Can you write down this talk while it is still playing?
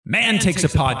Man takes a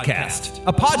podcast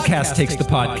takes the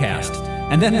podcast,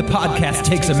 and then the podcast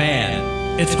takes a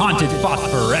man. It's Haunted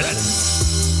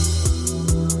Phosphorescence.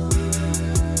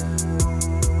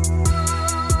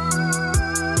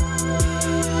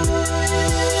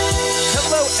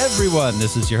 Hello, everyone.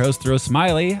 This is your host, Throw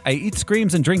Smiley. I eat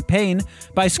screams and drink pain.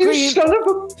 By screams,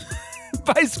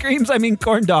 by screams, I mean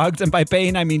corn dogs, and by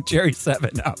pain, I mean cherry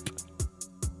 7-Up.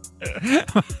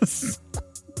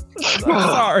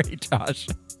 Sorry, Josh.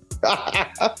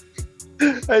 I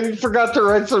forgot to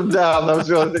write some down. That was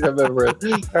the only thing I remembered.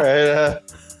 All right.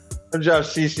 I'm Josh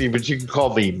Cece, but you can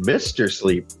call me Mr.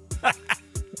 Sleep.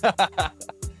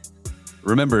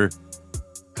 Remember,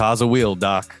 cause a wheel,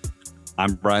 Doc.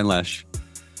 I'm Brian Lesh.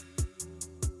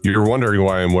 You're wondering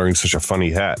why I'm wearing such a funny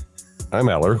hat. I'm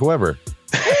Eller Whoever.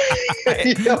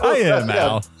 I am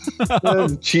Al.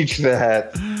 Cheech the hat.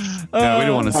 Yeah, we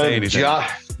don't want to say anything.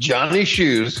 Johnny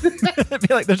Shoes. I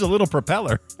feel like there's a little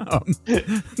propeller.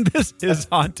 This is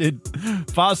Haunted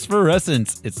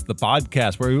Phosphorescence. It's the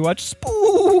podcast where we watch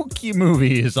spooky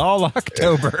movies all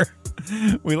October.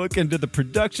 We look into the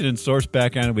production and source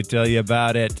background and we tell you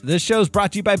about it. This show is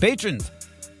brought to you by patrons.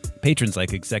 Patrons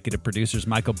like executive producers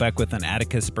Michael Beckwith and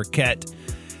Atticus Burkett.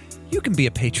 You can be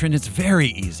a patron. It's very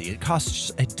easy. It costs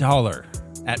 $1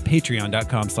 at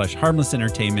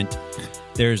patreon.com/harmlessentertainment.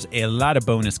 There's a lot of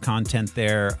bonus content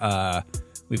there.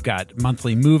 We've got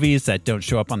monthly movies that don't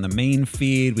show up on the main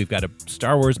feed. We've got a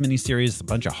Star Wars miniseries, a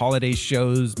bunch of holiday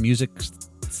shows, music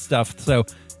stuff. So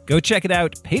go check it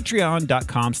out.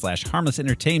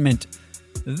 Patreon.com/harmlessentertainment.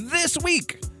 This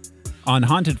week on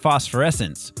Haunted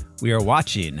Phosphorescence, we are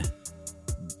watching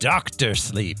Dr.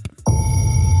 Sleep.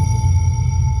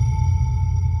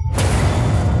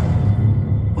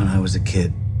 When I was a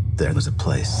kid, there was a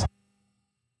place.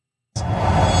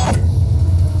 A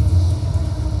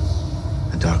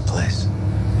dark place.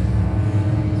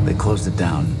 They closed it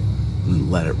down and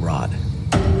let it rot.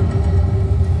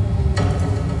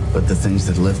 But the things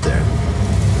that lived there...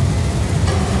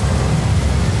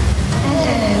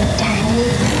 Hello, Danny.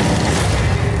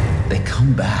 They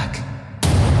come back.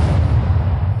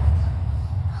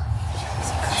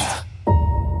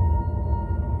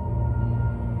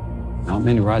 Not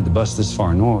many ride the bus this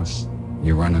far north.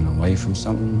 You're running away from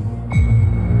something?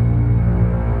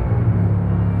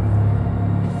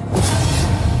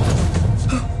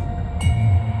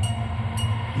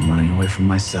 I'm running away from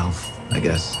myself, I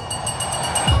guess.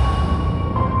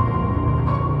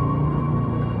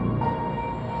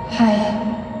 Hi.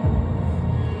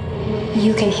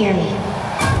 You can hear me.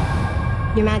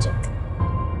 You're magic.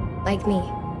 Like me.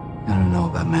 I don't know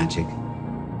about magic.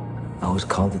 I always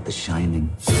called it the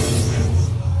Shining.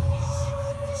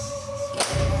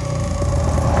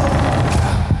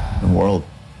 The world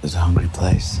is a hungry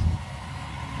place.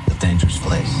 A dangerous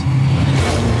place.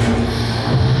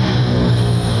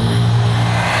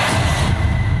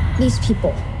 These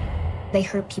people, they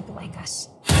hurt people like us.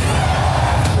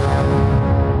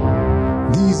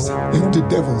 These empty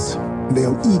devils,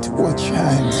 they'll eat what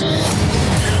shines.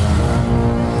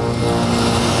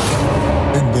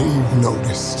 And they've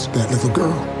noticed that little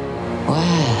girl.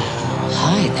 Wow,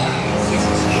 hi there.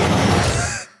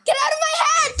 Get out of my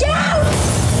head! Get out!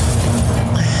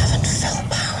 I haven't felt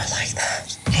power like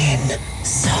that in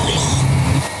so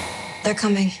long. They're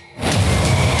coming.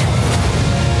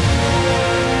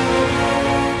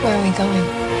 Where are we going?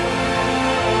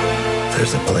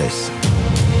 There's a place.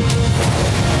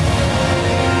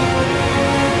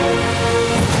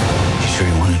 You sure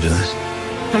you want to do this?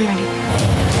 I'm ready.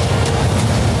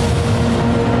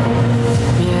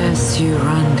 Yes, you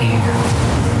run, dear.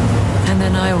 And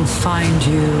then I will find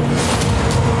you,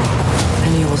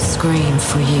 and you will scream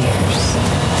for years.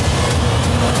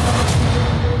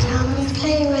 Come and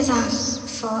play with us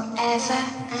forever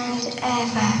and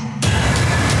ever.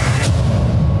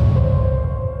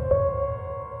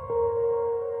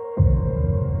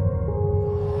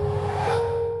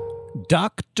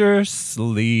 Dr.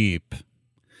 Sleep.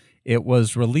 It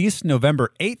was released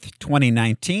November 8th,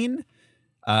 2019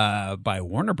 by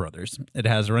Warner Brothers. It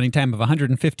has a running time of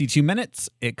 152 minutes.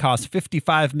 It cost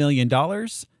 $55 million.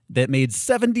 That made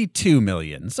 $72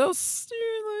 million. So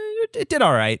it did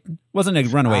all right. Wasn't a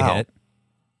runaway hit.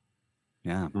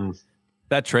 Yeah.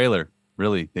 That trailer,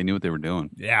 really, they knew what they were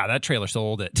doing. Yeah, that trailer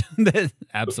sold it.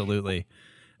 Absolutely.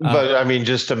 But I mean,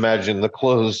 just imagine the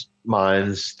closed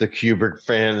minds, the Kubrick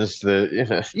fans,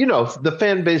 the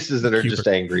fan bases that are just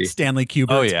angry. Stanley Kubrick.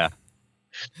 Oh, yeah.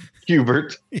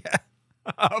 Kubert. Yeah.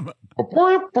 I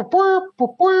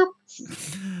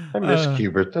miss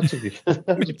Kubert. That's a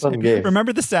fun game.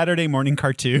 Remember the Saturday morning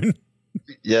cartoon?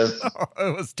 Yes.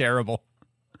 It was terrible.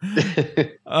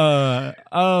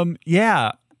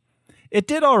 Yeah, it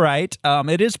did all right.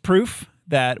 It is proof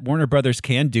that Warner Brothers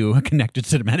can do a connected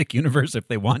cinematic universe if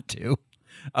they want to.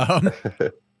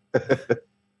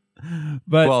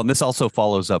 But Well, and this also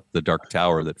follows up The Dark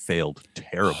Tower that failed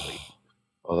terribly.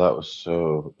 Oh, that was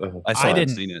so. I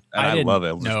didn't- seen it, and I I didn't love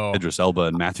it. know. Idris Elba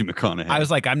and Matthew McConaughey. I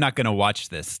was like, I'm not going to watch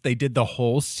this. They did the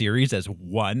whole series as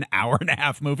 1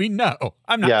 hour-and-a-half movie. No,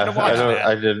 I'm not Yeah, going to watch that.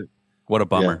 I didn't. what a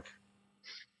bummer.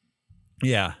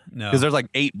 Yeah, no. Because there's like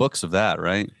 8 books of that,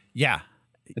 right? Yeah,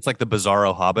 It's like the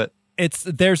Bizarro Hobbit. it's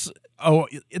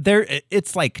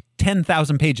like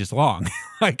 10,000 pages long.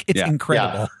 Like it's Yeah.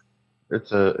 incredible.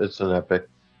 It's an epic.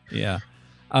 Yeah.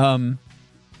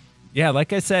 Yeah,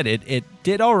 like I said, it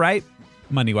did all right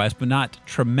money-wise, but not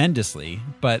tremendously.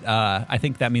 But I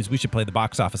think that means we should play the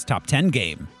box office top 10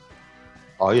 game.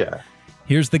 Oh yeah.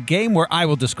 Here's the game where I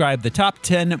will describe the top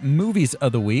 10 movies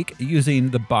of the week using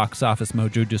the Box Office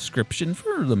Mojo description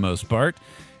for the most part.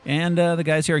 And the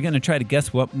guys here are going to try to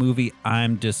guess what movie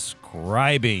I'm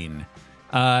describing.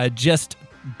 Just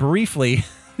briefly,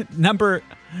 number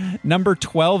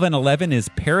 12 and 11 is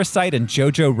Parasite and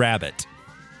Jojo Rabbit.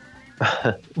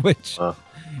 Which,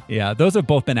 yeah, those have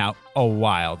both been out a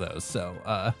while, though. So,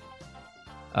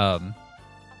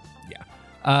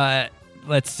 yeah.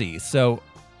 Let's see. So,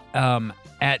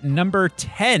 at number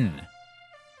 10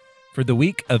 for the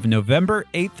week of November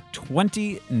 8th,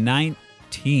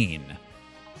 2019.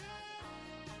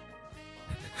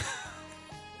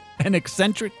 An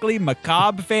eccentrically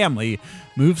macabre family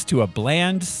moves to a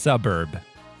bland suburb.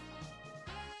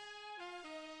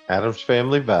 Adam's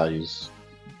Family Values.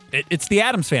 It's the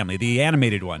Addams Family, the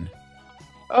animated one.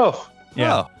 Oh,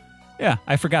 Yeah. Yeah,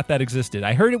 I forgot that existed.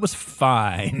 I heard it was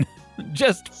fine.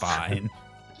 Just fine.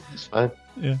 it's fine.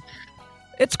 Yeah.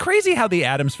 It's crazy how the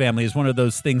Addams Family is one of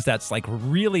those things that's like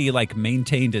really like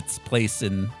maintained its place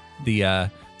in the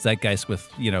zeitgeist with,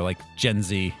 like Gen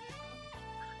Z.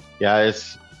 Yeah,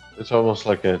 it's almost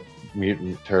like a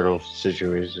mutant turtle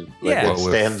situation. Like Yeah. it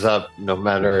stands up no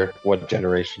matter what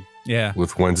generation. Yeah.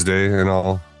 With Wednesday and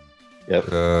all. Yep.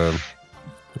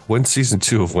 When's season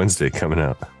 2 of Wednesday coming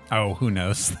out? Oh, who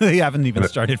knows? They haven't even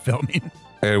started filming.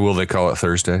 And will they call it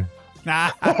Thursday?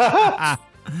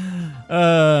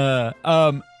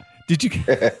 Did you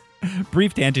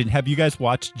brief tangent, have you guys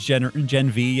watched Gen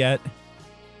V yet?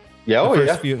 Yeah, The oh first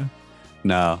yeah. few?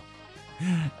 No.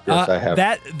 Yes, I have.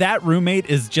 That roommate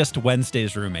is just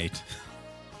Wednesday's roommate.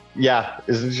 Yeah,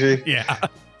 isn't she? Yeah.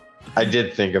 I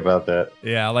did think about that.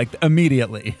 Yeah, like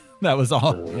immediately. That was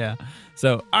all. Yeah.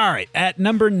 So, all right. At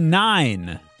number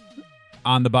 9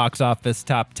 on the box office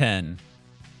top 10,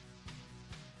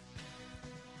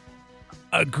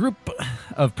 a group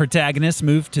of protagonists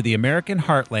move to the American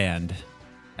heartland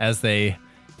as they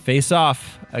face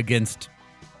off against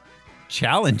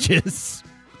challenges.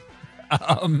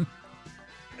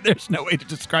 There's no way to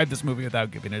describe this movie without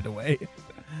giving it away.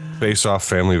 Face off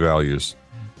Family Values.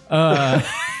 Family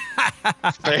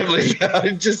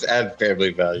Value. Just add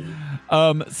Family Value.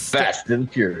 Fast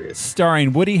and Furious.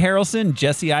 Starring Woody Harrelson,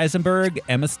 Jesse Eisenberg,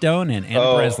 Emma Stone, and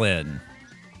Anna Breslin.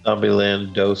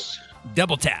 Zombieland Dose.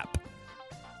 Double tap.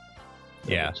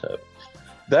 Yeah.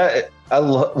 That I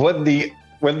love when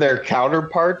their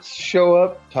counterparts show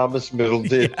up. Thomas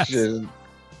Middleditch Yes. and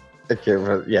I can't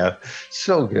remember. Yeah,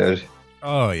 so good.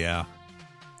 Oh yeah.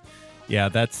 Yeah,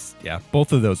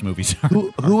 both of those movies are.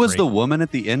 Who was great. the woman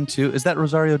at the end too? Is that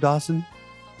Rosario Dawson?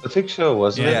 I think so,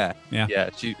 wasn't it? Yeah.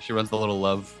 She runs the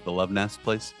love nest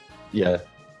place. Yeah.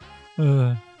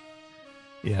 Yeah.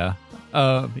 Yeah,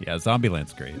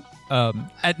 Zombieland's great.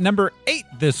 At number 8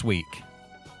 this week.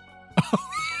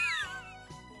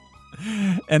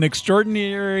 An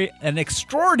extraordinary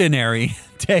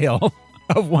tale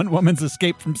of one woman's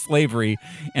escape from slavery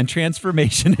and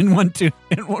transformation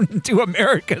into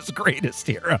America's greatest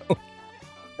hero.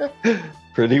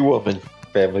 Pretty Woman.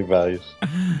 Family Values.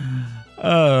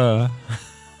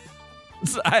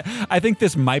 So I think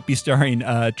this might be starring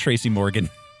Tracy Morgan.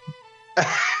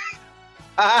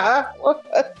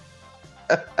 What?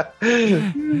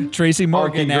 Tracy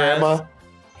Morgan Marky as Grandma.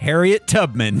 Harriet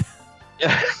Tubman.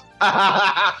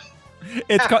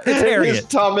 It's Harriet. His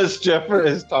Thomas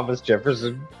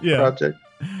Jefferson Yeah. project.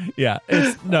 Yeah,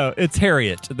 it's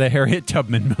Harriet, the Harriet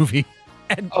Tubman movie.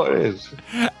 And, Oh, it is.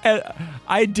 and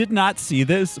I did not see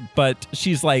this, but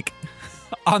she's like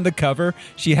on the cover.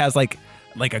 She has like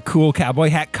a cool cowboy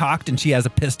hat cocked, and she has a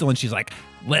pistol, and she's like,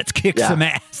 "Let's kick Yeah. some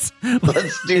ass."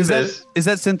 Let's do this. Is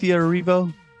that Cynthia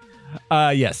Erivo?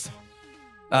 Yes.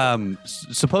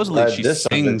 Supposedly This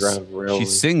she Underground Railroad.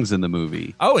 sings in the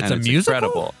movie. Oh, it's and a musical?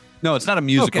 incredible. No, it's not a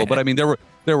musical, Okay. but I mean there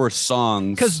there were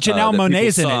songs Because Janelle that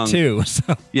Monáe's in people it sung. too.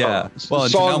 So. Yeah, well,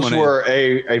 and Janelle songs Monáe- were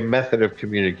a method of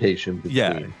communication between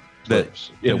Yeah, that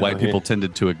clips, white people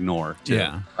tended to ignore. Too.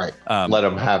 Yeah. right. Um, Let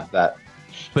them have that.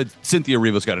 But Cynthia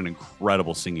Erivo's got an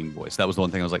incredible singing voice. That was the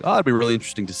one thing I was like, oh, it'd be really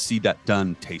interesting to see that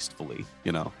done tastefully.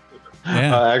 You know,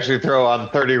 Yeah. Actually, throw on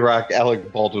 30 Rock.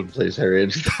 Alec Baldwin plays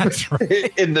Harriet That's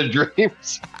right. in The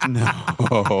Dreams. no.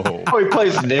 Oh, he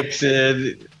plays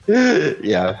Nixon.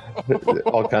 Yeah,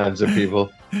 all kinds of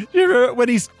people. You remember when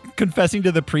he's confessing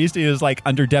to the priest, he was like,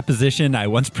 under deposition, I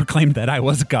once proclaimed that I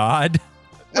was God.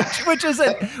 Which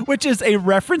is a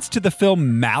reference to the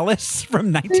film Malice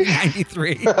from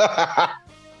 1993.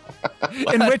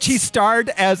 In which he starred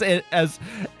as a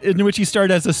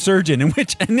surgeon. In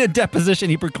the deposition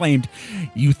he proclaimed,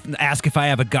 "You ask if I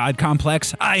have a God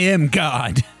complex? I am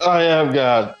God." I am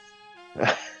God.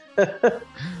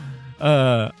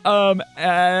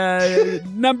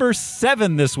 Number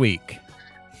 7 this week.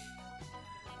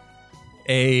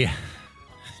 A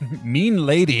mean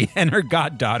lady and her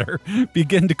goddaughter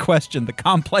begin to question the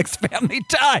complex family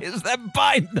ties that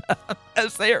bind them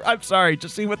as they are. I'm sorry,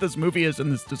 just see what this movie is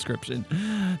in this description.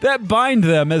 That bind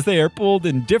them as they are pulled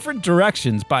in different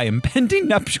directions by impending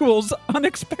nuptials,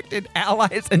 unexpected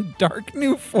allies, and dark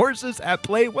new forces at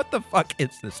play. What the fuck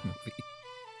is this movie?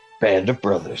 Band of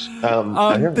Brothers.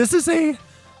 This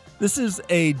is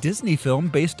a Disney film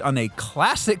based on a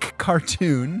classic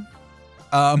cartoon.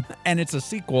 And it's a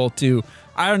sequel to,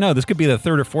 I don't know, this could be the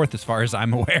 3rd or 4th as far as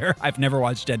I'm aware. I've never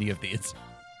watched any of these.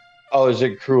 Oh, is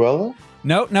it Cruella?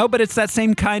 No, but it's that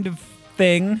same kind of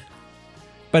thing.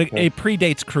 But it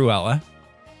predates Cruella.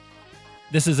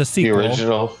 This is a The sequel.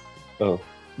 original? Oh.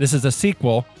 This is a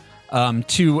sequel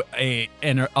to a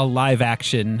live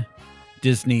action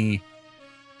Disney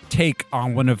take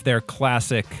on one of their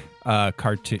classic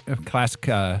animated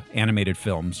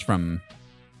films from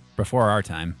before our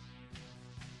time.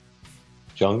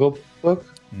 Jungle Book?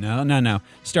 No.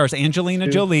 Stars Angelina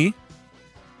Jolie.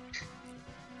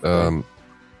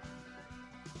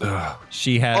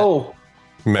 She had.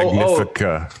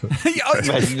 Magnifica.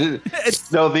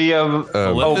 No,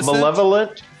 the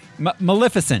Malevolent.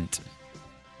 Maleficent.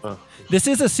 Oh. This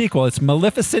is a sequel. It's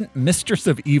Maleficent, Mistress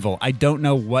of Evil. I don't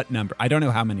know what number. I don't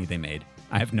know how many they made.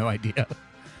 I have no idea.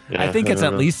 Yeah, I think it's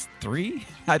at know. least 3.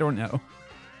 I don't know.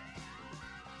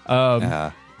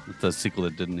 Yeah, it's a sequel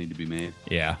that didn't need to be made.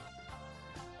 Yeah.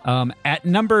 At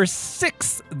number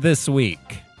 6 this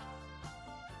week,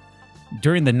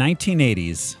 during the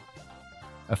 1980s,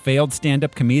 a failed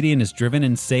stand-up comedian is driven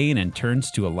insane and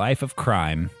turns to a life of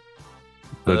crime.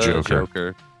 The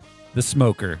Joker. The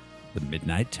Smoker. The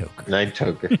Midnight Toker. Night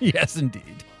Toker. Yes,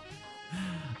 indeed.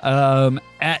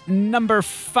 At number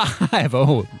 5,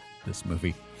 oh, this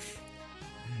movie.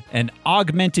 An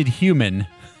augmented human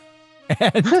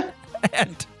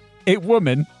and a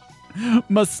woman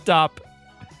must stop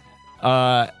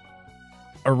a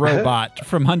robot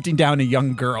from hunting down a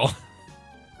young girl.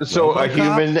 So a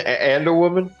human and a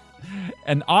woman?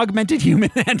 An augmented human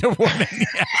and a woman,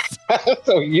 yes.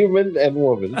 So human and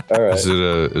woman. All right. Is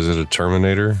it a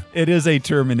Terminator? It is a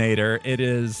Terminator. It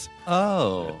is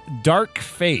Dark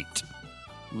Fate.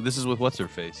 This is with what's her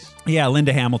face? Yeah,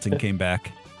 Linda Hamilton came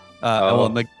back. Well,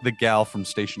 and the gal from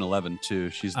Station 11 too.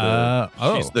 She's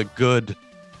the good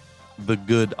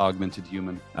augmented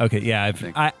human. Okay, yeah,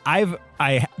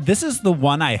 this is the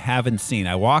one I haven't seen.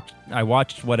 I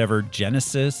watched whatever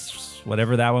Genesis,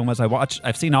 whatever that one was.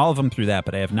 I've seen all of them through that,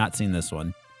 but I have not seen this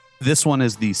one. This one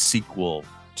is the sequel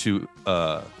to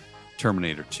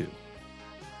Terminator 2.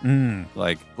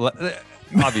 Like,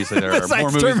 obviously there are more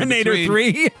movies. Terminator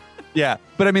 3. Yeah,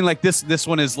 but I mean, like this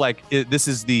one is like this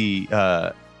is the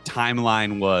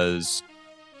timeline was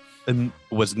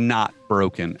not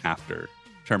broken after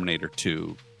Terminator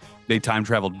 2. They time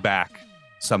traveled back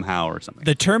somehow or something.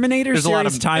 The Terminator There's a lot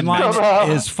series of timeline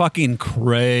is fucking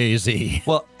crazy.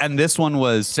 Well, and this one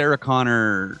was Sarah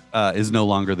Connor is no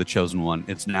longer the chosen one.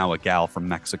 It's now a gal from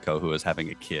Mexico who is having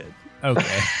a kid.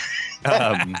 Okay.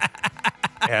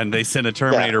 And they send a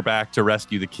Terminator back to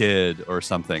rescue the kid or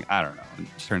something. I don't know. It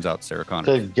turns out Sarah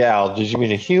Connor. The gal. Did you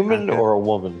mean a human or a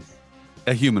woman?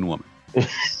 A human woman.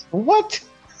 What?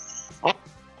 All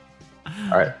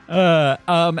right.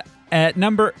 At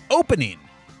number opening.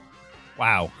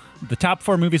 Wow. The top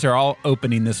 4 movies are all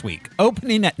opening this week.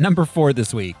 Opening at number 4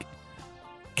 this week.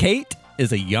 Kate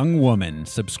is a young woman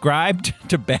subscribed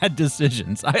to Bad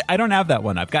Decisions. I don't have that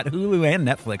one. I've got Hulu and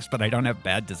Netflix, but I don't have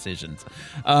Bad Decisions.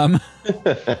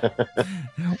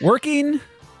 Working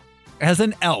as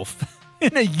an elf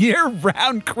in a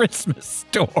year-round Christmas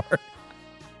store.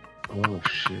 Oh,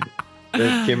 shit.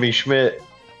 There's Kimmy Schmidt.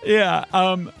 Yeah.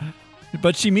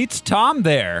 But she meets Tom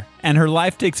there, and her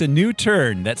life takes a new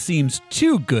turn that seems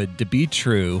too good to be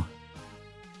true.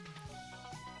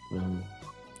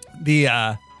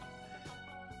 The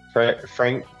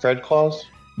Fred Claus?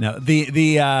 No,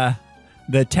 the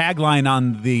tagline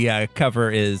on the cover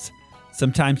is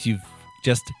 "Sometimes you've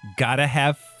just gotta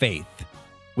have faith,"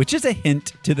 which is a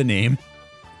hint to the name.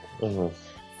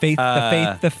 Faith,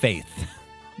 the faith.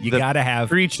 You gotta have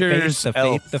Preacher's faith,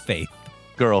 elf the faith.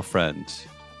 girlfriend.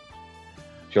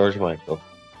 George Michael.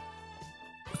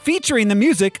 Featuring the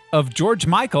music of George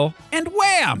Michael and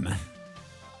Wham!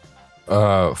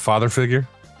 Father figure.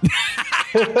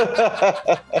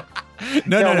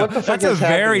 No. what the fuck That's a is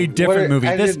very happening? different movie.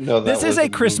 I didn't know that this is was a a movie.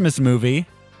 Christmas movie.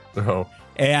 Oh.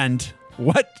 And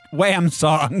what Wham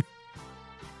song?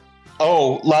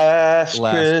 Oh, Last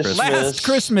Christmas. Last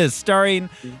Christmas, starring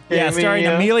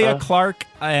Amelia Clark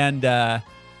and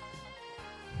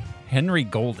Henry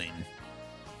Golding.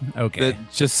 Okay. It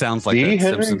just sounds like The a Henry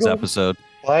Simpsons Golding? episode.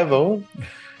 Clive Owen?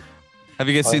 Have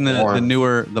you guys seen the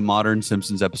Warren. modern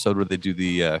Simpsons episode where they do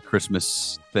the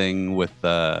Christmas thing with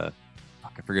I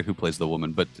forget who plays the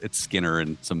woman, but it's Skinner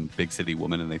and some big city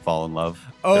woman, and they fall in love.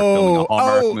 They're filming a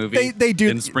Hallmark movie they do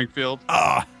in Springfield.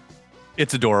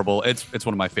 It's adorable. It's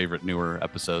one of my favorite newer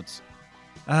episodes.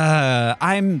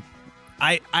 I'm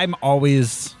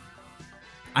always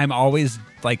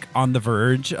like on the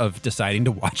verge of deciding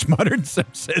to watch Modern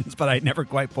Simpsons, but I never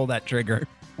quite pull that trigger.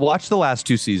 Watch the last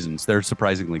 2 seasons. They're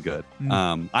surprisingly good.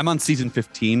 I'm on season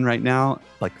 15 right now,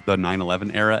 like the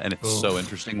 9/11 era, and it's so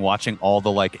interesting watching all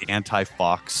the like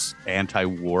anti-Fox,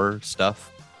 anti-war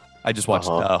stuff. I just watched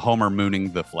Homer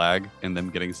mooning the flag and then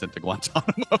getting sent to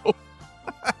Guantanamo.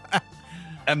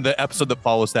 And the episode that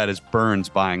follows that is Burns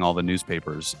buying all the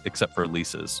newspapers except for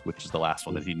Lisa's, which is the last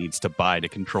one that he needs to buy to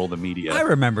control the media. I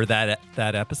remember that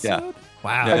episode. Yeah.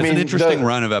 Wow. Yeah, it's mean, an interesting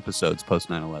run of episodes post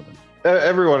 9/11.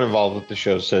 Everyone involved with the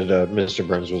show said Mr.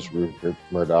 Burns was Rupert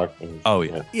Murdoch. And, Oh,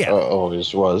 yeah. Yeah.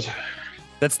 Always was.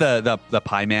 That's the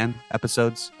Pie Man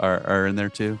episodes are in there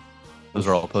too. Those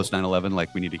are all post 9/11,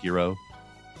 like we need a hero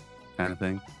kind of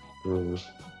thing.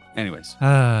 Anyways.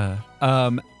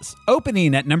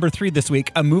 Opening at number 3 this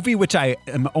week, a movie which I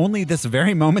am only this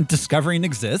very moment discovering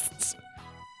exists.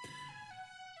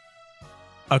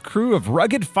 A crew of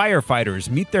rugged firefighters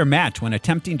meet their match when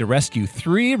attempting to rescue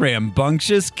 3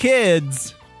 rambunctious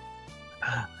kids.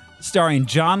 Starring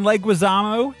John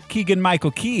Leguizamo,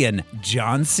 Keegan-Michael Key, and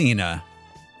John Cena.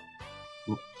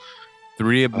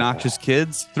 3 obnoxious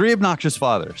kids, 3 obnoxious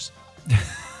fathers.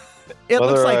 It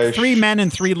looks Whether like I 3 men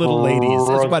and 3 little ladies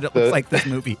is what it looks the- like this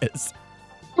movie is.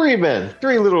 3 men,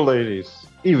 3 little ladies,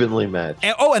 evenly matched.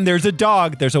 And there's a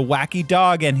dog. There's a wacky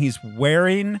dog, and he's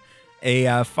wearing a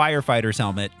firefighter's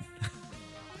helmet.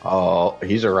 Oh,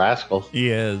 he's a rascal. He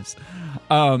is.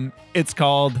 It's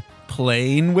called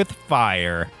Playing with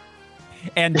Fire.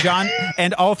 And John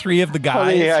and all 3 of the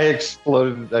guys. Honey, I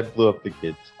exploded. I blew up the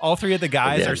kids. All 3 of the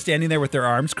guys Again. are standing there with their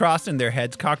arms crossed and their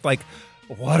heads cocked, like,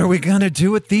 what are we gonna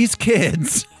do with these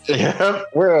kids? Yeah,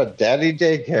 we're a daddy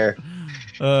daycare.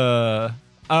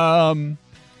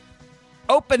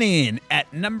 Opening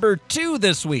at number 2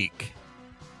 this week.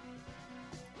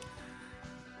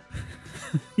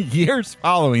 Years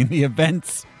following the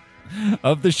events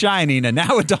of The Shining, a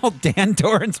now adult Dan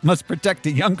Torrance must protect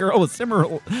a young girl with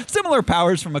similar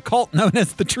powers from a cult known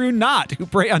as the True Knot, who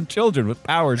prey on children with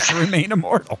powers to remain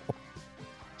immortal.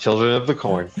 Children of the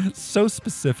Corn. So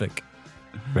specific.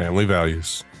 Family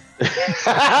values.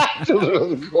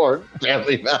 Children of the Corn.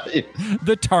 Family values.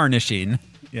 The Tarnishing.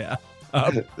 Yeah.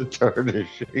 The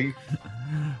tarnishing.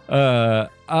 The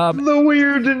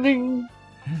weirding.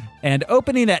 And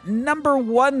opening at number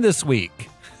 1 this week.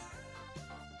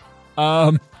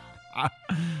 Oh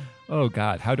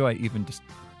God, how do I even just?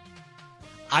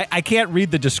 I can't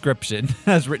read the description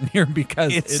as written here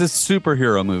because It's a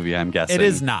superhero movie, I'm guessing. It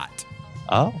is not.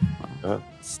 Oh.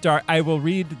 I will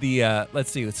read the.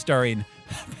 Let's see. It's starring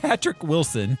Patrick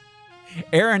Wilson,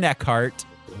 Aaron Eckhart,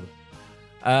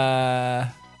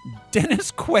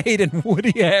 Dennis Quaid, and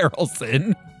Woody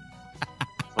Harrelson.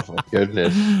 Oh my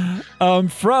goodness.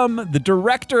 From the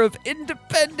director of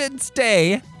Independence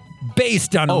Day,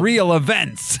 based on real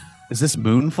events. Is this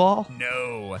Moonfall?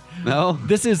 No.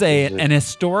 This is an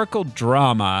historical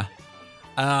drama.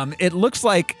 It looks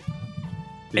like.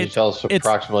 Can you tell us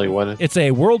approximately when? It's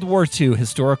a World War II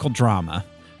historical drama,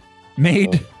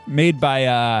 made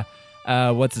by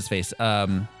what's his face?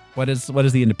 What is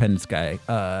the Independence guy?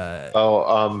 Not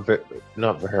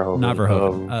Verhoeven. Not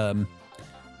Verhoeven.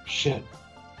 Shit.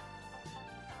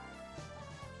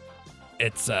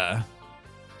 It's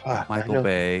Fuck, I Michael know.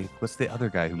 Bay. What's the other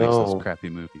guy who makes No. those crappy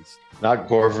movies? Not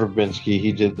Gore Verbinski.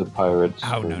 He did the Pirates.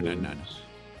 Oh, no.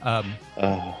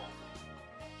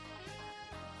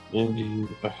 Indy-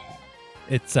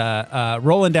 It's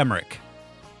Roland Emmerich.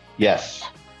 yes.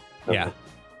 Yeah.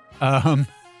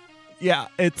 Yeah,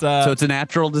 it's So it's a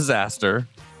natural disaster.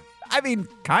 I mean,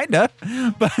 kinda,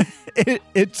 but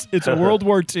it's a World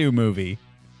War II movie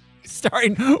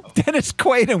starring Dennis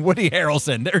Quaid and Woody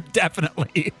Harrelson. They're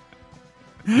definitely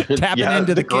tapping Yeah,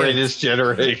 into the greatest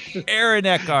generation. Aaron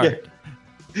Eckhart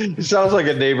It sounds like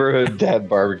a neighborhood dad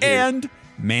barbecue. and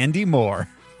Mandy Moore.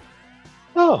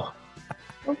 Oh,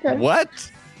 okay. What?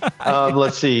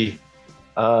 Let's see.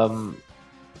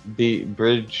 The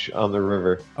Bridge on the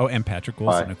River. Oh, and Patrick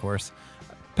Wilson, Why? of course.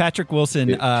 Patrick Wilson.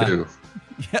 Two.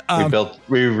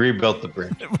 We rebuilt the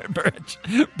bridge.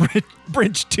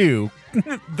 Bridge 2.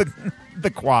 the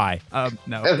Quai.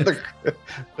 No.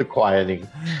 the quieting.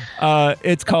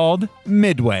 It's called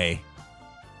Midway.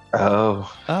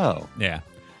 Oh, Yeah.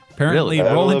 Apparently,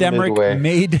 Really? Roland Emmerich Midway.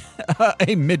 made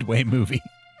a Midway movie.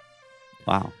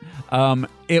 Wow.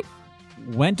 It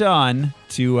went on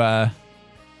to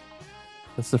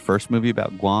That's the first movie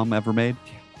about Guam ever made.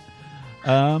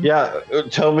 yeah.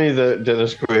 Tell me that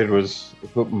Dennis Quaid was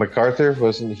MacArthur,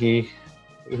 wasn't he?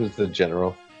 He was the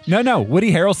general. No,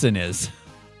 Woody Harrelson is.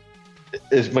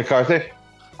 Is MacArthur?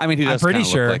 I mean, he I'm does pretty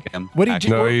kinda sure. look like him. Woody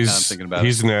actually, No, now I'm he's thinking about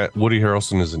Woody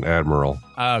Harrelson is an admiral.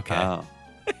 Okay. it.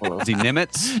 Oh. Is he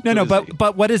Nimitz? No, What is he?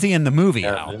 but what is he in the movie,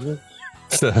 Yeah, Al? isn't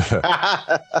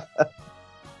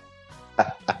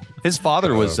His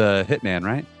father was a hitman,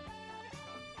 right?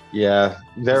 yeah,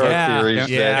 there Yeah, are theories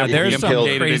yeah, that there's he some killed,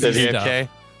 crazy that he, stuff.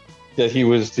 that he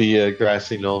was the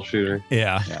grassy knoll shooter.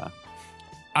 Yeah. Yeah.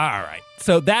 All right.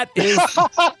 So that is.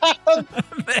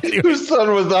 Whose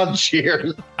son was on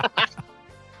Cheers?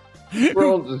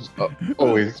 World has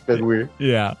always been weird.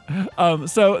 Yeah.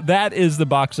 So that is the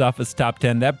box office top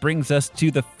 10. That brings us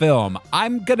to the film.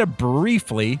 I'm going to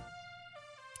briefly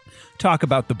talk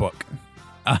about the book.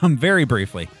 Very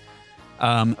briefly.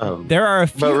 There are a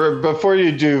few. But before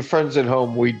you do Friends at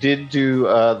Home, we did do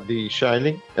The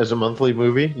Shining as a monthly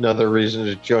movie. Another reason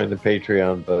to join the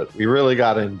Patreon, but we really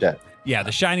got in depth. Yeah,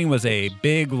 The Shining was a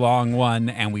big, long one,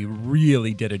 and we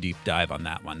really did a deep dive on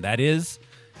that one. That is,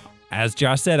 as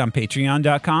Josh said, on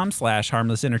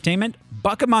patreon.com/harmless entertainment.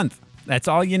 $1 a month. That's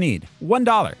all you need.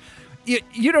 $1.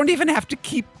 You don't even have to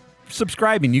keep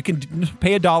subscribing. You can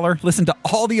pay $1, listen to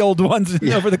all the old ones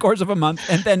over the course of a month,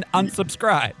 and then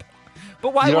unsubscribe.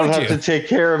 But why You don't would have you? to take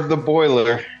care of the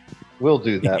boiler. We'll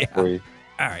do that for you.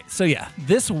 All right. So, yeah,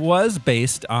 this was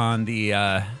based on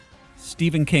the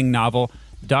Stephen King novel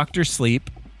Dr. Sleep,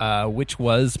 which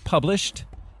was published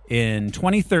in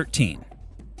 2013.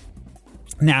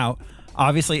 Now,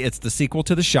 obviously, it's the sequel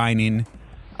to The Shining.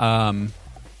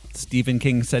 Stephen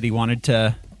King said he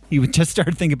would just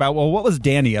start thinking about, well, what was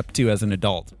Danny up to as an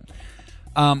adult?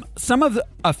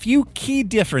 A few key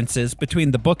differences between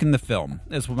the book and the film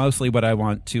is mostly what I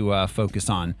want to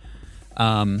focus on.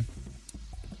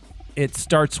 It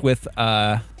starts with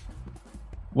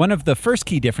one of the first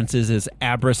key differences is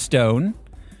Abra Stone,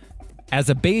 as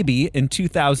a baby in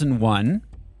 2001,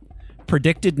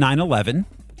 predicted 9/11.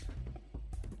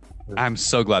 I'm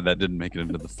so glad that didn't make it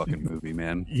into the fucking movie,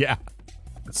 man. Yeah.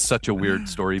 It's such a weird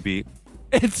story beat.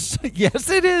 Yes,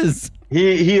 it is.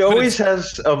 He always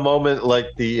has a moment like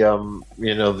the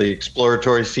the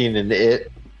exploratory scene in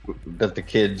It that the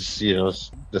kids,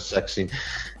 the sex scene.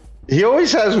 He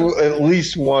always has at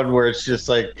least one where it's just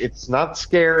like, it's not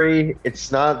scary,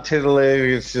 it's not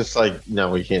titillating, it's just like, no,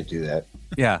 we can't do that.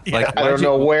 Yeah. Like, I don't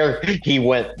know where he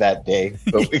went that day,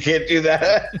 but we can't do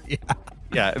that.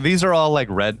 Yeah, these are all like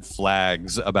red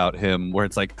flags about him where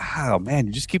it's like, oh man,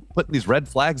 you just keep putting these red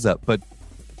flags up, but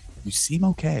you seem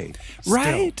okay. still.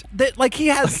 Right. That like he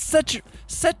has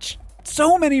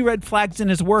so many red flags in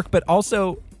his work, but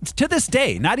also to this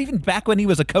day, not even back when he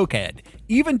was a cokehead,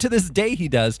 even to this day he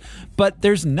does, but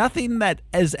there's nothing that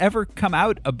has ever come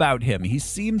out about him. He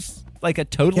seems like a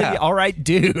totally all right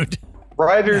dude.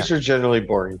 Writers are generally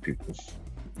boring people.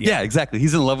 Yeah, exactly.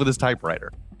 He's in love with his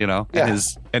typewriter, and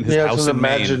his He has house an in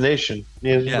Maine. imagination. He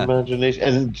has an imagination,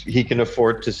 and he can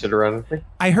afford to sit around and think.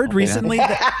 I heard recently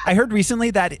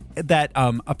that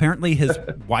apparently his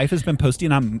wife has been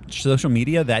posting on social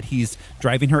media that he's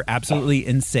driving her absolutely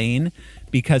insane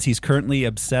because he's currently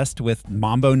obsessed with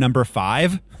Mambo Number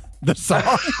 5, the song.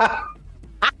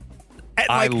 And,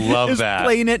 I love is that.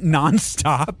 Playing it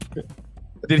nonstop.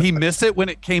 Did he miss it when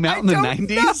it came out in the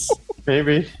 90s?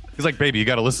 Maybe. He's like, baby, you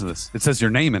got to listen to this. It says your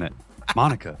name in it.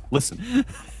 Monica, listen.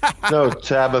 No,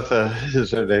 Tabitha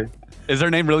is her name. Is her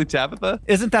name really Tabitha?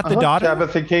 Isn't that the daughter?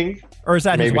 Tabitha King. Or is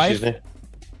that his Maybe wife? she's name.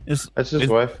 That's his is-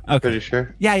 wife. okay. Pretty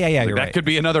sure. Yeah, Like, you're that right. could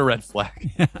be another red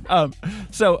flag.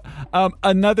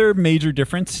 Another major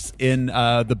difference in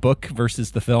the book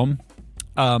versus the film.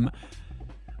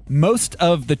 Most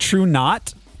of the True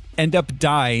Knot end up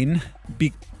dying,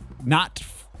 not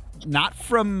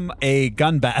from a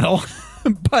gun battle,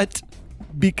 but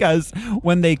because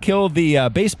when they kill the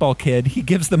baseball kid, he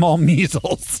gives them all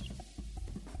measles.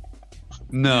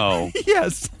 No.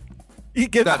 Yes, he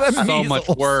gives That's them so measles.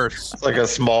 much worse. It's like a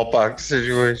smallpox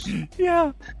situation.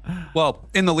 Yeah. Well,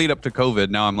 in the lead up to COVID,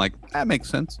 now I'm like, that makes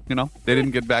sense. You know, they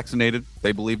didn't get vaccinated.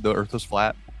 They believed the earth was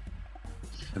flat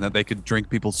and that they could drink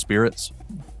people's spirits.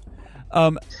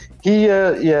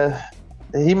 They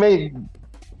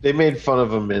made fun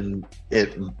of him in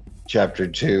it chapter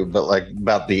 2, but like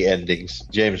about the endings.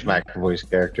 James McAvoy's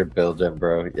character, Bill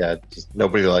Denbrough, just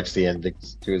nobody likes the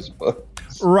endings to his book.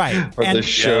 Right. Or the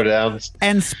showdowns.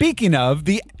 And speaking of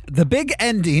the big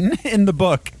ending in the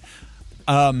book,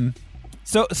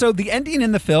 so the ending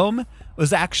in the film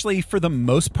was actually, for the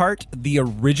most part, the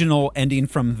original ending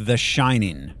from The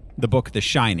Shining, the book The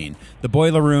Shining. The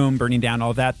boiler room burning down,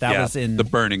 all that. That was in the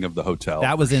burning of the hotel.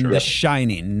 That was in sure. The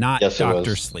Shining, not Yes, it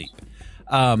Doctor was. Sleep.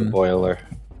 The boiler.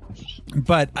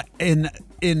 But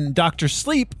in Doctor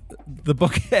Sleep, the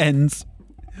book ends.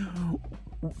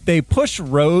 They push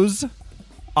Rose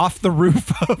off the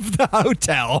roof of the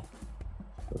hotel.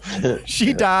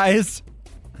 She dies.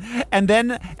 And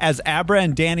then as Abra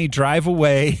and Danny drive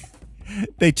away,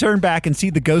 they turn back and see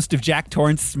the ghost of Jack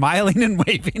Torrance smiling and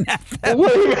waving at them.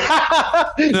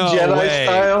 Jedi way.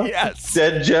 style? Yes.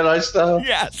 Dead Jedi style?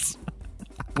 Yes.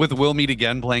 With We'll Meet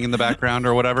Again playing in the background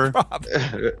or whatever.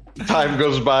 Time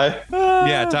goes by.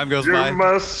 Yeah, time goes by.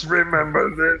 must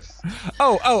remember this.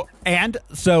 Oh, and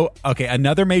so, okay,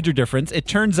 another major difference. It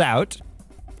turns out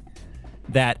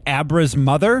that Abra's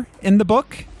mother in the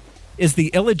book is the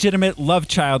illegitimate love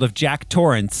child of Jack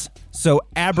Torrance. So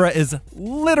Abra is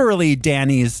literally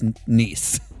Danny's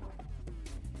niece.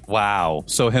 Wow.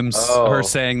 So her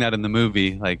saying that in the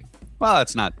movie, like, well,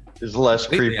 that's not Is less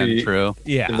completely creepy untrue.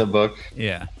 Yeah. in the book.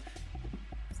 Yeah.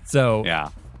 So Yeah.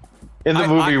 In the I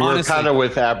movie, we're honestly- kind of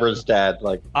with Abra's dad.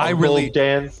 Like, I Uncle really-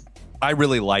 Dan. I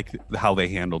really like how they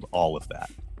handled all of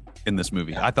that in this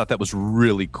movie. I thought that was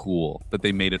really cool that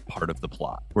they made it part of the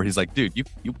plot. Where he's like, "Dude, you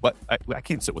what? I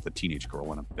can't sit with a teenage girl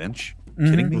on a bench.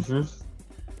 Kidding me?"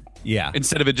 yeah.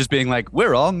 Instead of it just being like,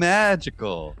 "We're all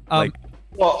magical." Like,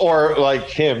 Well, or like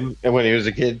him when he was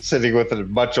a kid, sitting with a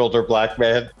much older black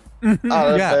man. Yeah.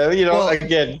 Well,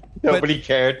 again, nobody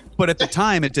cared. but at the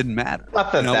time, it didn't matter.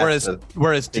 Not that You know, that's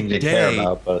whereas thing to care today,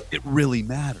 about, but it really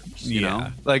matters. You Yeah. know,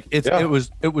 like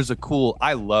it was a cool.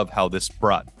 I love how this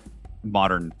brought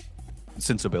modern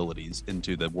sensibilities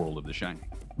into the world of The Shining.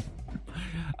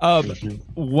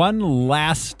 One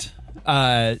last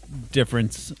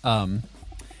difference.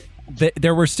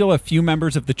 There were still a few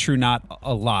members of the True Knot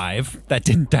alive that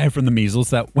didn't die from the measles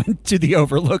that went to the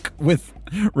Overlook with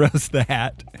Rose the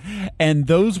Hat. And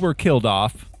those were killed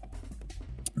off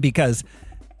because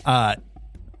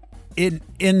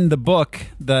in the book,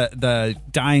 the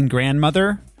dying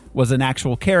grandmother was an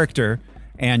actual character,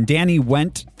 and Danny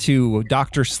went to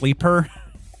Dr. Sleeper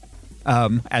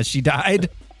as she died.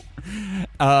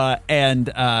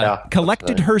 And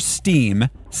collected her steam,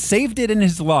 saved it in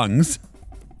his lungs,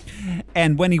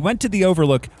 and when he went to the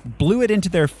Overlook, blew it into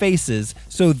their faces,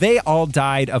 so they all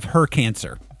died of her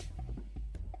cancer.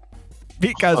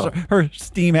 Because her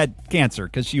steam had cancer,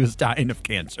 because she was dying of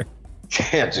cancer.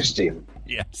 cancer steam.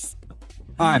 Yes.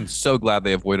 I'm so glad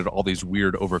they avoided all these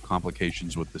weird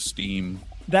overcomplications with the steam.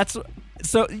 That's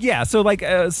so yeah. So like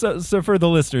so for the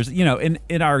listeners, you know,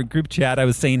 in our group chat, I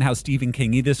was saying how Stephen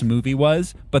Kingy this movie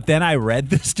was, but then I read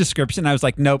this description. I was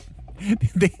like, nope,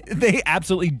 they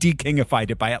absolutely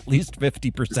dekingified it by at least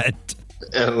 50%.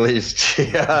 At least,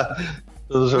 yeah.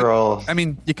 Those are all. I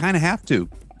mean, you kind of have to.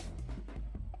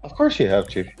 Of course, you have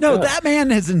to. No, Yeah. that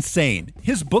man is insane.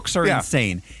 His books are Yeah.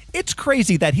 insane. It's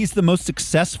crazy that he's the most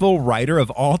successful writer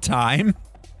of all time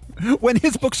when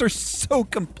his books are so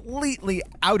completely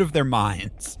out of their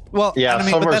minds. Well, Yeah, I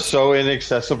mean, some but are that's, so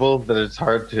inaccessible that it's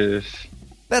hard to.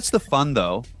 that's the fun,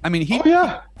 though. I mean,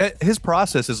 his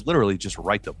process is literally just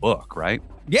write the book, right?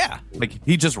 Yeah. Like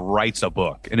he just writes a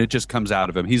book, and it just comes out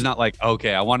of him. He's not like,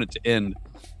 okay, I want it to end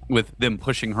with them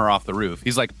pushing her off the roof.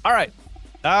 He's like, all right,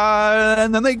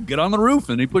 and then they get on the roof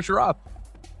and he push her off.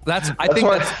 That's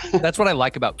what I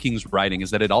like about King's writing,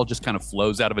 is that it all just kind of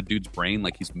flows out of a dude's brain,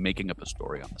 like he's making up a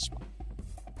story on the spot.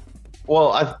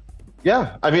 Well,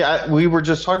 we were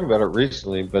just talking about it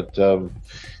recently, but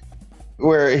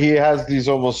where he has these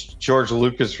almost George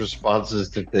Lucas responses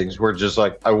to things, where just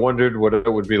like, I wondered what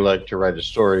it would be like to write a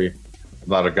story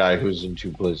about a guy who's in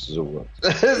two places at once.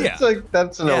 It's like,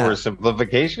 that's an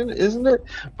oversimplification, isn't it?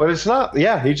 But it's not.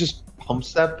 Yeah, he just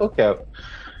pumps that book out.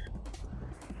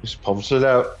 Just pumps it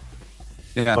out.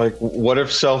 Yeah. Like, what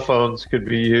if cell phones could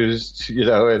be used, in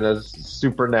a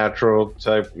supernatural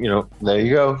type, there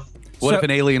you go. What if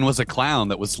an alien was a clown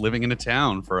that was living in a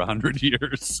town for 100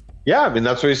 years? Yeah, I mean,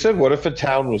 that's what he said. What if a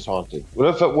town was haunted?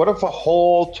 What if a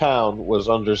whole town was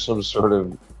under some sort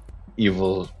of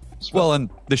evil spell? Well, and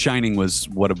The Shining was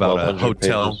what about a 1,200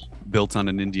 hotel pages. built on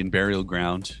an Indian burial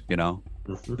ground,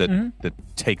 that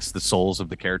takes the souls of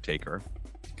the caretaker.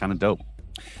 Kind of dope.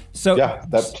 So yeah,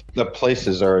 the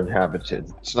places are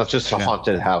inhabited. It's not just a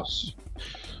haunted house.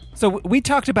 So we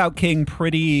talked about King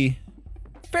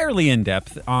fairly in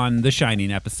depth on the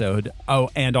Shining episode. Oh,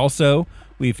 and also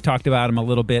we've talked about him a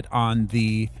little bit on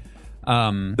the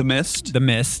Mist. The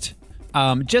Mist.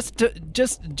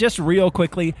 Just real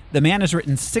quickly, the man has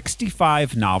written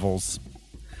 65 novels.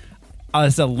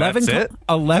 As 11, That's it?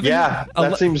 11 Yeah,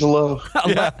 that seems low.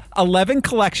 11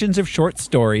 collections of short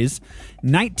stories,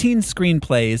 19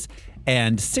 screenplays,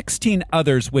 and 16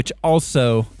 others, which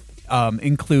also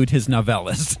include his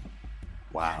novellas.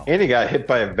 Wow. And he got hit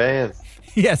by a van.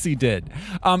 Yes, he did.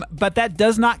 But that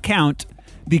does not count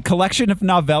the collection of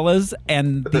novellas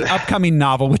and the upcoming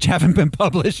novel, which haven't been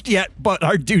published yet, but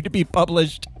are due to be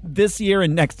published this year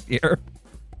and next year.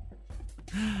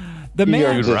 The He man,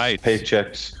 earns his Right.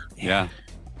 paychecks. Yeah.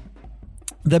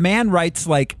 the man writes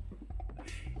like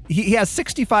he has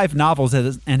 65 novels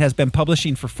and has been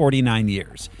publishing for 49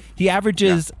 years. He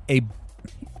averages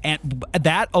and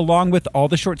that along with all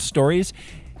the short stories,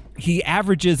 he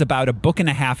averages about a book and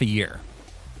a half a year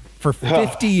for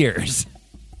 50 years.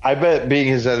 I bet being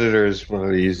his editor is one of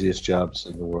the easiest jobs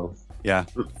in the world. Yeah.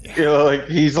 Like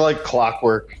he's like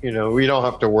clockwork. We don't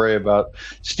have to worry about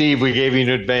Steve. We gave you an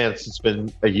advance. It's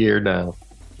been a year now.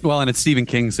 Well, and it's Stephen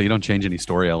King, so you don't change any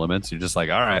story elements. You're just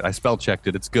like, all right, I spell checked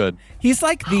it. It's good. He's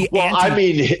like the Well, I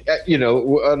mean,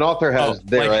 an author has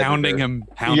their like editor. hounding him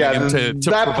to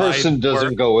that provide person doesn't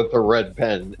work. go with a red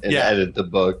pen and edit the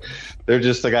book. They're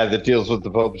just the guy that deals with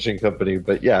the publishing company.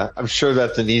 But yeah, I'm sure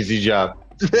that's an easy job.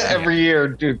 Every year,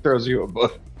 dude throws you a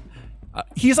book.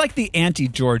 He's like the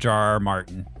anti-George R.R.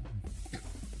 Martin.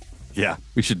 Yeah,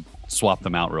 we should swap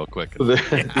them out real quick. The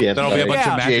There'll be a bunch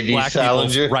of Magic J.D. Black people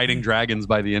Salinger. riding dragons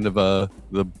by the end of the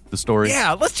story.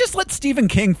 Yeah, let's just let Stephen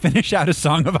King finish out A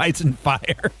Song of Ice and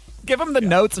Fire. Give him the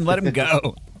notes and let him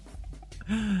go.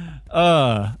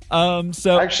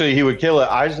 So Actually, he would kill it.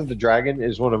 Eyes of the Dragon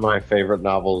is one of my favorite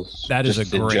novels. that is a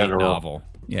just in great general. novel.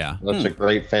 Yeah. That's a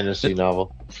great fantasy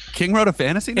novel. King wrote a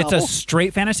fantasy It's novel? a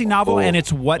straight fantasy novel, and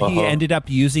it's what he ended up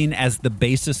using as the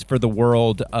basis for the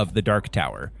world of the Dark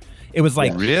Tower. It was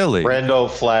like Really? Brando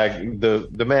Flag,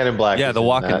 the Man in Black. Yeah, is the in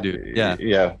walking that. dude. Yeah.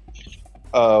 Yeah.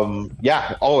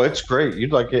 Oh, it's great.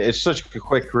 You'd like it. It's such a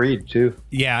quick read too.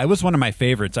 yeah, it was one of my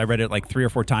favorites. I read it like 3 or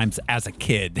 4 times as a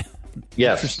kid.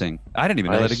 Yes. Interesting. I didn't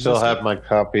even know I that still existed. have my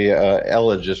copy.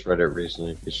 Ella just read it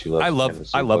recently because she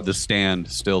loves. I love The Stand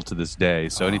still to this day.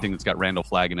 So anything that's got Randall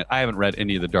Flagg in it. I haven't read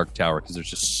any of the Dark Tower because there's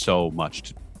just so much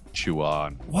to chew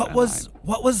on. What And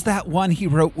was that one he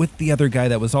wrote with the other guy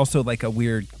that was also like a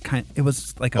weird kind? It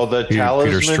was like a the Peter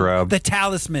Talisman. Straub. the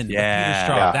Talisman. with Yeah.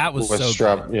 Peter Straub. Yeah, That was with so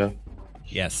Straub, good. Yeah.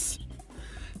 Yes.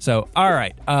 So all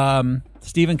right,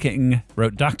 Stephen King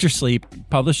wrote Dr. Sleep,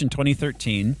 published in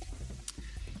 2013.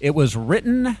 It was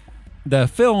written. The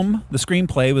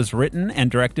screenplay was written and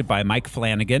directed by Mike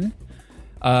Flanagan.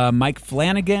 Mike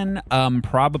Flanagan,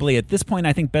 probably at this point,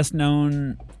 I think best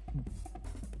known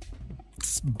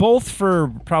both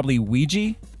for probably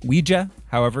Ouija,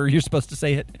 however you're supposed to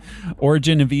say it,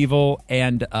 Origin of Evil,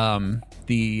 and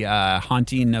the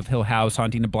Haunting of Hill House,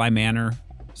 Haunting of Bly Manor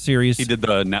series. He did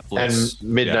the Netflix. And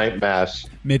Midnight Mass.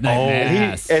 Midnight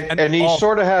Mass. And he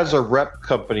sort of has a rep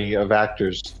company of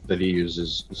actors that he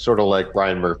uses, sort of like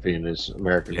Ryan Murphy in his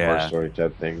American Horror Story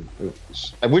type thing,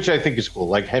 which I think is cool.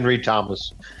 Like Henry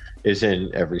Thomas is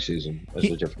in every season as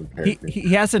a different character.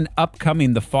 He has an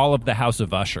upcoming The Fall of the House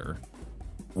of Usher.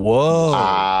 Whoa.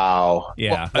 Wow.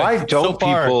 Yeah. Why don't so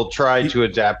far, people try to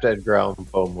adapt Edgar Allan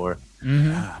Poe more?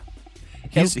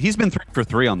 He's been 3 for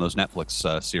 3 on those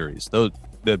Netflix series.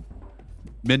 The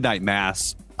Midnight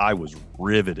Mass, I was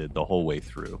riveted the whole way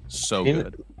through. So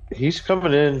good. He's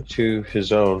coming into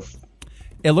his own.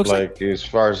 It looks like as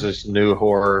far as this new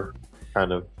horror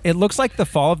kind of. It looks like The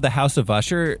Fall of the House of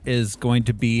Usher is going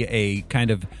to be a kind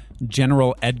of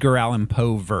general Edgar Allan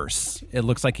Poe verse. It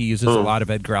looks like he uses a lot of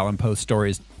Edgar Allan Poe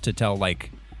stories to tell like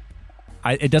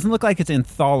it doesn't look like it's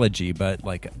anthology, but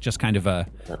like just kind of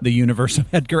the universe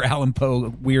of Edgar Allan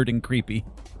Poe, weird and creepy.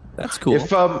 That's cool.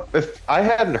 If I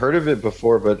hadn't heard of it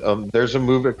before, but there's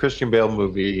a Christian Bale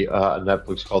movie on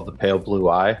Netflix called The Pale Blue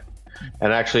Eye,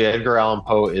 and actually Edgar Allan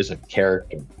Poe is a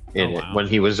character in it. When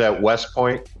he was at West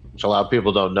Point, which a lot of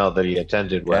people don't know that he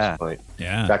attended West Point.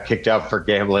 Yeah, got kicked out for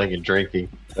gambling and drinking.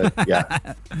 But yeah,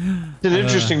 it's an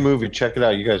interesting movie. Check it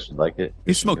out. You guys would like it.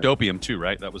 He smoked opium too,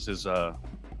 right? That was his.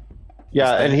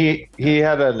 Yeah, and he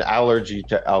had an allergy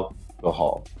to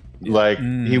alcohol. Like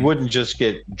he wouldn't just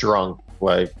get drunk.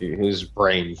 Like his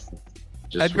brain.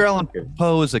 Edgar Allan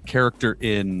Poe is a character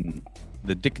in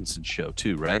the Dickinson show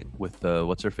too, right? With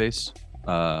what's her face,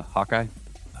 Hawkeye.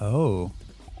 Oh,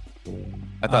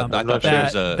 I thought she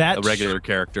was a regular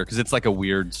character because it's like a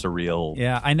weird, surreal.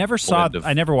 Yeah, I never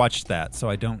watched that, so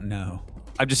I don't know.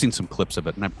 I've just seen some clips of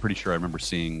it, and I'm pretty sure I remember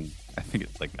seeing. I think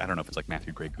it's like I don't know if it's like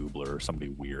Matthew Gray Gubler or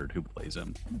somebody weird who plays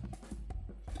him.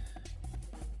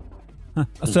 Huh.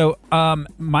 So,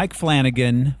 Mike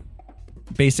Flanagan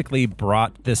basically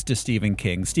brought this to Stephen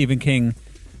King. Stephen King,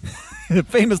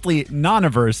 famously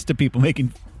non-averse to people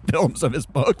making films of his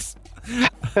books.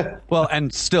 Well,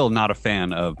 and still not a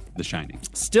fan of The Shining.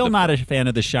 Still not a fan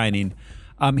of The Shining.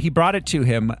 He brought it to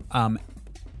him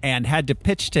and had to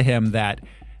pitch to him that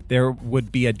there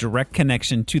would be a direct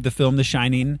connection to the film The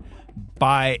Shining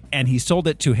and he sold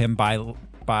it to him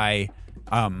by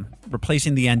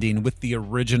replacing the ending with the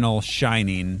original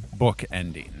Shining book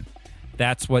ending.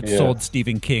 That's what sold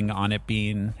Stephen King on it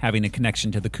having a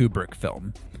connection to the Kubrick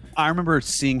film. I remember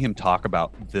seeing him talk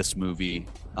about this movie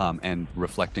and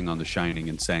reflecting on The Shining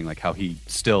and saying like how he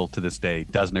still to this day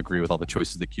doesn't agree with all the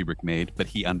choices that Kubrick made, but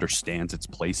he understands its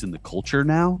place in the culture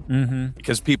now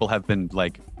because people have been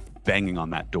like banging on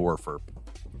that door for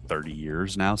 30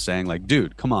 years now saying like,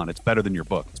 dude, come on, it's better than your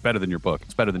book. It's better than your book.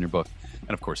 It's better than your book.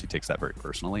 And of course, he takes that very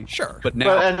personally. Sure. But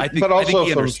now I think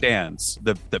he understands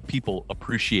that people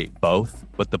appreciate both,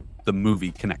 but the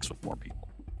movie connects with more people.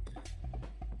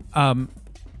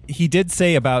 He did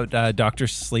say about Dr.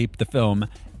 Sleep, the film,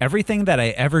 everything that I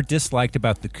ever disliked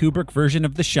about the Kubrick version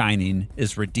of The Shining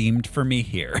is redeemed for me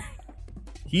here.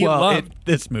 He loved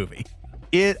this movie.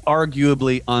 It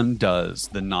arguably undoes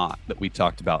the knot that we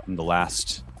talked about in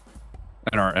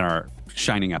our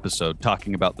Shining episode,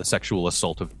 talking about the sexual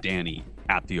assault of Danny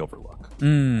at the Overlook.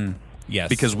 Yes,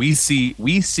 because we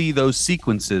see those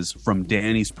sequences from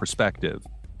Danny's perspective,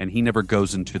 and he never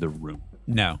goes into the room.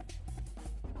 No,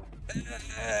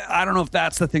 I don't know if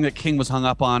that's the thing that King was hung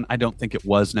up on. I don't think it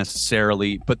was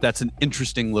necessarily, but that's an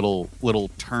interesting little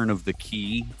turn of the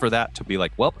key for that to be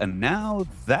like, well, and now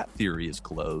that theory is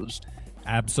closed.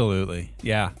 Absolutely,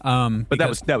 yeah. But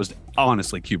that was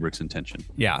honestly Kubrick's intention.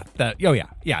 Yeah.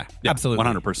 Absolutely,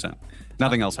 100%.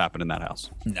 Nothing else happened in that house.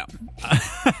 No.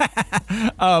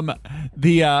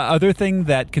 The other thing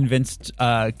that convinced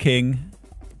King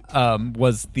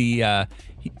was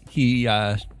he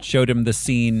showed him the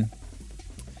scene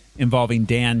involving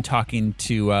Dan talking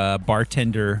to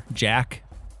bartender Jack,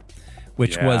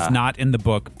 which was not in the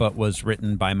book but was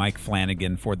written by Mike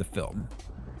Flanagan for the film.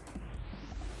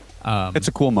 It's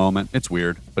a cool moment. It's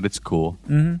weird, but it's cool.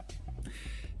 Mm-hmm.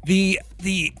 The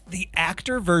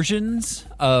actor versions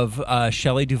of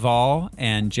Shelley Duvall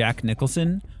and Jack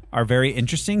Nicholson are very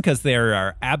interesting because there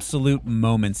are absolute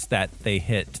moments that they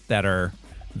hit that are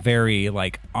very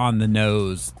like on the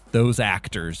nose. Those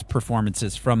actors'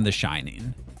 performances from The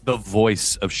Shining. The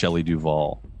voice of Shelley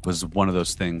Duvall was one of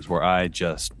those things where I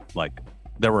just like.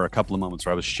 There were a couple of moments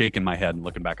where I was shaking my head and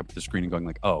looking back up at the screen and going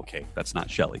like, "Oh, okay, that's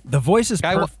not Shelley." The voice is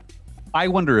I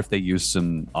wonder if they used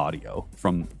some audio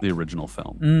from the original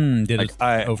film.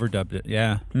 I overdubbed it?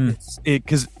 Yeah.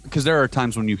 Because there are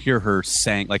times when you hear her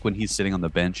saying, like when he's sitting on the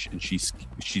bench and she's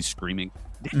screaming.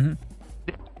 Mm-hmm.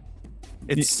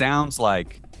 It sounds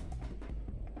like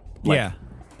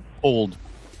old.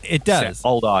 It does.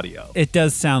 Old audio. It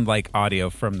does sound like audio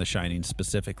from The Shining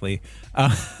specifically.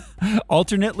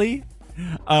 Alternately,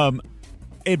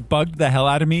 it bugged the hell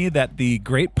out of me that the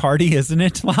 "Great Party, Isn't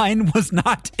It?" line was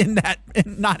not in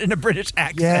a British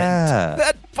accent. Yeah.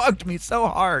 That bugged me so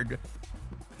hard.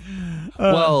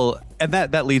 Well, and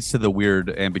that leads to the weird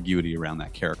ambiguity around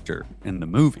that character in the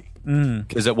movie.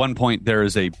 Because at one point there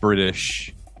is a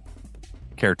British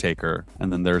caretaker,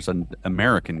 and then there's an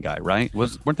American guy, right?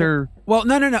 Weren't there? Well,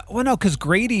 no. Well, no, because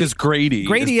Grady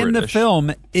in the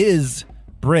film is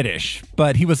British,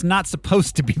 but he was not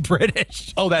supposed to be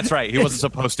British. Oh, that's right. He wasn't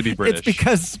supposed to be British. It's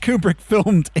because Kubrick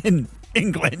filmed in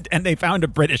England, and they found a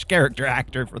British character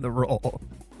actor for the role.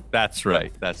 That's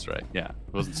right. Yeah,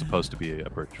 it wasn't supposed to be a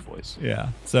British voice. Yeah.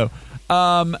 So,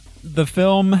 the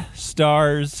film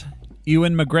stars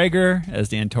Ewan McGregor as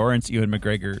Dan Torrance. Ewan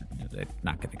McGregor,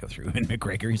 not going to go through Ewan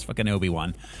McGregor. He's fucking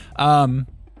Obi-Wan.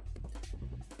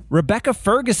 Rebecca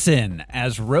Ferguson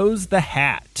as Rose the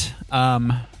Hat.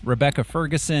 Rebecca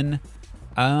Ferguson.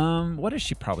 What is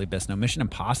she probably best known? Mission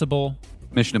Impossible.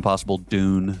 Mission Impossible,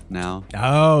 Dune now.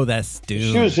 Oh, that's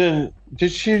Dune. She was in.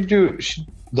 Did she do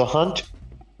The Hunt?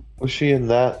 Was she in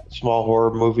that small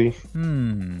horror movie?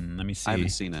 Let me see. I haven't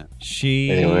seen it.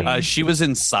 She was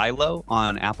in Silo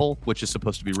on Apple, which is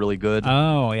supposed to be really good.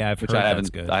 Oh yeah, I've heard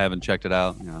that's good. I haven't checked it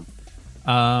out. Yeah.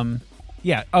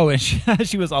 Yeah. Oh, and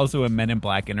she was also in Men in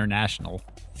Black International.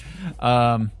 Is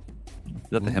that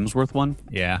the Hemsworth one?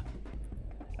 Yeah.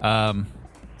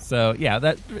 So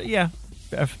yeah,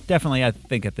 definitely. I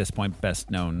think at this point, best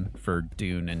known for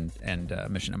Dune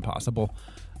and Mission Impossible.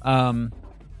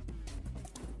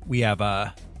 We have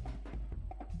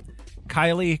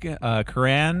Kylie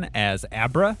Curran as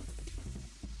Abra.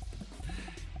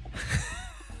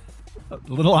 A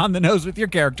little on the nose with your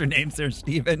character names there,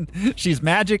 Steven. She's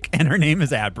magic, and her name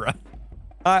is Abra.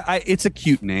 It's a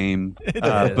cute name,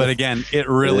 but again, it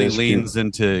really leans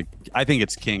into. I think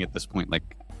it's King at this point,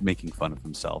 like making fun of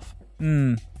himself.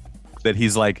 That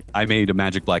he's like, I made a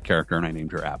magic black character and I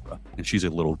named her Abra, and she's a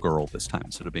little girl this time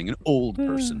instead of being an old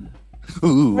person.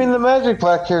 Ooh. I mean, the magic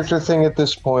black character thing at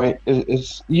this point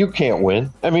is you can't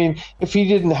win. I mean, if he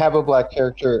didn't have a black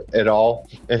character at all,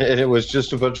 and it was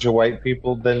just a bunch of white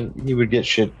people, then he would get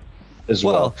shit as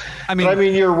well. I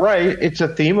mean, you're right. It's a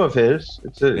theme of his.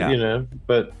 It's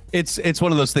but it's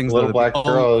one of those things. Little black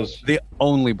girls. The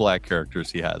only black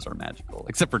characters he has are magical,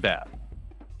 except for Dad,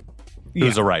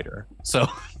 who's a writer. So.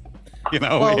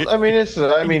 Well, I mean,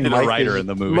 Mike a writer in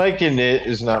the movie. Mike in it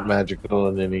is not magical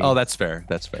in any. Oh, that's fair.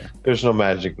 That's fair. There's no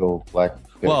magical black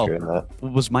character in that.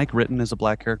 Was Mike written as a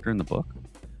black character in the book?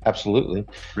 Absolutely.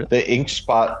 Really? The ink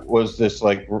spot was this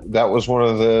that was one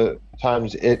of the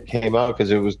times it came out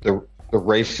because it was the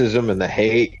racism and the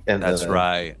hate and that's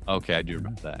right. Okay, I do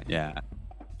remember that. Yeah.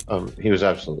 He was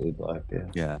absolutely black.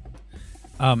 Yeah.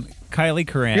 Kylie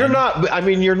Curran. You're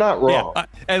not wrong. Yeah,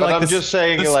 and but I'm just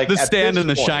saying, the Stand and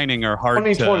the Shining are hard.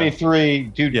 2023,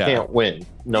 dude can't win,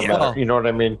 no matter. You know what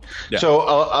I mean? Yeah. So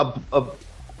a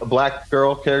black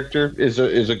girl character is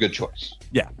a good choice.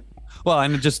 Yeah. Well,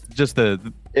 and just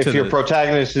if your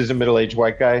protagonist is a middle-aged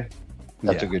white guy,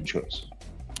 that's a good choice.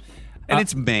 And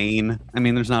it's Maine. I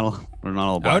mean, there's not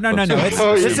all black. No.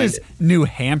 This is New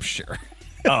Hampshire.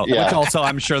 Oh, which also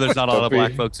I'm sure there's not a lot of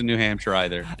black folks in New Hampshire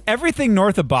either. Everything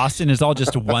north of Boston is all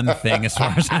just one thing as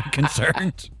far as I'm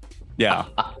concerned. Yeah.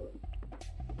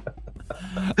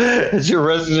 As your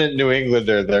resident New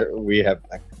Englander, there we have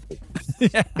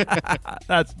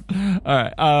that's all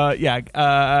right.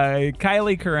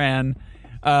 Kylie Curran.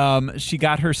 She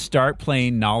got her start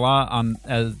playing Nala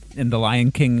in the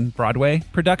Lion King Broadway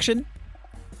production.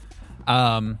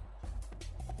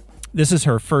 This is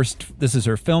her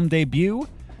film debut.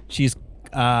 She's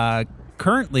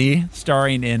currently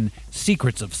starring in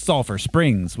Secrets of Sulphur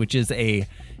Springs, which is a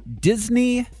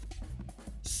Disney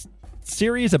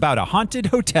series about a haunted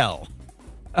hotel.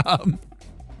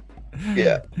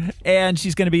 And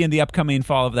she's going to be in the upcoming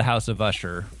Fall of the House of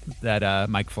Usher that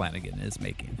Mike Flanagan is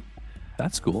making.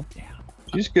 That's cool. Yeah.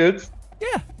 She's good.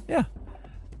 Yeah.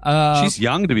 She's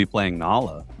young to be playing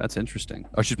Nala. That's interesting.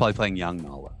 Oh, she's probably playing young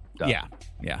Nala. Duh.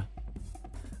 Yeah.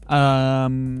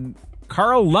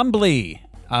 Carl Lumbly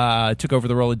took over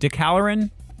the role of Dick Halloran.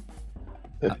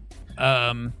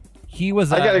 He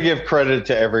was. I got to give credit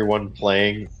to everyone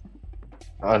playing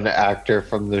an actor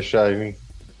from The Shining.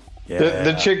 Yeah.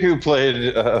 The chick who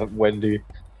played Wendy.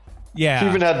 Yeah. She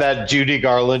even had that Judy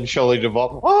Garland, Shelley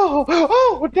Duvall.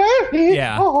 Oh, Daddy.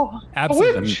 Yeah. Oh,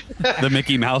 absolutely. The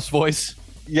Mickey Mouse voice.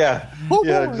 Yeah.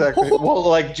 Yeah, exactly. Well,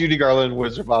 like Judy Garland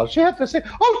was her mom. She had to say,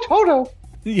 "Oh, Toto."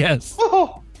 Yes.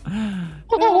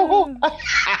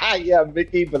 Yeah,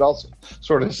 Mickey, but also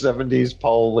sort of 70s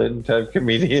Paul Lynde type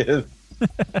comedian.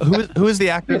 Who is the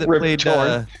actor that played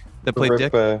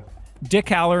Dick? Dick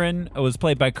Halloran was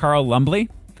played by Carl Lumbly.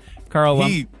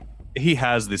 He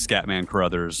has the Scatman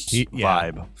Crothers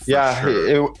vibe.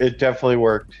 It definitely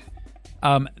worked.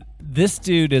 This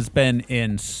dude has been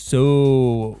in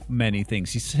so many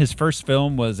things. His first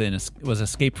film was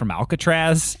Escape from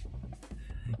Alcatraz,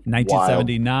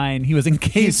 1979. Wild. He was in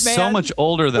Caveman. He's so much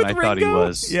older than I thought he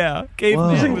was. Yeah, Caveman.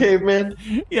 He was in Caveman.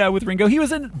 Yeah, with Ringo. He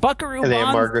was in Buckaroo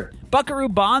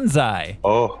Banzai.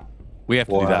 Oh, we have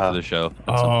to do that for the show.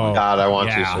 Oh God, I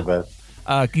want you so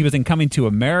bad. He was in Coming to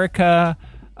America.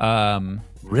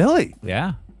 Really?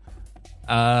 Yeah.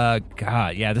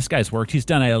 God, yeah, this guy's worked. He's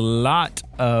done a lot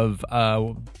of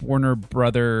Warner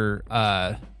Brother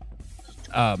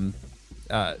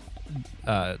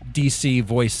DC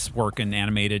voice work in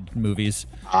animated movies.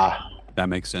 That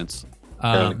makes sense.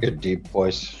 Got a good deep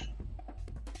voice.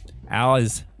 Al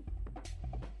is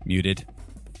muted.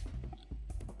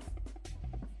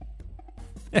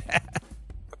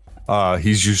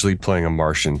 He's usually playing a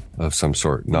Martian of some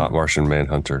sort, not Martian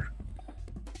Manhunter.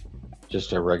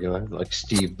 Just a regular, like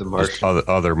Steve the Just Martian.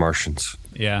 other Martians.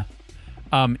 Yeah.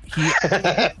 He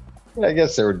I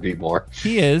guess there would be more.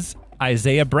 he is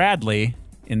Isaiah Bradley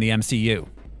in the MCU.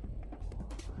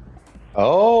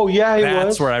 Oh, yeah, he That's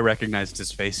was. where I recognized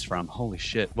his face from. Holy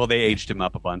shit. Well, they aged him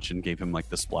up a bunch and gave him like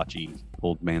the splotchy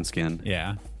old man skin.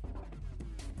 Yeah.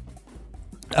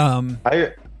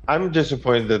 I'm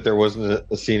disappointed that there wasn't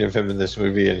a scene of him in this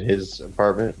movie in his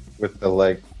apartment with the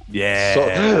like Yeah.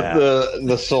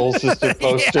 the Soul Sister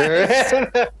poster.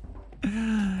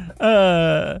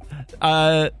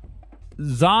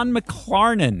 Zon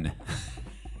McClarnon.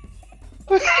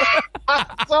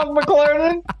 Zon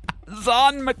McClarnon?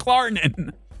 Zon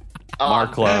McClarnon.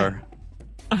 Marklar.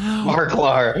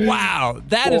 Marklar. Wow,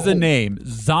 that is a name.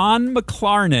 Zon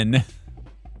McClarnon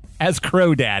as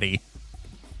Crow Daddy.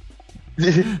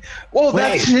 Well,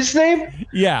 that's his name?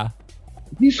 Yeah.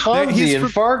 He's Hansi He's in from-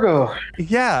 Fargo.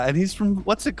 Yeah, and he's from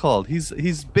what's it called? He's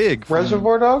big. From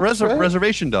Reservoir Dogs, right?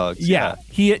 Reservation Dogs. Yeah.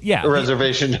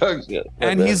 Reservation Dogs. Yeah.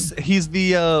 And he's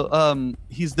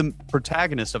the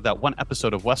protagonist of that one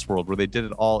episode of Westworld where they did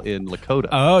it all in Lakota.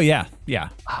 Oh yeah.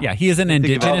 He is an Think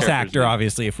of indigenous character's actor, name.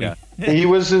 obviously. If we, Yeah. He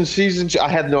was in season 2. I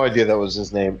had no idea that was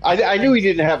his name. I knew he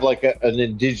didn't have like an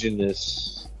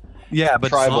indigenous, Yeah, but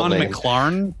tribal Zon name.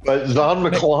 McClarnon. but Zon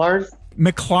McClarn.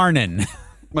 McClarnon.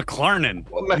 McClarnon.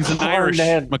 Well, He's an McClarnon. Irish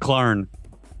McClarn.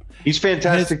 He's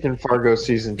fantastic in Fargo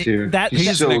season 2. He's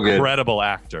He's so an good. incredible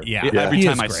actor. Yeah. Every He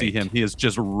time is I see great. him, he is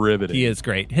just riveting. He is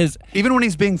great. Even when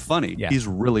he's being funny, Yeah. he's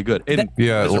really good. In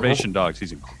Yeah, Reservation Dogs,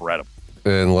 he's incredible.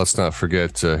 And let's not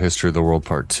forget History of the World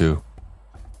Part 2.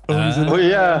 Oh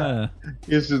yeah,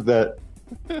 this is that.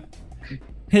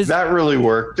 That really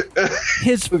worked.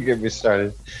 His Don't get me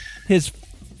started. his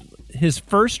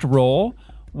first role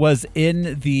was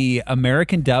in the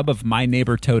American dub of My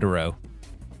Neighbor Totoro.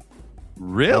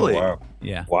 Really? Oh, wow.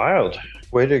 Yeah. Wild.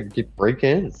 Way to break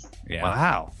in. Yeah.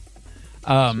 Wow.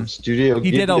 Studio.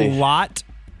 He did Ghibli.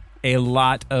 a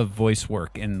lot of voice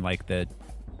work in like the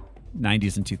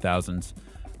 90s and 2000s.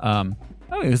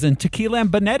 He was in Tequila and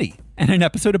Bonetti and an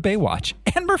episode of Baywatch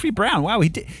and Murphy Brown. Wow,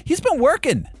 he's been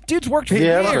working. Dude's worked for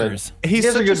years. He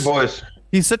has a good voice.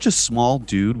 He's such a small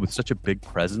dude with such a big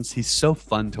presence. He's so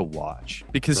fun to watch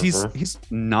because he's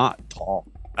not tall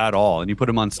at all, and you put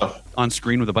him on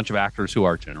screen with a bunch of actors who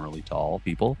are generally tall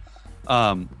people,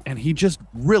 and he just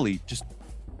really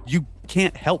you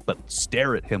can't help but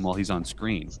stare at him while he's on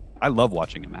screen. I love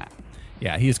watching him act.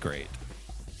 Yeah, he's great.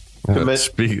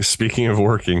 Speaking of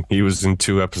working, he was in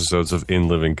 2 episodes of In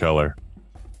Living Color.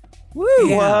 Woo!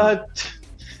 What?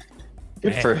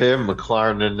 Good for him,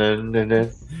 McLaren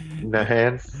in the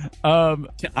hand.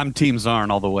 I'm Team Zarn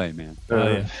all the way, man.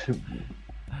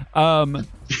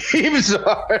 Team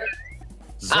Zarn.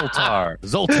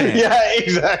 Zoltan. Yeah,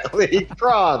 exactly.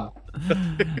 Tron.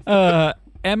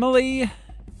 Emily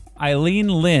Eileen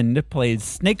Lind plays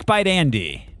Snakebite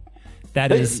Andy.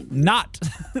 That is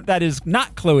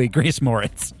not Chloe Grace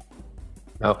Moritz.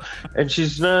 No, and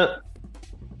she's not.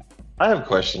 I have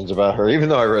questions about her, even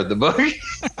though I read the book.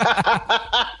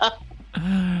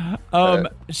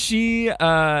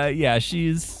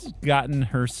 She's gotten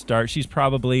her start. She's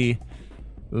probably,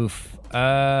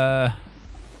 I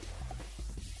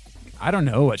don't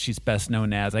know what she's best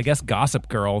known as. I guess Gossip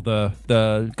Girl,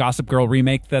 the Gossip Girl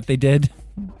remake that they did.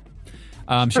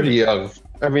 Pretty young.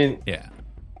 I mean, yeah.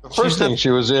 The first thing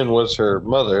she was in was her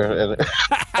mother, and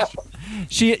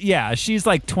she's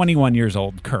like 21 years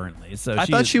old currently. So I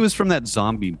thought she was from that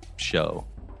zombie show,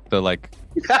 the like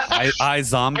I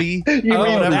Zombie. You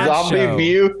mean Zombie show.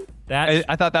 View?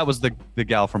 I thought that was the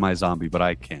gal from I Zombie, but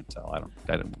I can't tell. I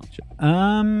didn't watch it.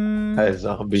 I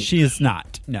Zombie. She is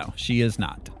not. No, she is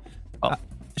not. Oh.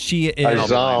 She is. I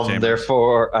Zom,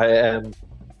 therefore I am.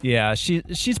 Yeah,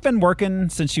 she's been working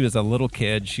since she was a little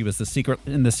kid. She was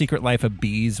in the Secret Life of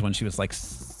Bees when she was like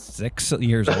 6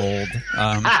 years old.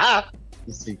 The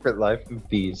Secret Life of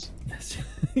Bees.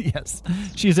 Yes,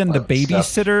 she's in the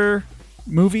Babysitter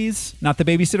movies, not the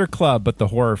Babysitter Club, but the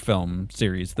horror film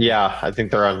series. Yeah, I think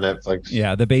they're on Netflix.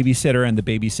 Yeah, the Babysitter and the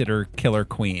Babysitter Killer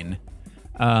Queen.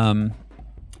 And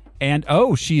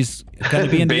she's going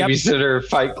to be in the Babysitter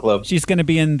Fight Club. She's going to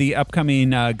be in the upcoming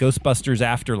Ghostbusters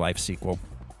Afterlife sequel.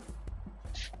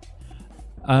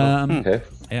 Okay.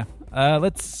 Yeah.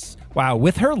 Wow.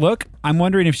 With her look, I'm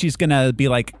wondering if she's going to be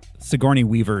like Sigourney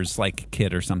Weaver's like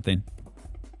kid or something.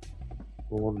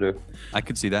 wonder. I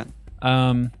could see that.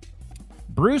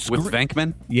 Bruce With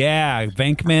Venkman? Yeah,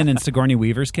 Venkman and Sigourney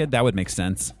Weaver's kid. That would make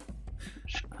sense.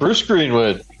 Bruce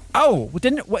Greenwood. Oh,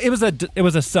 it was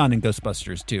a son in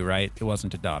Ghostbusters too, right? It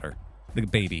wasn't a daughter. The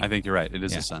baby. I think you're right. It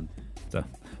is a son. So,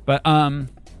 but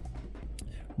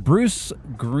Bruce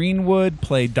Greenwood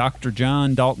played Dr.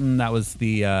 John Dalton. That was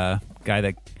the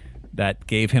guy that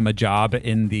gave him a job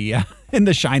in the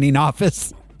Shining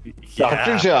office.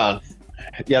 Dr. John.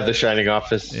 Yeah, the Shining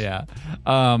office. Yeah.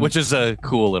 Which is a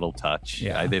cool little touch.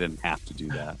 Yeah. They didn't have to do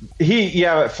that.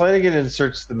 Flanagan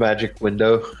inserts the magic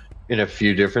window in a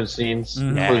few different scenes,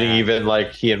 including even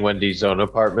like he and Wendy's own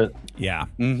apartment. Yeah.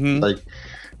 Mm-hmm.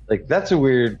 Like that's a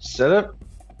weird setup.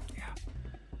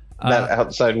 That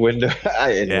outside window.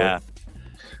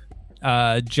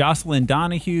 Jocelyn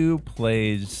Donahue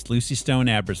plays Lucy Stone,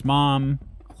 Abra's mom.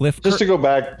 Just to go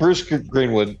back, Bruce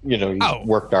Greenwood, he's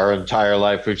worked our entire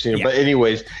life. We've seen him. Yeah. But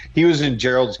anyways, he was in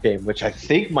Gerald's Game, which I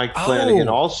think Mike Flanagan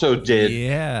also did.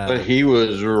 Yeah. But he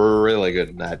was really good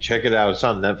in that. Check it out. It's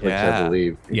on Netflix, I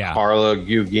believe. Yeah. Carla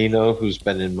Gugino, who's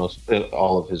been in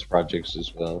all of his projects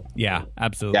as well. Yeah,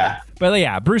 absolutely. Yeah. But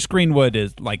yeah, Bruce Greenwood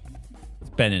is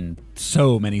been in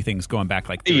so many things going back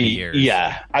 30 years.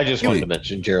 Yeah. I just wanted to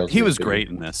mention Gerald. He was great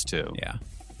in this too. Yeah.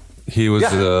 He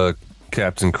was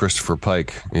Captain Christopher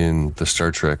Pike in the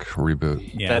Star Trek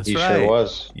reboot. Yeah, That's he right. sure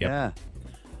was. Yep.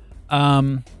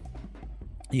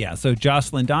 Yeah. So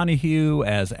Jocelyn Donahue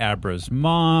as Abra's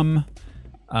mom.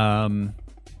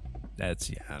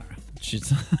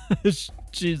 She's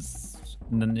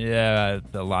a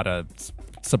lot of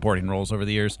supporting roles over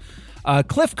the years.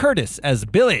 Cliff Curtis as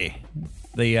Billy,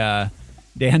 the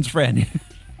Dan's friend.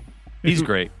 He's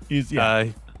great.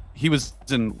 He was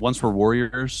in Once Were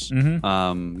Warriors,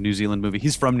 New Zealand movie.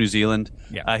 He's from New Zealand.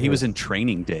 Yeah. He was in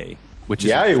Training Day, which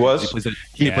is he was.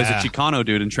 He plays a Chicano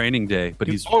dude in Training Day, but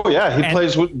he's he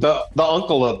plays with the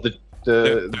uncle of the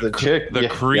chick, the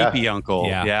creepy uncle.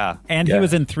 Yeah. And he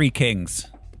was in Three Kings.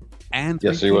 And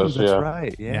yes, Three he Kings, was. That's Yeah.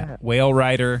 right. Yeah. Whale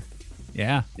Rider.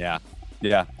 Yeah.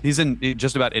 Yeah. He's in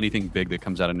just about anything big that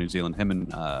comes out of New Zealand. Him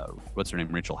and what's her name,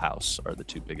 Rachel House, are the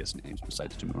two biggest names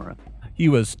besides Tamura. He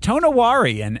was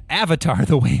Tonawari in Avatar: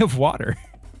 The Way of Water.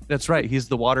 That's right. He's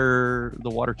the water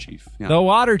chief. Yeah. The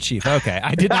water chief. Okay,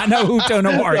 I did not know who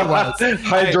Tonawari was. And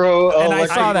I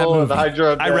saw that movie.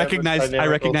 I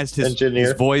recognized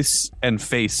his voice and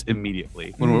face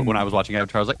immediately when I was watching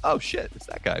Avatar. I was like, oh shit, it's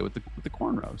that guy with the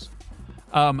cornrows.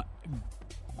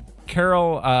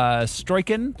 Carol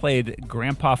Stroiken played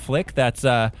Grandpa Flick. That's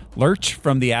Lurch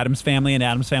from the Addams Family and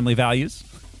Addams Family Values.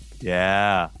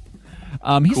 Yeah.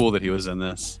 Cool that he was in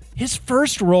this. His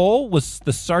first role was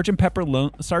the Sgt.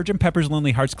 Pepper's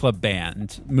Lonely Hearts Club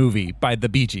Band movie by the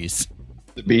Bee Gees.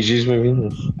 The Bee Gees movie?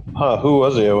 Who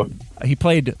was he? He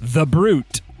played the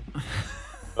Brute.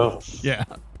 Oh. Yeah.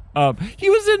 He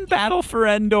was in Battle for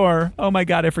Endor. Oh my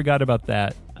God, I forgot about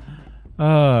that.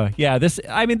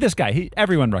 This guy,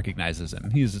 everyone recognizes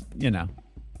him. He's,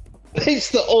 He's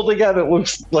the only guy that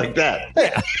looks like that.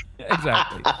 Yeah,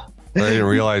 exactly. I didn't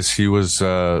realize he was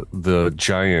the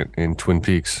giant in Twin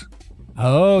Peaks.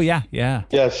 Oh, yeah.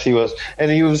 Yes, he was.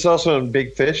 And he was also in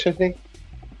Big Fish, I think.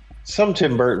 Some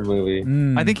Tim Burton movie.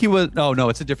 I think he was... Oh, no,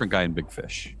 it's a different guy in Big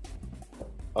Fish.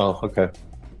 Oh, okay.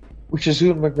 Which is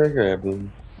Ewan McGregor, I believe.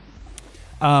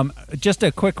 Just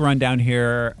a quick rundown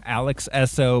here. Alex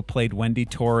Esso played Wendy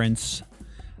Torrance.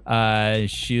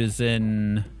 She was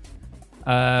in...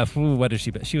 what is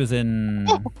she? She was in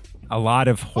a lot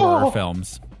of horror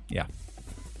films. Yeah.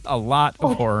 A lot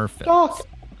of horror films.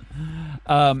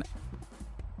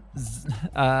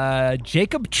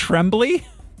 Jacob Tremblay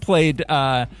played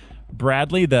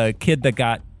Bradley, the kid that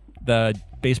got the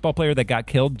baseball player that got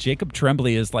killed. Jacob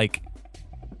Tremblay is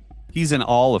he's in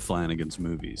all of Flanagan's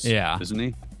movies. Yeah. Isn't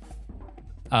he?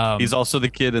 He's also the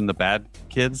kid in The Bad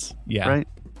Kids. Yeah. Right?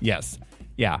 Yes.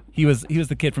 Yeah. He was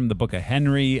the kid from the Book of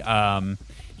Henry.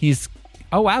 He's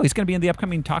going to be in the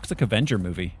upcoming Toxic Avenger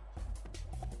movie.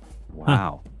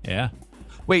 Wow. Huh. Yeah.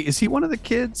 Wait, is he one of the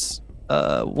kids?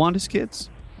 Wanda's kids?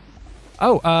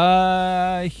 Oh, No,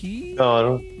 I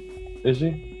don't. Is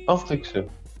he? I don't think so.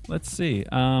 Let's see.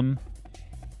 Oh,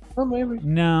 maybe.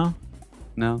 No,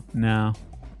 No.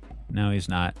 he's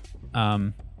not.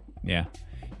 Yeah,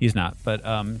 he's not. But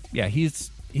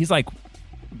he's like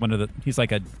he's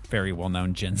like a very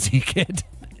well-known Gen Z kid.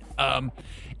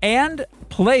 And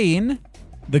playing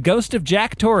the ghost of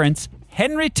Jack Torrance,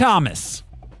 Henry Thomas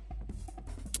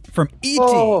from E.T.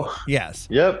 Oh. Yes.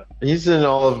 Yep. He's in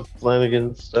all of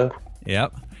Flanagan's stuff.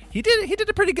 Yep. He did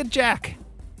a pretty good Jack.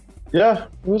 Yeah,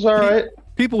 it was all right.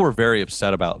 People were very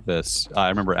upset about this. I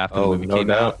remember after the movie no came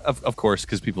doubt. out, of course,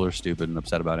 because people are stupid and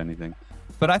upset about anything.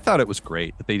 But I thought it was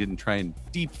great that they didn't try and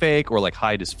deep fake or like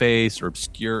hide his face or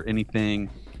obscure anything.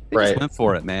 They just went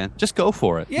for it, man. Just go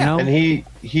for it. Yeah. You know? And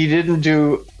he didn't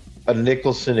do a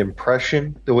Nicholson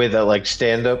impression the way that like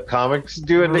stand-up comics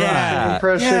do a Nicholson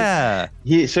impression. Yeah.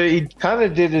 He kind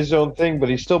of did his own thing, but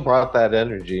he still brought that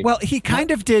energy. Well, he kind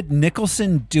of did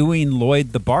Nicholson doing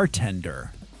Lloyd the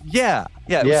bartender. Yeah.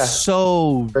 It was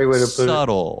so Great way to put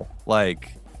subtle.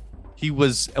 Like he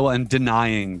was, and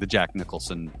denying the Jack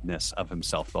Nicholson-ness of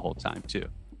himself the whole time too,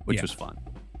 which was fun.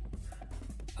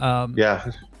 I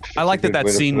like that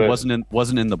scene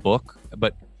wasn't in the book,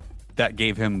 but that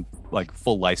gave him like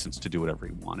full license to do whatever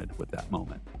he wanted with that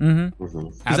moment.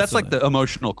 Because that's like the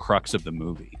emotional crux of the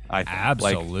movie. I think.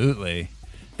 Absolutely.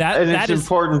 It's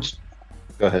important.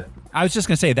 Go ahead. I was just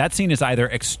going to say that scene is either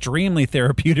extremely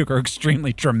therapeutic or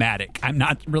extremely traumatic. I'm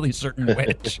not really certain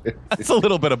which. It's a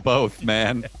little bit of both,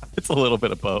 man. It's a little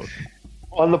bit of both.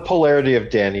 On the polarity of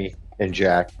Danny and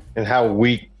Jack and how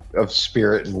weak of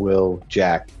spirit and will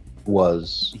Jack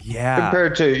was. Yeah.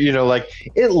 Compared to,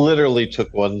 it literally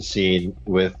took one scene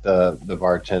with the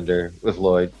bartender, with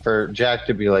Lloyd, for Jack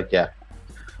to be like, I'm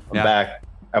back.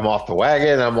 I'm off the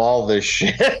wagon. I'm all this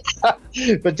shit.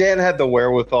 But Dan had the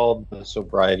wherewithal, the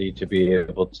sobriety to be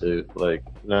able to,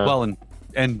 no. Well,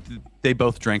 and they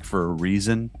both drank for a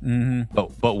reason,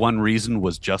 but one reason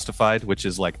was justified, which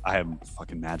is like, I am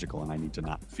fucking magical and I need to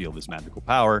not feel this magical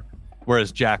power.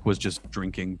 Whereas Jack was just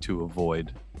drinking to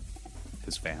avoid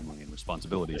his family and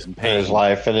responsibilities and pain. And his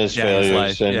life and his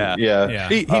failures.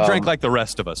 He drank like the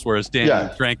rest of us, whereas Dan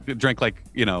drank like,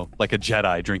 like a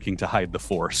Jedi drinking to hide the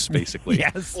Force, basically.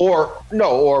 Yes. Or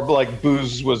like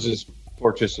booze was his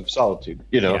fortress of solitude.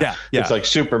 It's like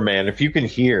Superman. If you can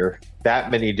hear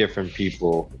that many different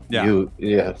people, you'll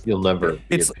never be at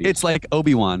peace. It's like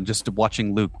Obi-Wan just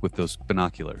watching Luke with those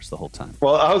binoculars the whole time.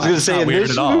 Well, I was going to say in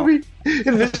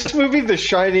this movie, The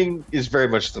Shining is very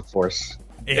much the Force.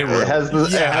 It has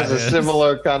a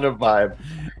similar kind of vibe.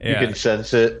 You can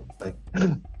sense it.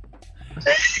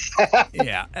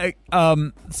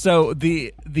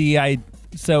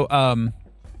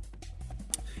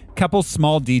 Couple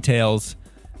small details.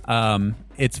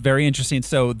 It's very interesting.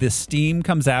 So the steam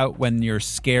comes out when you're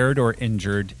scared or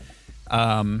injured.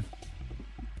 At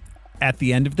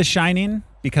the end of The Shining,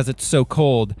 because it's so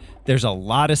cold, there's a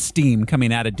lot of steam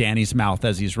coming out of Danny's mouth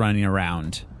as he's running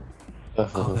around.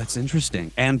 Oh, that's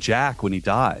interesting. And Jack, when he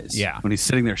dies, when he's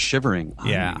sitting there shivering,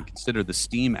 consider the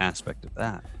steam aspect of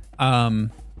that.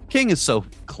 King is so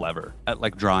clever at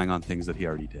like drawing on things that he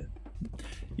already did.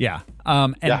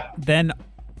 Then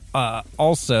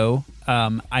also,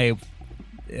 I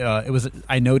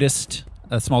noticed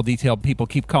a small detail. People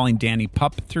keep calling Danny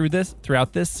Pup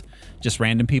throughout this. Just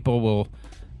random people will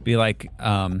be like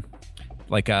the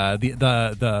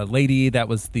lady that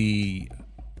was the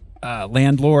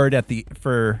landlord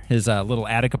for his little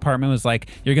attic apartment was like,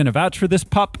 "You're going to vouch for this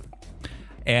pup."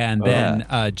 And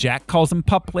then Jack calls him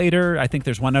Pup later. I think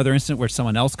there's one other incident where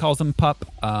someone else calls him Pup.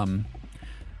 I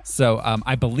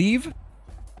believe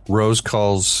Rose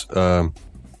calls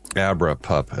Abra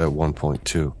Pup at one point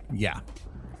too. Yeah.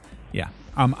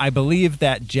 I believe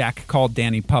that Jack called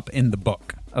Danny Pup in the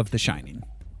book of The Shining.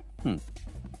 We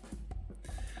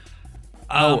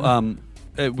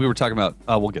were talking about.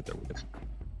 We'll get there.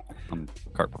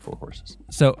 Cart before horses.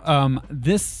 So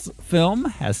this film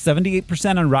has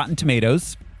 78% on Rotten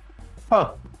Tomatoes.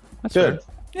 Huh. That's good.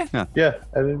 Fair. Yeah.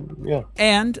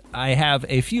 And I have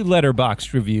a few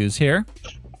Letterboxd reviews here.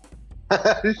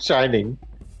 Shining.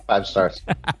 5 stars.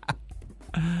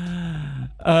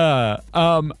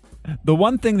 The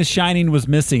one thing The Shining was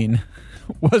missing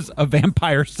was a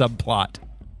vampire subplot.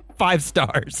 5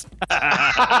 stars.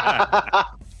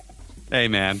 Hey,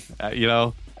 man.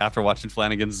 After watching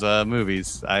Flanagan's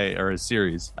movies or his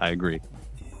series, I agree.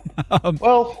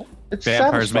 Well, it's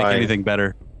vampires satisfying. make anything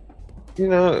better.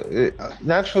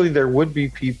 Naturally, there would be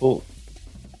people.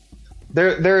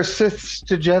 There are Siths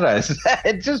to Jedis.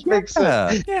 It just makes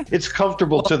sense. Yeah. It's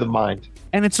comfortable to the mind,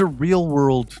 and it's a real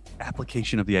world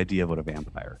application of the idea of what a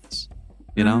vampire is.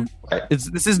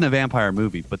 This isn't a vampire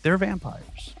movie, but they're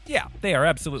vampires. Yeah, they are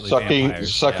absolutely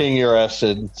vampires. Sucking your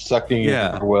acid, sucking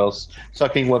your wills,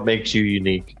 sucking what makes you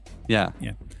unique. Yeah.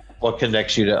 What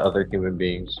connects you to other human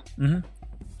beings. Mm-hmm.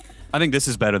 I think this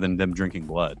is better than them drinking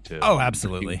blood too. Oh,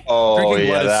 absolutely. Drinking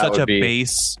blood is such a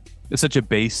base. It's such a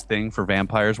base thing for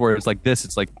vampires. Where it's like this,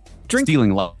 it's like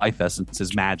stealing life essence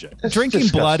is magic. Drinking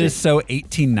blood is so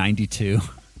 1892.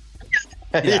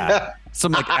 Yeah.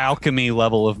 Some like alchemy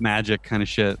level of magic kind of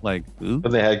shit. Like when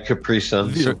they had Capri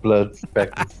Suns of blood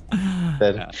back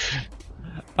then.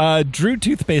 Drew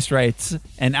Toothpaste writes,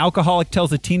 an alcoholic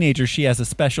tells a teenager she has a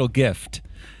special gift.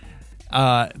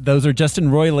 Those are Justin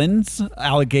Roiland's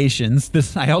allegations.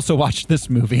 I also watched this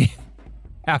movie.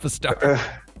 Half a star.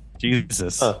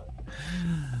 Jesus.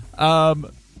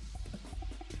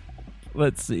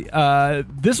 Let's see.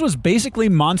 This was basically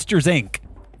Monsters, Inc.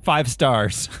 5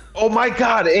 stars. Oh my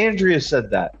God, Andrea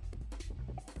said that.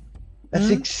 That's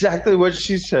exactly what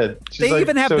she said. She's They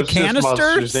even have the it's just canisters?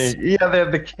 Monsters, Inc." Yeah, they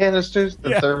have the canisters, the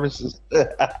thermoses.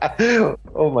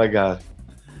 Oh my God.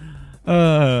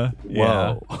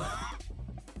 Whoa.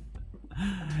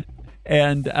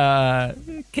 And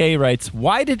Kay writes,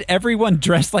 why did everyone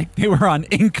dress like they were on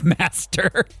Ink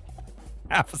Master?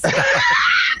 Half a star.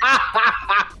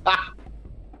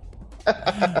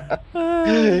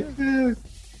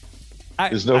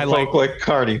 There's no folk like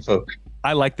Carney folk.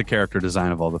 I like the character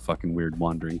design of all the fucking weird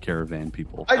wandering caravan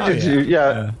people. I do too,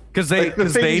 yeah. Because Like, they the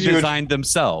things you would- designed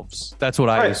themselves. That's what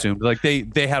I Right. assumed. Like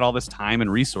they had all this time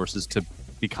and resources to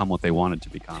become what they wanted to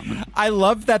become. I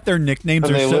love that their nicknames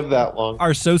And they are live that long.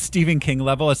 are so Stephen King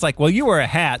level. It's like, well, you wear a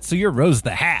hat, so you're Rose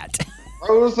the Hat.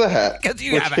 Rose the Hat. 'Cause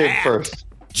you Which have a came hat. first?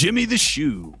 Jimmy the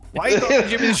Shoe. Why you call me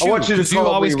Jimmy the I Shoe? want you to Because you call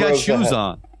me always got Rose the shoes Hat.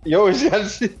 on. You always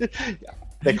got.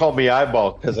 They call me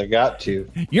Eyeball because I got to.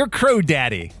 You're Crow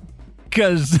Daddy,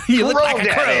 because you look Crow like a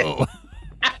Daddy.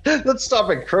 crow. Let's stop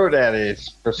at Crow Daddies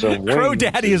for some Crow wings.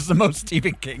 Daddy is the most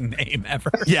Stephen King name ever.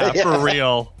 Yeah, Yeah. for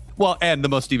real. Well, and the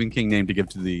most Stephen King name to give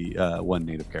to the one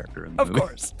native character in the Of movie.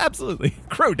 course, absolutely.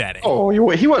 Crow Daddy. Oh,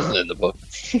 he wasn't in the book.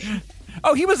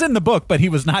 Oh, he was in the book, but he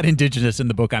was not indigenous in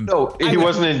the book. No, he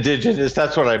wasn't indigenous.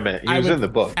 That's what I meant. He was in the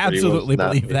book. but he was Absolutely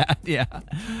not. believe that.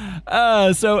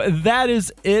 Yeah. So that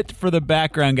is it for the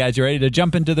background, guys. You ready to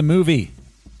jump into the movie?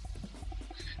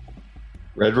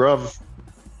 Red rum.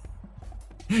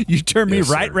 You turn me Yes,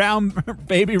 right sir. round,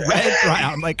 baby, red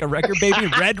round, like a record, baby.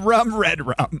 Red rum, red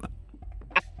rum.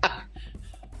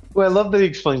 Well, I love that he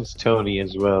explains Tony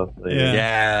as well.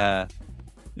 Yeah.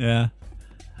 Yeah.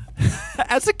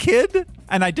 As a kid,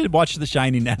 and I did watch The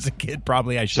Shining as a kid,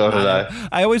 probably I should So did not have.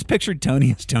 I always pictured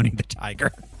Tony as Tony the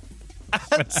Tiger.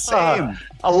 Same.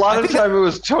 A lot of time it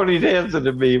was Tony Danza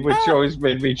to me, which always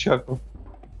made me chuckle.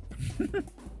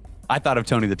 I thought of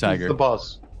Tony the He's Tiger. the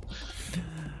boss.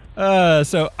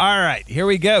 So, all right, here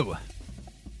we go.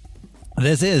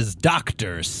 This is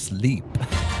Dr. Sleep.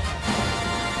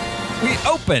 We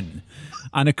open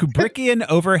on a Kubrickian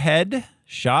overhead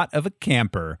shot of a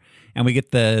camper, and we get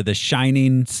the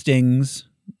shining stings,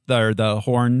 the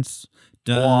horns.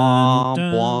 Dun, Bwom,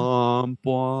 dun. bwom,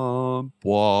 bwom,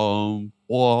 bwom,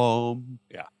 bwom.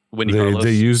 Yeah. Winnie They Carlos.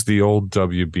 used the old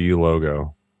WB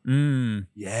logo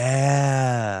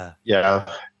Yeah. Yeah.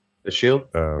 The shield?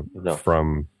 No.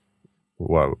 from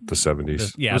the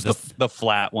 70s. Yeah, It was the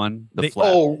flat one. The the-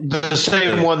 flat. Oh, the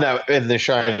same one that in The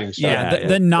Shining. Star. yeah,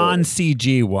 the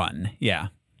non-CG one. Yeah.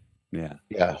 Yeah.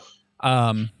 Yeah.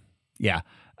 Yeah.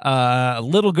 A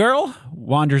little girl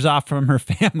wanders off from her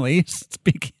family.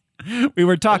 We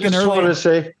were I talking just want earlier. to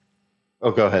say. Oh,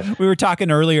 go ahead. We were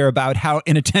talking earlier about how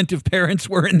inattentive parents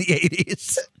were in the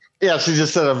 80s. Yeah, she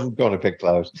just said, I'm going to pick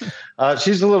flowers.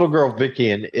 She's the little girl, Vicky,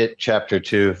 in It Chapter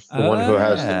 2, the one who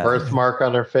has the yeah. birthmark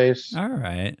on her face. All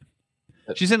right.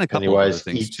 She's in a couple of other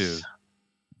things too.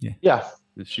 Yeah.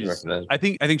 She's. I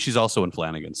think she's also in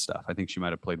Flanagan's stuff. I think she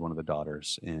might have played one of the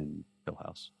daughters in Hill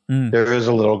House. There is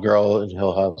a little girl in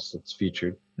Hill House that's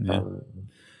featured. Yeah.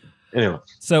 Anyway.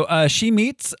 So she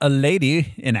meets a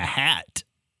lady in a hat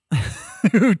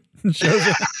who shows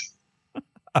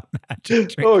a magic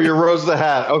trick. Oh, you're Rose the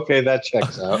Hat. Okay, that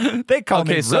checks out. They call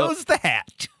me so- Rose the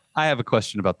Hat. I have a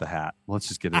question about the hat. Let's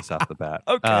just get this off the bat.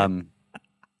 Okay.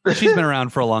 She's been around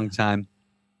for a long time.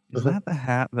 Is that the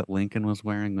hat that Lincoln was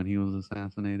wearing when he was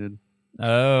assassinated?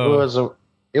 Oh.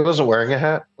 It wasn't wearing a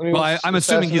hat. When he Well, was I'm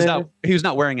assuming assassinated? he was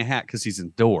not wearing a hat because he's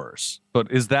indoors.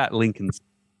 But is that Lincoln's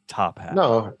top hat?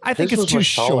 No, I think his it's was too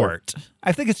much taller. short.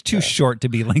 I think it's too short to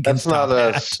be Lincoln's That's not top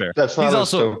a. hat. Fair. That's not He's a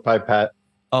also- stovepipe hat.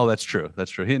 Oh, that's true.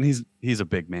 That's true. And he's a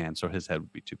big man, so his head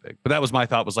would be too big. But that was my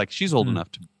thought. Was like she's old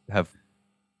enough to have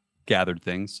gathered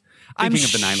things. Thinking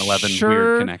of the 9/11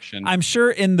 weird connection. I'm sure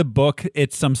in the book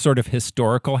it's some sort of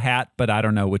historical hat, but I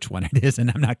don't know which one it is, and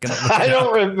I'm not going to look it I up.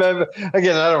 don't remember.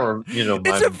 Again, I don't. It's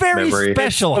my a very memory.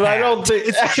 special But hat. I don't think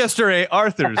It's Chester A.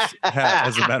 Arthur's hat,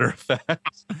 as a matter of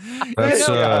fact.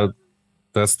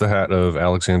 That's the hat of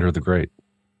Alexander the Great.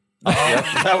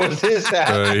 that was his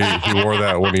hat. He wore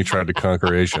that when he tried to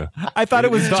conquer Asia. I thought it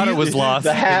was lost.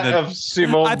 The hat of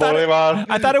Simon Bolivar.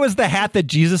 I thought it was the hat that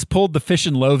Jesus pulled the fish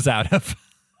and loaves out of.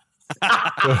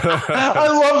 I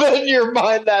love that in your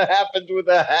mind that happened with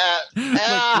a hat.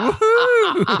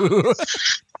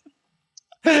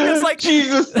 It's like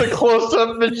Jesus, the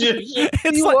close-up magician.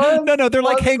 It's like no, they're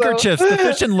like handkerchiefs. The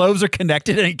fish and loaves are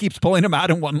connected, and he keeps pulling them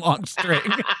out in one long string.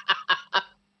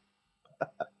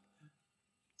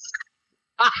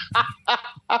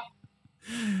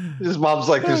 His mom's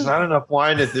like, "There's not enough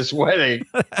wine at this wedding."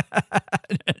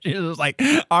 She was like,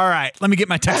 "All right, let me get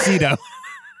my tuxedo."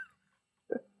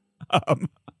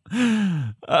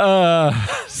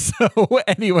 So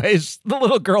anyways, the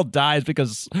little girl dies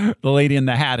because the lady in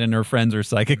the hat and her friends are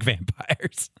psychic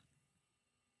vampires.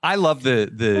 I love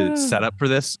the setup for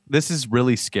this. This is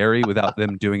really scary without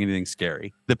them doing anything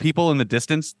scary. The people in the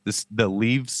distance, the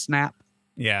leaves snap.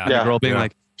 Yeah. And the girl being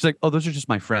like, she's like, "Oh, those are just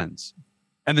my friends."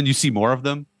 And then you see more of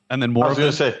them, and then more I was of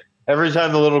them. going to say, every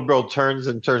time the little girl turns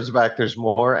back, there's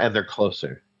more, and they're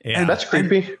closer. Yeah. And that's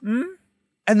creepy.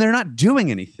 And they're not doing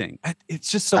anything.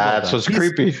 It's just so well That's done. what's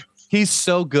creepy. He's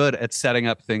so good at setting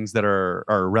up things that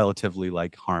are relatively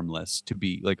like harmless to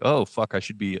be like, oh fuck, I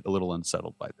should be a little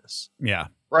unsettled by this. Yeah.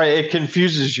 Right. It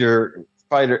confuses your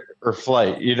fight or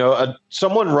flight. You know,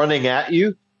 someone running at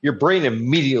you, your brain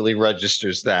immediately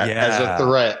registers that as a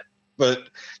threat. But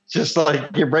just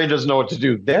like your brain doesn't know what to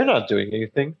do. They're not doing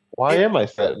anything. Why am I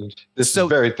threatened? This is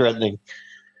very threatening.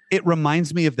 It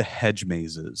reminds me of the hedge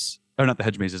mazes. Or not the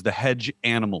hedge mazes, the hedge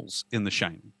animals in The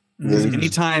Shining.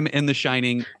 Anytime in The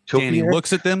Shining, Danny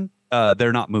looks at them,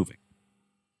 they're not moving.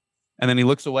 And then he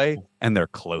looks away and they're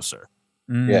closer.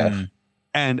 Yeah.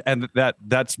 And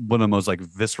that's one of the most like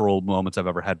visceral moments I've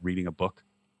ever had reading a book,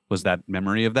 was that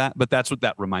memory of that. But that's what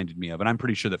that reminded me of. And I'm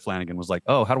pretty sure that Flanagan was like,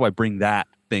 oh, how do I bring that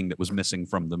thing that was missing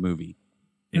from the movie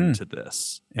into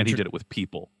this? And he did it with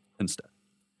people instead.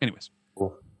 Anyways.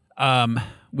 Cool.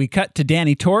 We cut to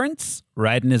Danny Torrance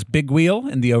riding his big wheel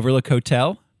in the Overlook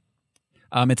Hotel.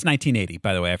 It's 1980,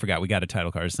 by the way. I forgot we got a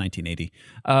title card. It's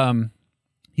 1980.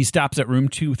 He stops at room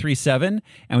 237,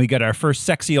 and we got our first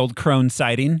sexy old crone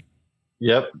sighting.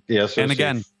 Yep. Yes. And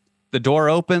again, the door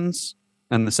opens,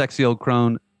 and the sexy old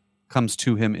crone comes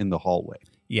to him in the hallway.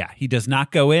 Yeah, he does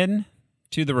not go in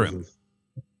to the room.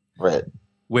 Right.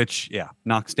 Which,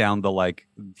 knocks down the like,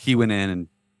 he went in and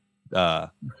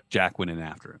Jack went in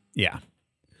after him. Yeah.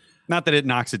 Not that it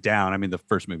knocks it down. I mean, the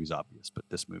first movie's obvious, but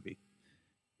this movie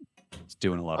is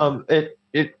doing a lot of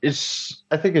it's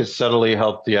I think it's subtly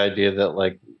helped the idea that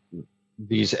like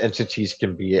these entities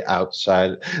can be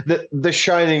outside. The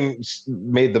Shining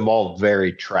made them all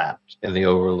very trapped in the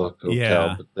Overlook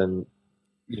Hotel, but then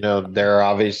they're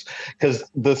obvious because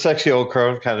the sexy old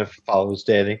crone kind of follows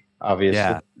Danny, obviously.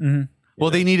 Yeah. Mm-hmm. Well,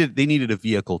 they needed a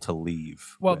vehicle to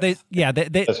leave. Well, with. That's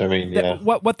what I mean. Yeah.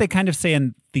 What they kind of say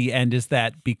in the end is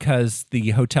that because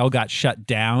the hotel got shut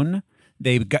down,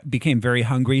 they became very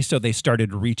hungry, so they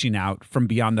started reaching out from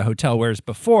beyond the hotel. Whereas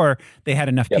before, they had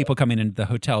enough people coming into the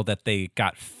hotel that they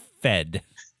got fed.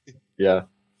 Yeah.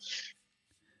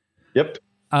 Yep.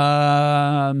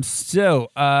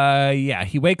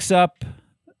 He wakes up.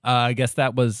 I guess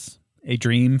that was a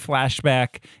dream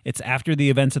flashback. It's after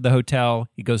the events of the hotel.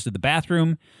 He goes to the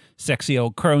bathroom. Sexy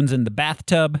old crone's in the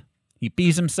bathtub. He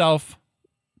pees himself.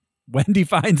 Wendy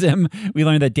finds him. We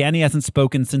learn that Danny hasn't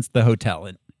spoken since the hotel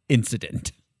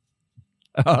incident.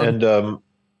 And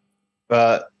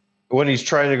when he's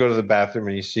trying to go to the bathroom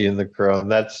and he's seeing the crone,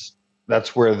 that's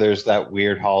where there's that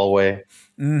weird hallway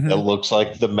that looks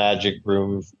like the magic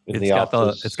room in the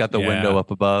office. It's got the window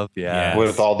up above. Yeah.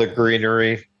 With all the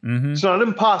greenery. Mm-hmm. It's not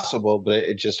impossible, but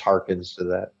it just harkens to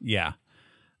that. Yeah.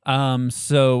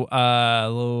 So a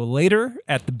little later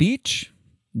at the beach,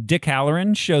 Dick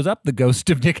Halloran shows up. The ghost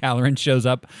of Dick Halloran shows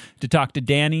up to talk to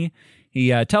Danny. He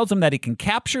tells him that he can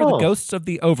capture the ghosts of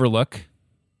the Overlook.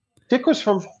 Dick was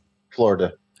from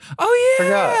Florida. Oh,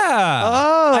 yeah.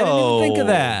 Oh, I didn't even think of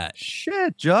that.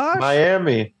 Shit, Josh.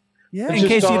 Miami. Yeah. In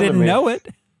case you didn't know it.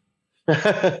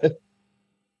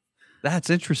 That's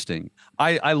interesting.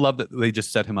 I love that they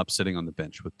just set him up sitting on the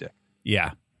bench with Dick.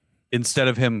 Yeah. Instead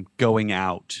of him going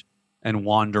out and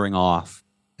wandering off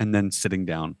and then sitting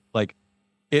down. Like,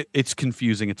 it's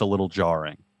confusing. It's a little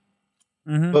jarring.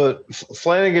 Mm-hmm. But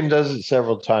Flanagan does it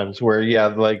several times where,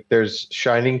 like there's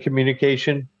Shining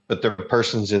communication, but the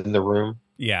person's in the room.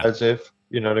 Yeah. As if,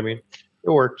 you know what I mean?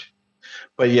 It worked.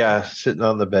 But yeah, sitting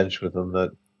on the bench with him, that.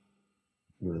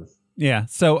 Yeah.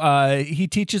 So he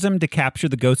teaches him to capture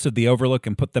the ghosts of the Overlook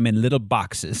and put them in little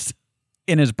boxes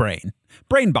in his brain.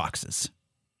 Brain boxes.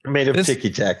 Made of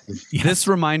ticky-tack. Yes. This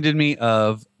reminded me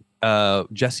of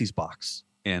Jesse's box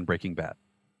in Breaking Bad.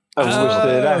 I wish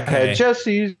that I had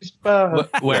Jesse's box.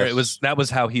 Where that was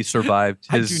how he survived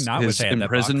his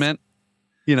imprisonment.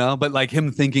 But like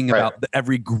him thinking about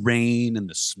every grain and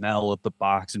the smell of the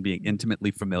box and being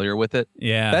intimately familiar with it.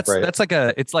 Yeah. That's like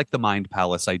it's like the Mind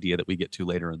Palace idea that we get to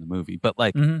later in the movie. But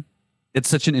like it's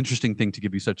such an interesting thing to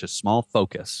give you such a small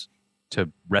focus to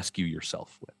rescue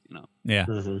yourself with, you know. Yeah.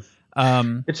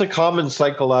 Mm-hmm. It's a common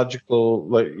psychological,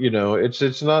 like, you know,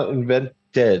 it's not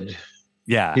invented.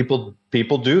 Yeah.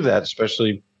 People do that,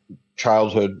 especially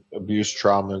childhood abuse,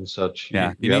 trauma, and such.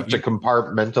 Yeah. You have to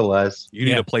compartmentalize. You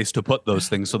need a place to put those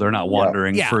things so they're not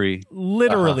wandering free.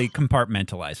 Literally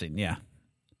compartmentalizing. Yeah.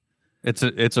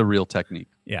 It's a real technique.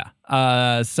 Yeah.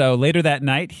 So later that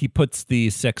night, he puts the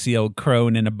sexy old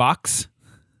crone in a box.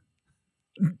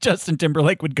 Justin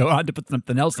Timberlake would go on to put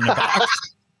something else in a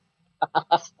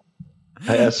box.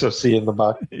 SOC in the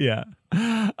box. Yeah.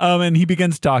 And he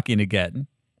begins talking again.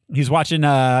 He's watching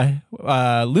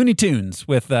Looney Tunes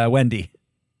with Wendy.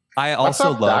 I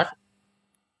also love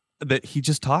that he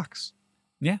just talks.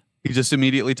 Yeah. He just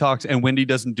immediately talks, and Wendy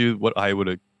doesn't do what I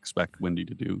would expect Wendy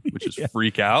to do, which is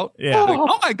freak out. Yeah. Like,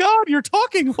 oh my God, you're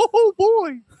talking. Oh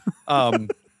boy.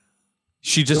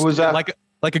 She just was like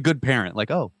a good parent,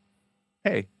 like, oh,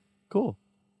 hey, cool.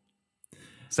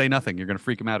 Say nothing. You're going to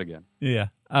freak him out again. Yeah.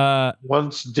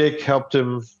 Once Dick helped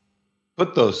him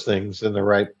put those things in the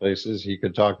right places, he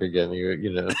could talk again.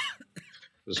 You know, it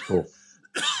was cool.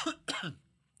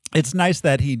 It's nice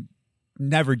that he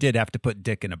never did have to put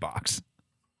Dick in a box.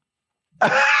 There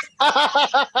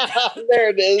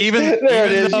it is. Even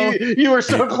it is. You were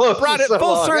so close. Brought it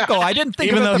full circle. I didn't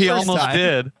think even of it though the he first almost time.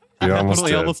 did. He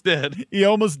almost did. He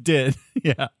almost did.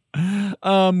 Yeah.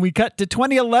 We cut to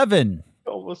 2011.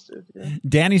 Almost did. Yeah.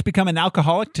 Danny's become an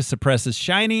alcoholic to suppress his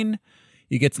shining.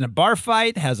 He gets in a bar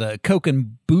fight, has a coke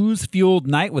and booze fueled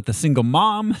night with a single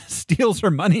mom, steals her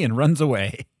money, and runs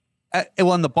away.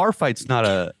 Well, and the bar fight's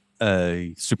not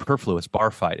a superfluous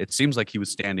bar fight. It seems like he was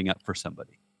standing up for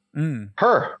somebody.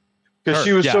 Her, because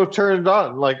she was so turned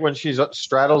on. Like when she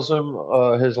straddles him,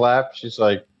 his lap, she's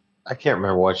like, I can't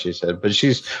remember what she said, but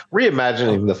she's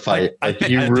reimagining the fight. Like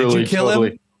you really did you kill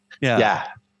him? Yeah.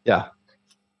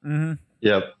 Mm-hmm.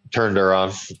 Yep, turned her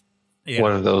on. Yeah.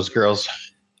 One of those girls.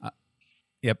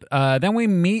 Yep. Then we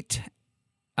meet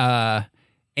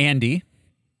Andy.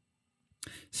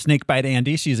 Snakebite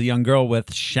Andy. She's a young girl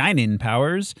with shining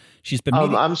powers. She's been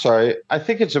meeting... I'm sorry. I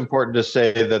think it's important to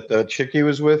say that the chick he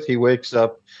was with, he wakes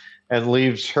up and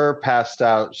leaves her passed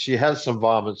out. She has some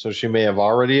vomit, so she may have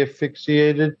already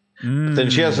asphyxiated. But then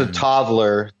she has a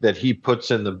toddler that he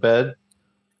puts in the bed.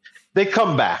 They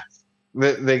come back.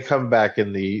 They come back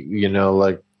in the, you know,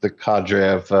 like the cadre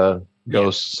of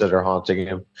ghosts that are haunting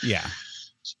him. Yeah.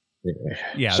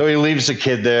 Yeah. So he leaves the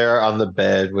kid there on the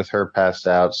bed with her passed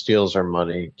out, steals her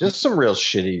money. Just some real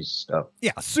shitty stuff.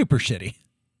 Yeah, super shitty.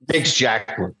 Makes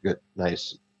Jack look good.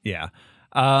 Nice. Yeah.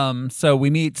 So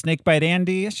we meet Snakebite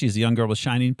Andy. She's a young girl with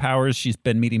shining powers. She's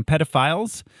been meeting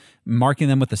pedophiles, marking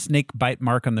them with a snake bite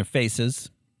mark on their faces.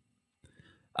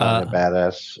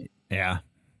 Badass. Yeah.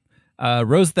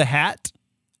 Rose the Hat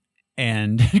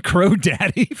and Crow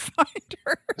Daddy find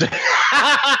her.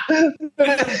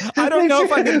 I don't know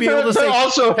if I'm going to be able to say.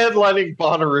 Also headlining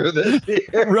Bonnaroo this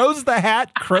year. Rose the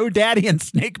Hat, Crow Daddy, and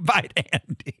Snakebite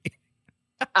Andy.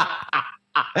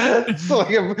 It's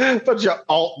like a bunch of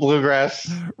alt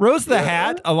bluegrass. Rose the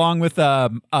Hat, along with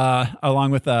Mott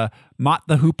the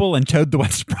Hoople and Toad the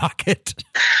Wet Sprocket,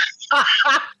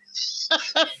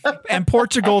 and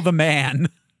Portugal the Man.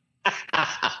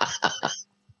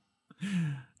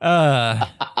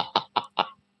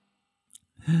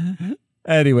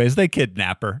 Anyways, they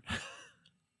kidnap her.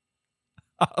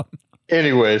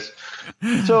 Anyways,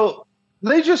 so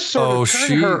they just sort of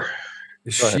turn her.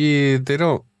 They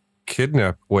don't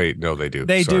kidnap. Wait, no, they do.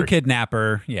 They do kidnap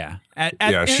her. Yeah. At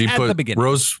the beginning.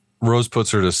 Rose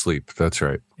puts her to sleep. That's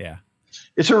right. Yeah.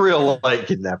 It's a real light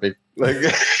kidnapping. Like,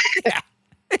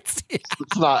 it's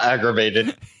not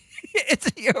aggravated.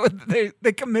 It's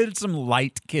they committed some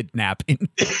light kidnapping.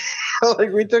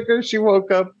 Like we took her, she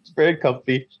woke up very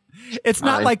comfy. It's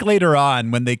not like later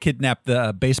on when they kidnap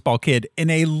the baseball kid in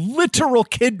a literal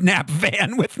kidnap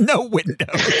van with no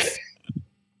windows.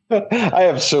 I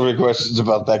have so many questions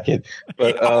about that kid.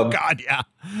 But oh God, yeah.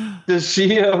 Does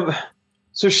she?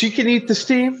 So she can eat the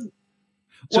steam.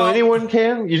 So anyone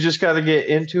can. You just got to get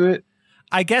into it.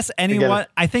 I guess anyone.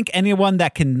 I think anyone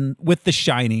that can with the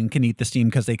shining can eat the steam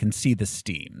because they can see the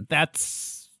steam.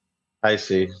 That's. I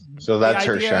see. So that's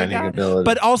her shining ability.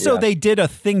 But also, they did a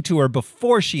thing to her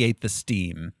before she ate the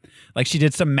steam. Like she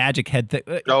did some magic head thing.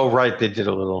 Oh, right. They did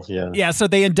a little. Yeah. Yeah. So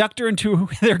they induct her into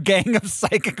their gang of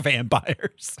psychic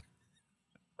vampires.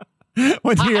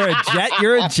 When you're a jet,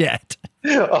 you're a jet.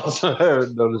 Also, I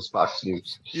haven't noticed Fox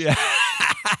News. Yeah.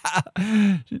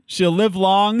 She'll live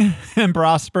long and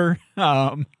prosper.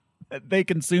 They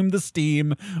consume the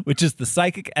steam, which is the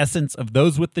psychic essence of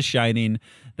those with the shining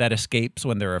that escapes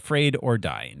when they're afraid or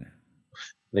dying.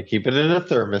 They keep it in a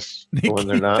thermos when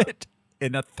they're not. It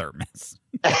in a thermos.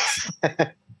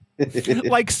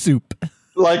 Like soup.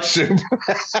 Like soup.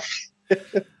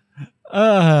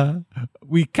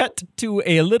 We cut to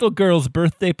a little girl's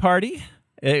birthday party.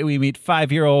 We meet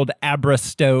 5-year-old Abra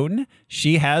Stone.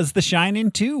 She has the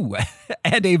Shining too,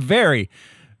 and a very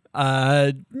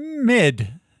a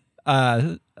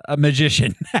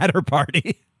magician at her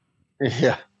party.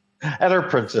 Yeah, at her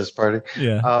princess party.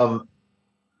 Yeah.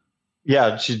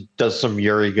 Yeah, she does some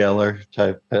Uri Geller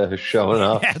type showing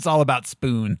off. Yeah, it's all about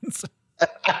spoons.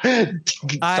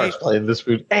 Starts playing the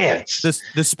spoon. Ants.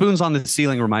 The spoons on the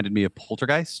ceiling reminded me of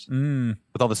Poltergeist Mm.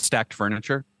 with all the stacked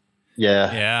furniture.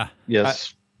 Yeah. Yeah.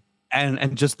 Yes.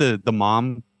 And just the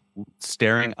mom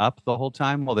staring up the whole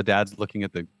time while the dad's looking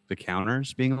at the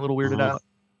counters, being a little weirded out.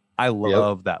 I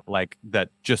love that. Like that.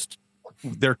 Just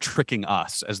they're tricking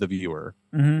us as the viewer.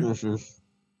 Mm-hmm. Mm-hmm.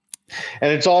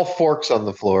 And it's all forks on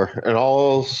the floor and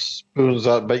all spoons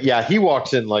on. But yeah, he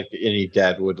walks in like any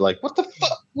dad would. Like, what the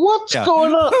fuck? What's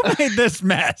going on? Who made this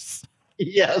mess?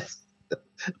 Yes.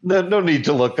 No need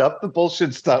to look up. The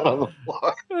bullshit's down on the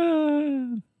floor.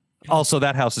 Also,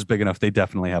 that house is big enough. They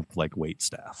definitely have like wait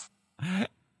staff.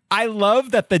 I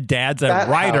love that the dad's a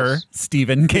writer, house.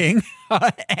 Stephen King,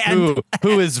 and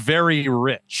who is very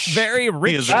rich. Very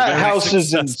rich. He is That very house is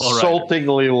successful writer.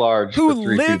 insultingly large who for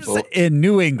 3 lives people. in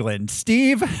New England.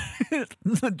 Steve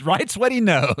writes what he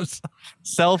knows.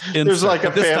 There's like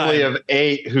a family of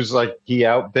 8 who's like, he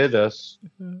outbid us.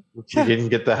 He didn't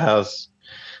get the house.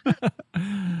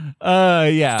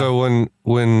 Yeah. So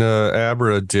when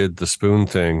Abra did the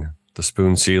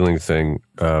spoon ceiling thing,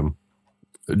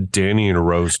 Danny and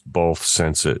Rose both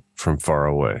sense it from far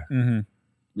away. Mm-hmm.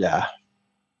 Yeah.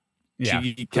 Yeah.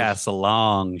 She casts a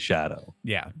long shadow.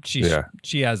 Yeah. She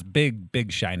has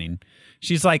big shining.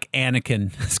 She's like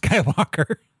Anakin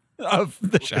Skywalker of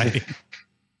The Shining.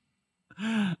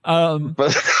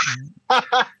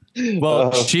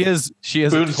 Well, she is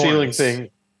spoon a ceiling Taurus. thing.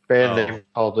 Band name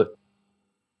called it.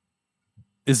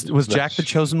 Was Jack the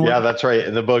chosen one? Yeah, that's right.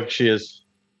 In the book, she is.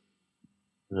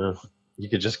 You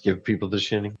could just give people the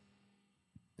shinning.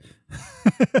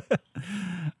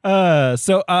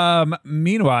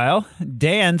 Meanwhile,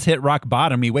 Dan's hit rock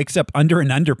bottom. He wakes up under an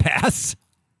underpass.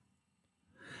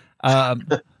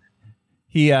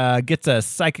 He gets a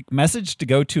psychic message to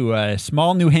go to a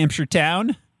small New Hampshire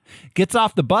town, gets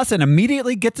off the bus, and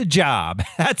immediately gets a job.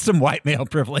 That's some white male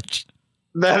privilege.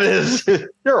 That is.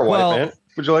 You're a white man.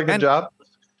 Would you like a job?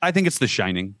 I think it's The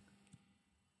Shining.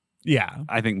 Yeah.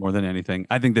 I think more than anything.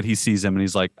 I think that he sees him and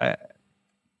he's like,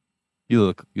 you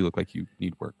look like you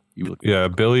need work. You look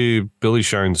Billy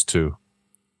shines too.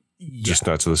 Yeah. Just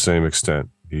not to the same extent.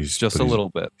 He's just a little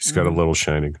bit. He's got a little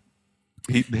shining.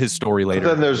 His story later. But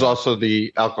then there's also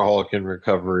the alcoholic in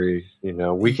recovery.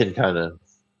 We can kind of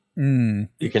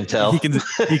you can tell. He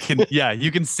can yeah,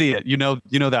 you can see it. You know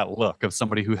that look of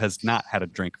somebody who has not had a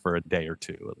drink for a day or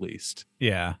two at least.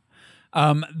 Yeah.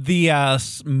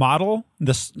 The model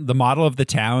of the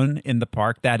town in the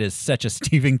park, that is such a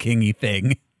Stephen King-y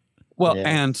thing. Well,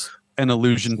 and an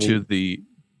allusion to the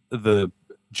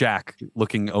Jack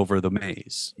looking over the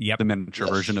maze. Yep. The miniature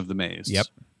version of the maze. Yep.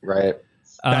 Right.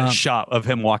 That shot of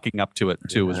him walking up to it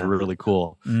too was really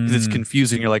cool. 'Cause it's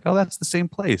confusing. You're like, oh, that's the same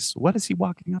place. What is he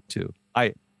walking up to?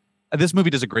 This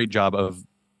movie does a great job of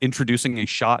introducing a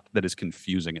shot that is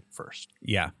confusing at first.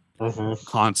 Yeah.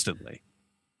 Constantly.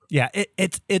 Yeah.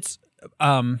 It's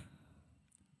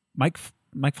Mike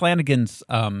Flanagan's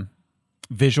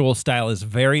visual style is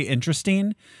very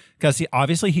interesting because he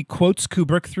quotes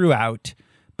Kubrick throughout,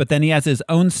 but then he has his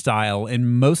own style in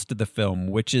most of the film,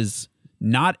 which is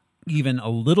not even a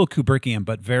little Kubrickian,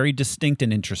 but very distinct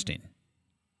and interesting.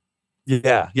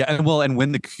 Yeah. And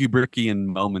when the Kubrickian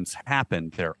moments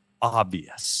happen, they're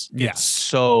obvious. Yeah. It's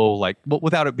so like, but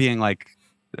without it being like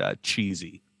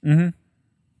cheesy. Mm-hmm.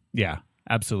 Yeah,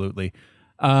 absolutely.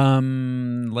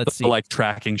 Let's see. Like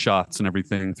tracking shots and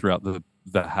everything throughout the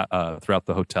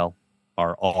hotel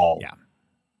are all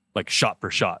like shot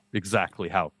for shot, exactly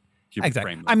how you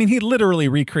frame them. I mean, he literally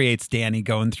recreates Danny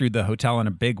going through the hotel on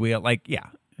a big wheel. Like, yeah.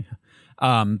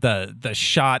 The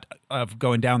shot of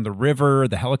going down the river,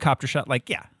 the helicopter shot, like,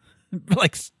 yeah.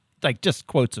 like just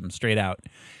quotes him straight out.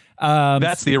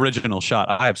 That's the original shot.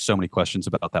 I have so many questions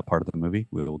about that part of the movie.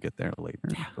 We will get there later.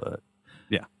 But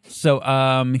yeah. So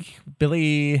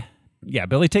Billy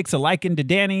takes a liking to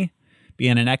Danny.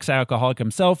 Being an ex-alcoholic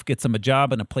himself, gets him a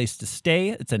job and a place to stay.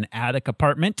 It's an attic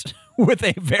apartment with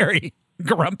a very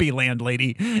grumpy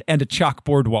landlady and a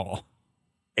chalkboard wall.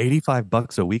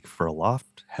 $85 a week for a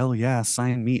loft? Hell yeah,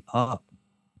 sign me up.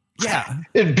 Yeah.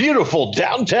 In beautiful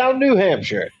downtown New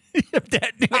Hampshire.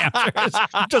 New Hampshire is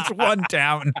just one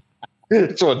town.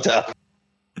 It's one town.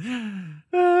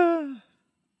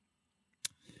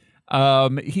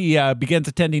 He begins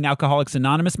attending Alcoholics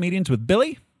Anonymous meetings with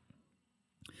Billy.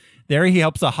 There he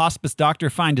helps a hospice doctor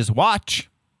find his watch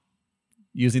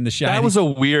using the shiny. That was a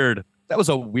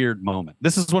weird moment.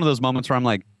 This is one of those moments where I'm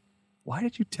like, why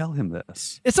did you tell him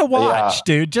this? It's a watch,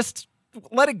 dude. Just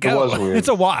let it go. It was weird. It's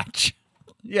a watch.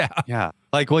 Yeah. Yeah.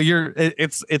 Like, well,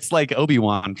 it's like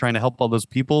Obi-Wan trying to help all those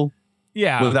people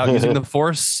Yeah. without using the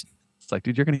Force. It's like,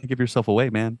 dude, you're going to give yourself away,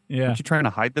 man. Yeah. Aren't you trying to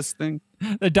hide this thing?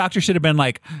 The doctor should have been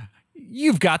like,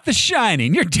 "You've got The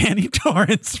Shining. You're Danny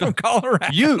Torrance from Colorado.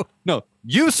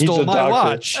 You stole a my doctor.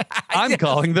 watch. I'm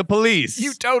calling the police.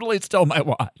 You totally stole my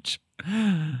watch."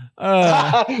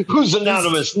 Who's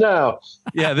anonymous now?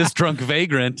 Yeah, this drunk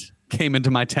vagrant came into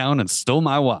my town and stole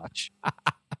my watch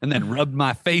and then rubbed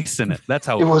my face in it. That's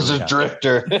how It was a happened.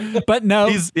 drifter. But no.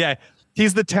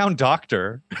 He's the town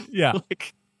doctor. Yeah.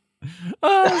 Like,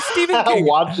 Stephen King.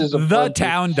 Watches a The bunch of-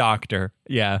 town doctor.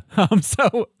 Yeah.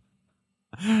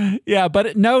 Yeah,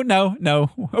 but no.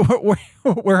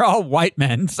 We're all white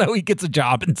men, so he gets a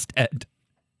job instead.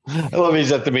 I love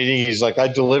he's at the meeting. He's like, I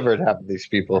delivered half of these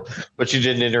people, but you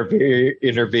didn't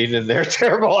intervene in their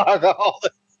terrible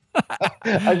alcoholics.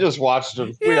 I just watched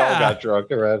them. We all Yeah. got drunk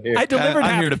around here. I delivered I'm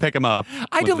half, here to pick him up.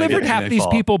 I when they delivered get- half when they these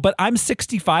fall. people, but I'm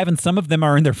 65 and some of them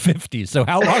are in their 50s. So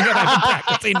how long have I been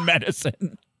practicing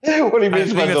medicine? What he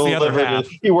means I by think it's the other delivered half.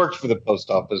 is he worked for the post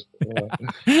office.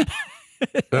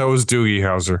 That was Doogie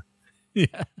Howser.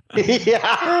 Yeah.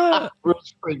 Yeah.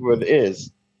 Bruce Springwood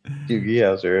is Doogie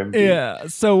Howser. MP. Yeah.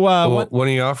 So Well, when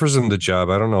he offers him the job,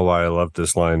 I don't know why I love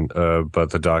this line,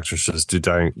 but the doctor says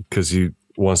because he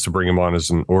wants to bring him on as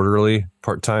an orderly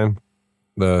part-time,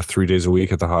 3 days a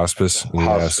week at the hospice. And he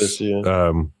Hospice, asks,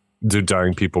 yeah. do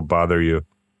dying people bother you?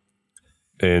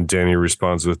 And Danny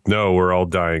responds with, no, we're all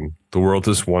dying. The world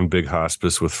is one big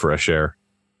hospice with fresh air.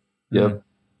 Yep.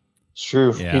 It's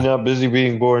true. Yeah. He's not busy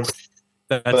being born.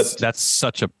 That's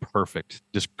such a perfect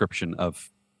description of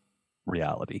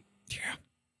reality.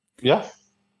 Yeah.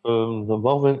 From the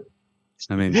moment.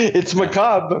 I mean, It's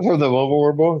macabre, but from the moment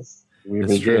we're born. We've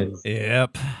It's been true. dreaming.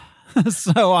 yep.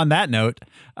 So on that note,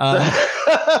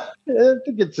 I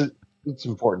think it's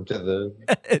important to the.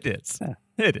 it is.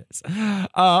 It is.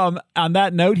 On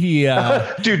that note, he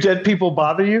Do dead people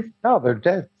bother you? No, they're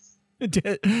dead.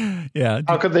 yeah.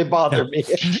 How could they bother me?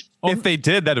 if they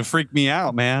did, that'd freak me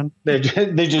out, man. They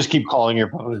just keep calling your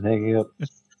phone and hanging up.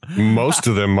 Most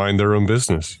of them mind their own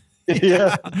business.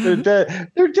 Yeah, they're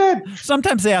dead. They're dead.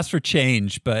 Sometimes they ask for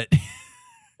change, but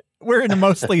we're in a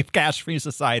mostly cash-free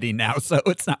society now, so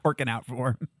it's not working out for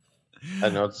him. I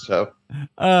know it's so.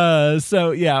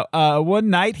 One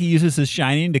night he uses his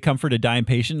shining to comfort a dying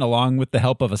patient along with the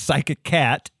help of a psychic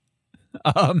cat.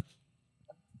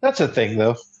 That's a thing,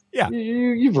 though. Yeah.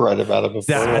 You've read about it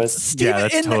before. right? That's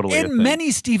totally a in thing.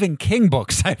 many Stephen King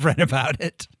books I've read about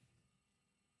it.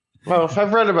 Well,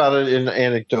 I've read about it in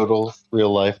anecdotal,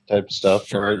 real life type stuff,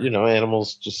 Sure. where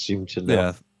animals just seem to know.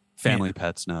 Yeah. Family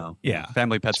pets know. Yeah.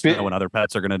 Family pets Spe- know when other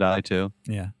pets are going to die too.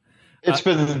 Yeah. It's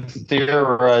been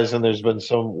theorized, and there's been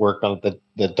some work on it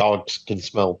that dogs can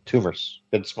smell tumors,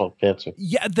 can smell cancer.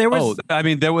 Yeah, there was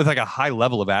there was like a high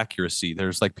level of accuracy.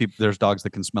 There's like there's dogs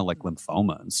that can smell like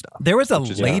lymphoma and stuff. there was a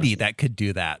Which is lady interesting. that could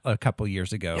do that a couple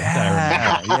years ago.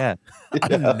 that Yeah. I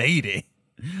remember. A lady.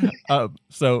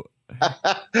 So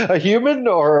A human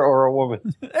or a woman?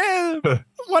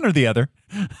 one or the other.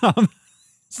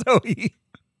 So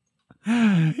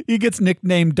he gets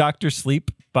nicknamed Dr.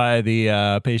 Sleep by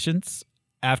the patients.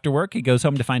 After work, he goes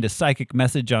home to find a psychic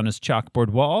message on his chalkboard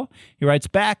wall. He writes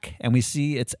back, and we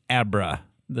see it's Abra,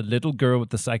 the little girl with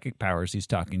the psychic powers he's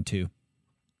talking to.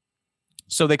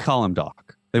 So they call him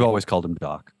Doc. They've always called him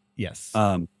Doc. Yes.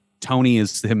 Tony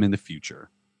is him in the future.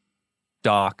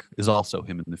 Doc is also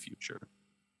him in the future.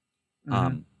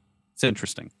 It's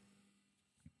interesting.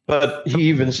 But he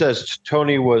even says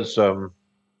Tony was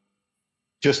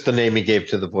just the name he gave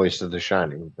to the voice of The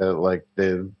Shining,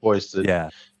 the voice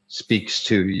that speaks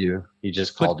to you. He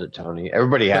just called it Tony.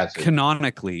 Everybody has it.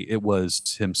 Canonically, it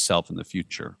was himself in the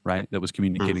future, right? That was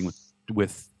communicating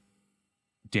with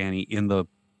Danny in the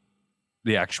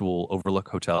actual Overlook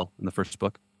Hotel in the first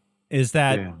book. Is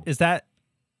that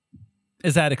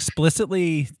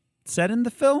explicitly said in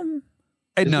the film?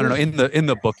 No. In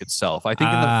the book itself, I think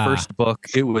in the first book,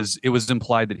 it was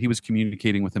implied that he was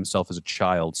communicating with himself as a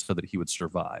child so that he would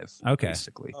survive. Okay,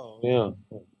 basically. Oh,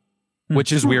 yeah.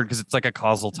 Which is weird because it's like a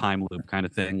causal time loop kind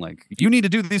of thing. Like, you need to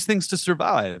do these things to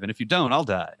survive, and if you don't, I'll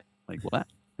die. Like, what?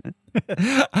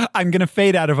 I'm going to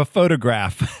fade out of a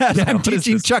photograph as I'm what is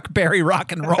teaching this? Chuck Berry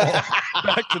rock and roll.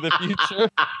 Back to the Future.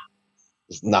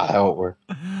 It's not how it works.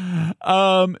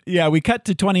 Yeah, we cut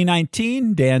to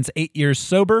 2019. Dan's 8 years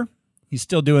sober. He's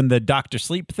still doing the Dr.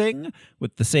 Sleep thing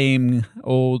with the same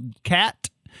old cat.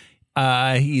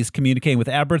 He's communicating with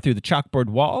Abra through the chalkboard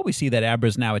wall. We see that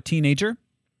Abra's now a teenager.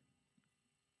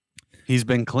 He's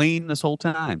been clean this whole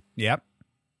time. Yep.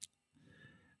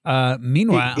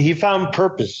 Meanwhile, He found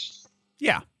purpose.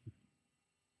 yeah,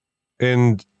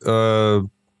 And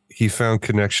he found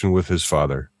connection with his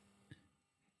father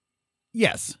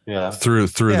yes, Yeah. through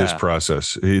this Yeah.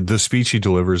 process. The speech he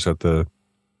delivers at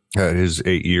his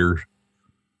 8-year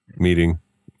meeting,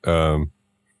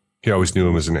 he always knew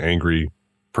him as an angry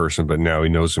person, but now he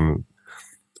knows him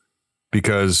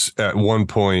because at one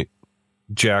point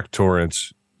Jack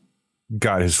Torrance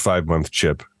got his 5-month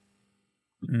chip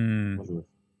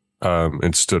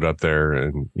and stood up there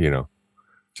and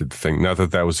did the thing. Not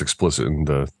that was explicit in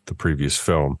the previous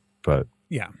film, but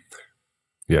yeah.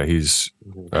 He's,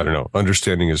 I don't know,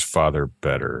 understanding his father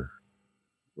better,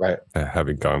 Right.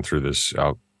 having gone through this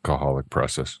alcoholic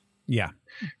process. Yeah.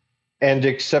 And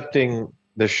accepting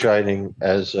The Shining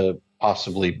as a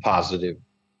possibly positive.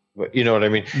 But you know what I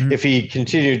mean? Mhm. If he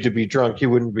continued to be drunk, he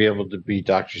wouldn't be able to be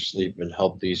Dr. Sleep and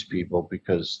help these people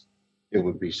because it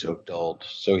would be so dulled.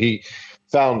 So he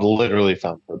literally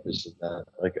found purpose in that.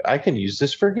 Like, I can use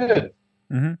this for good.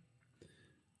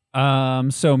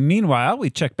 So meanwhile, we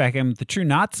check back in with the True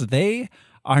Knots. They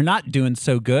are not doing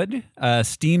so good.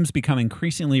 Steam's become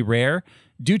increasingly rare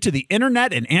due to the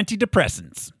internet and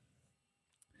antidepressants.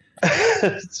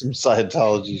 Some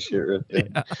Scientology shit right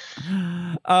there.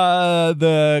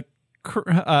 The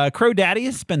Crow Daddy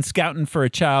has been scouting for a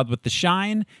child with the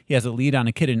shine. He has a lead on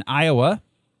a kid in Iowa.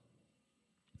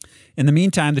 In the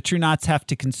meantime, the True Knots have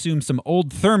to consume some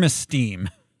old thermos steam.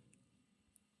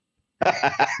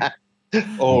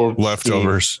 Old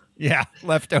Leftovers. Yeah,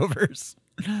 leftovers.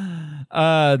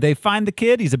 They find the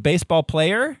kid. He's a baseball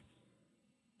player.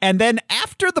 And then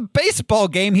after the baseball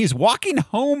game, he's walking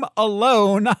home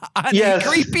alone on Yes. a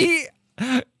creepy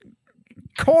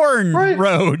corn Right.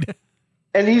 road.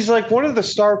 And he's like one of the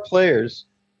star players.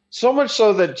 So much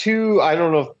so that two, I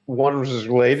don't know if one was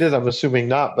related, I'm assuming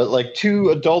not, but like two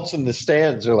adults in the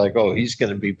stands are like, oh, he's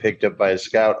going to be picked up by a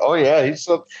scout. Oh, yeah.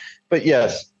 But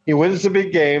yes, he wins the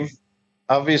big game.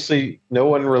 Obviously, no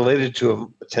one related to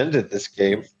him attended this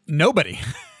game. Nobody.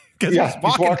 Because Yeah,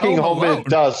 he's walking home alone. at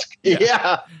dusk.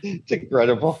 Yeah. It's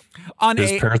incredible. on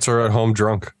His parents are at home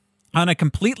drunk. a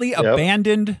completely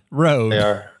abandoned road. They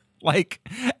are.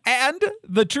 And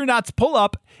the True Knots pull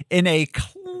up in a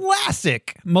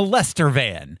classic molester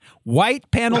van. White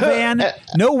panel van,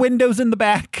 no windows in the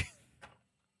back.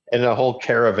 And a whole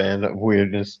caravan of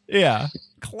weirdness. Yeah,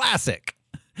 classic.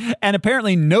 And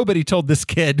apparently nobody told this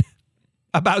kid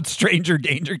about stranger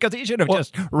danger because he should have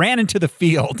just ran into the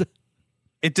field.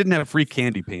 It didn't have free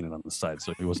candy painted on the side,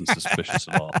 so he wasn't suspicious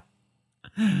at all.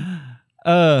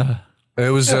 It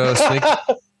was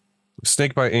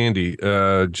Snake by Andy.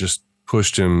 Just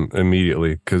pushed him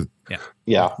immediately because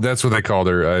Yeah. that's what they called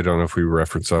her. I don't know if we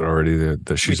referenced that already.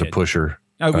 That she's a did. pusher.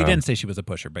 Oh, we didn't say she was a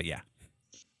pusher, but yeah.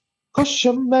 Push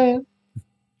him, man.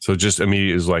 So just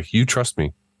immediately is like, you trust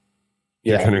me.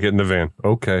 You're Yeah. gonna get in the van.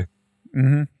 Okay.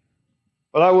 Mm-hmm.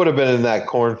 But I would have been in that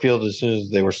cornfield as soon as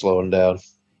they were slowing down.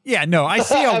 Yeah, no, I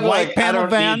see a I'm white like, panel I don't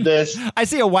van. need this. I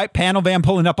see a white panel van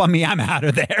pulling up on me. I'm out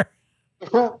of there.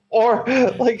 Or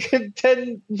like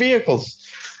 10 vehicles.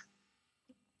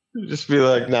 Just be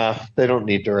like, nah, they don't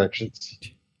need directions.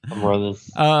 I'm running.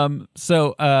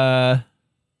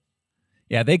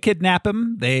 Yeah, they kidnap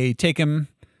him. They take him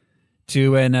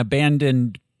to an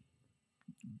abandoned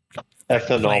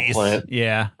Ethanol place. plant.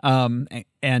 Yeah.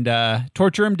 And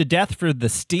torture him to death for the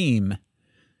steam.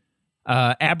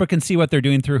 Abra can see what they're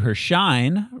doing through her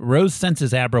shine. Rose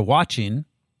senses Abra watching.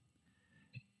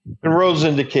 And Rose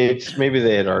indicates, maybe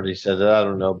they had already said it, I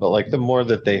don't know, but like the more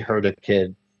that they hurt a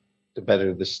kid, the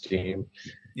better the steam.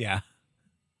 Yeah.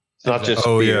 It's not just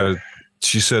Oh fear. yeah.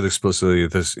 She said explicitly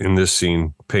in this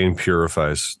scene, pain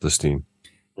purifies the steam.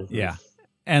 Yeah.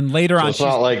 And later So on, it's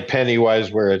not like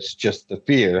Pennywise where it's just the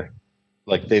fear.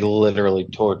 Like they literally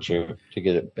torture to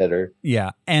get it better.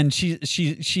 yeah. And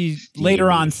she later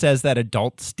on says that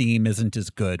adult steam isn't as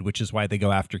good, which is why they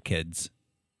go after kids.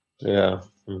 Yeah.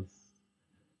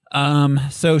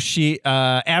 So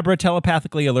Abra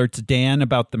telepathically alerts Dan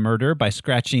about the murder by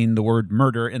scratching the word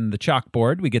murder in the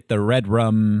chalkboard. We get the red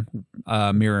rum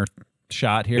mirror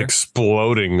shot here.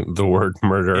 Exploding the word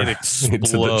murder It into the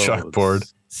explodes.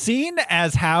 chalkboard. Seen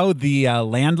as how the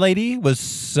landlady was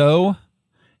so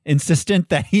insistent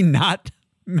that he not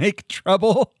make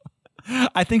trouble.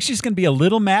 I think she's going to be a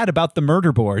little mad about the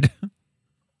murder board.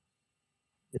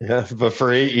 Yeah, but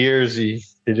for 8 years he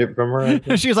did it from her. I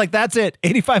think. She was like, "That's it.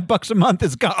 $85 a month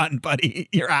is gone, buddy.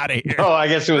 You're out of here." Oh, I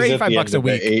guess it was Or at the $85 end a of the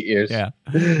week. 8 years. Yeah,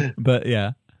 but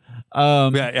yeah.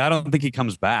 Yeah, I don't think he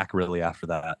comes back really after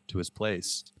that to his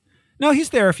place. No, he's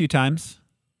there a few times.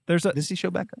 Does he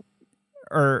show back up?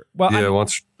 Or well, Yeah,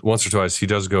 once or twice he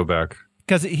does go back.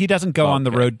 because he doesn't go on the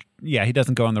Okay. road. Yeah, he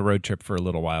doesn't go on the road trip for a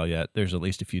little while yet. There's at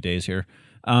least a few days here.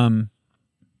 So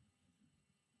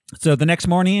the next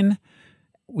morning,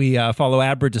 we follow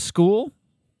Abra to school.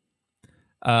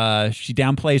 She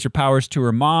downplays her powers to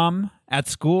her mom. At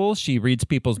school, she reads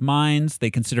people's minds. They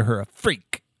consider her a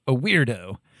freak, a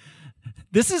weirdo.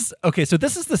 This is okay. So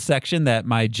this is the section that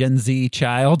my Gen Z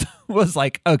child was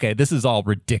like, okay, this is all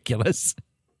ridiculous.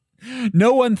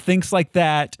 No one thinks like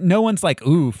that. No one's like,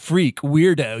 ooh, freak,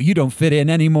 weirdo, you don't fit in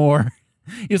anymore.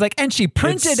 He was like, and she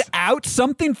printed out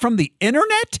something from the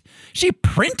internet? She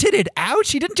printed it out?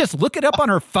 She didn't just look it up on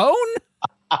her phone?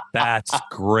 That's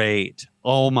great.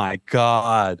 Oh my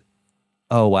God.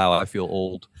 Oh wow, I feel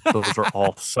old. Those are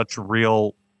all such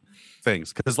real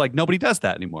things. Because like nobody does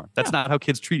that anymore. That's not how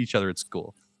kids treat each other at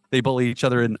school. They bully each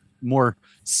other in more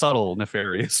subtle,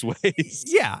 nefarious ways.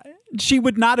 Yeah. She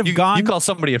would not have gone. You call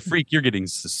somebody a freak, you're getting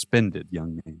suspended,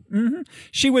 young man. Mm-hmm.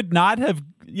 She would not have.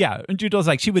 Yeah. And Judo's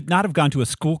like, she would not have gone to a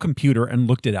school computer and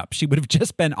looked it up. She would have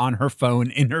just been on her phone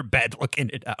in her bed looking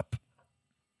it up.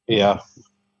 Yeah,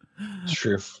 it's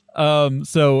true.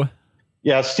 So.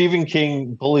 Yeah, Stephen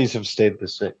King bullies have stayed the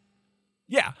same.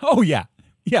 Yeah. Oh, yeah.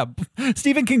 Yeah.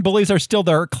 Stephen King bullies are still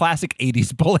their classic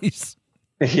 80s bullies.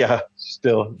 Yeah,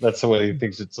 still. That's the way he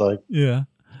thinks it's like. Yeah.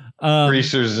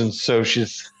 Greasers and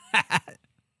socias.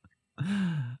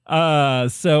 Yeah,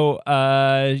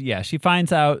 she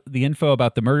finds out the info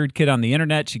about the murdered kid on the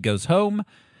internet. She goes home,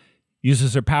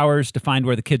 uses her powers to find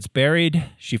where the kid's buried.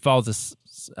 She falls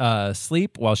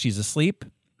asleep while she's asleep.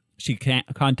 She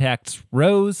contacts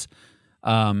Rose.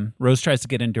 Rose tries to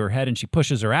get into her head and she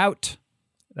pushes her out.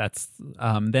 That's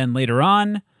then later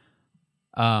on,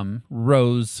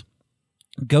 Rose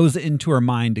goes into her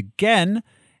mind again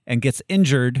and gets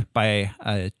injured by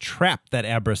a trap that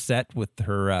Abra set with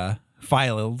her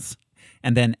files.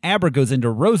 And then Abra goes into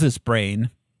Rose's brain.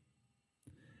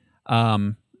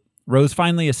 Rose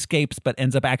finally escapes, but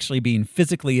ends up actually being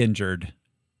physically injured.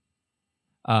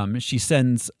 She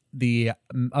sends the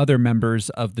other members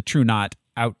of the True Knot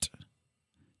out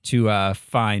to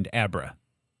find Abra.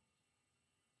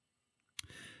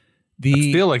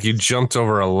 I feel like you jumped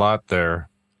over a lot there.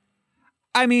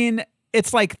 I mean,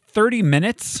 it's like 30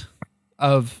 minutes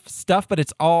of stuff, but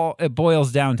it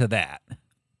boils down to that.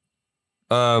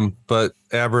 But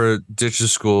Abra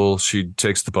ditches school. She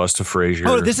takes the bus to Frasier.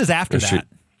 Oh, this is after that.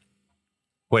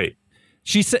 Wait.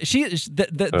 She said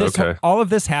all of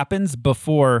this happens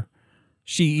before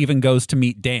she even goes to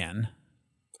meet Dan.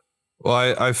 Well,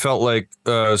 I felt like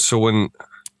so when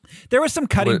there was some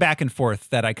cutting back and forth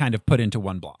that I kind of put into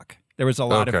one block. There was a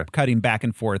lot of cutting back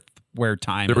and forth where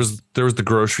time. There was the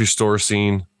grocery store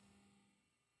scene.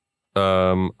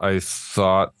 I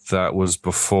thought that was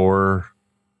before.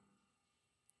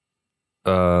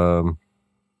 I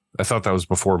thought that was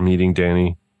before meeting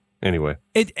Danny. Anyway,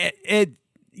 it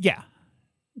yeah,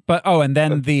 but and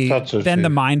then the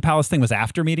Mind Palace thing was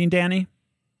after meeting Danny.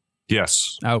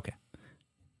 Yes. Okay,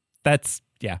 that's.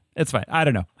 Yeah, it's fine. I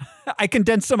don't know. I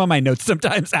condense some of my notes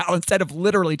sometimes, Al, instead of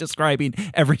literally describing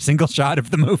every single shot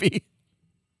of the movie.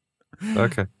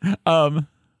 Okay.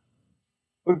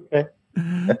 Okay.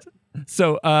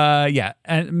 So, yeah.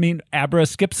 I mean, Abra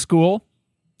skips school.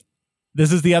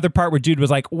 This is the other part where Jude was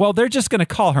like, well, they're just going to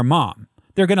call her mom.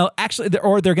 They're going to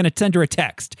they're going to send her a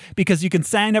text because you can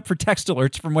sign up for text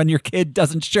alerts from when your kid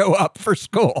doesn't show up for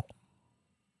school.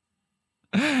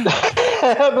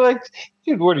 I'm like,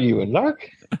 dude, what are you, a narc?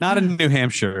 Not in New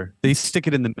Hampshire. They stick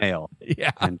it in the mail.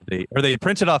 Yeah. And they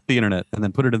print it off the internet and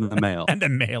then put it in the mail. And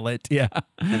then mail it. Yeah.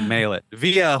 And mail it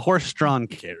via horse-drawn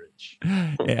carriage.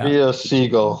 Yeah. Via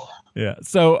seagull. Yeah.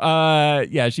 So,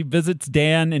 she visits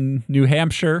Dan in New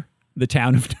Hampshire, the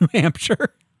town of New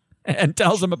Hampshire, and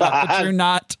tells him about the True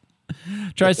Knot.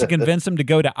 Tries to convince him to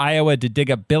go to Iowa to dig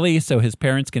up Billy so his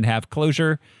parents can have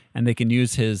closure and they can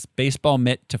use his baseball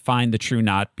mitt to find the True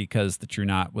Knot because the True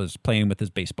Knot was playing with his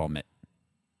baseball mitt.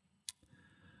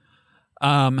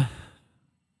 I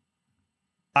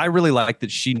really like that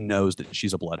she knows that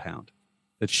she's a bloodhound,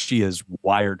 that she is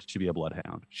wired to be a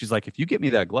bloodhound. She's like, if you get me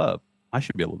that glove, I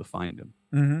should be able to find him.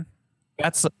 Mm-hmm.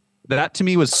 That to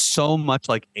me was so much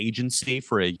like agency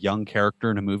for a young character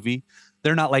in a movie.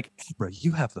 They're not like, Abra,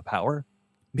 you have the power.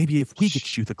 Maybe if we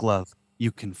get you the glove,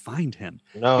 you can find him.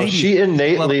 No, Maybe she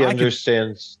innately I could-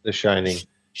 understands The Shining.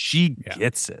 She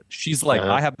gets it. She's like,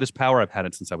 Uh-huh. I have this power. I've had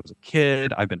it since I was a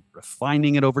kid. I've been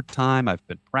refining it over time. I've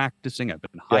been practicing. I've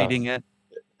been hiding it.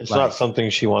 It's Like- not something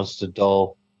she wants to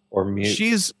dull or mute. She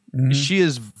is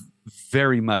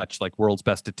very much like world's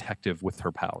best detective with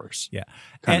her powers. Yeah.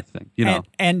 Kind of thing. You know.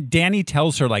 And Danny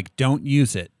tells her, like, don't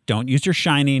use it. Don't use your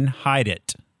shining. Hide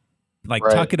it. Like,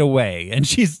 Right. tuck it away. And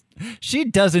she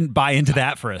doesn't buy into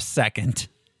that for a second.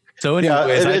 So yeah,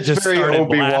 anyways, I it's just very started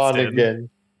Obi-Wan blasting. again.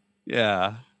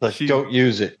 Yeah. Like, don't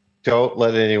use it. Don't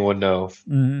let anyone know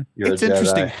Mhm. you're It's a Jedi.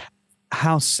 interesting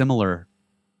how similar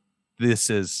this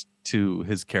is to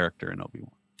his character in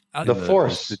Obi-Wan. The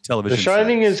Force. The television. The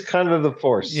Shining series. is kind of the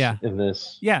Force Yeah. in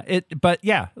this. Yeah,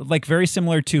 like very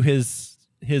similar to his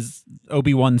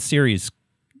Obi-Wan series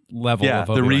level. Yeah, of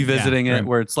the Obi-Wan. revisiting Yeah, it right.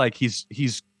 where it's like he's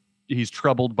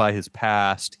troubled by his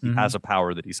past. He Mhm. has a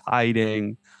power that he's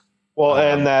hiding. Well,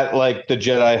 and that, like, the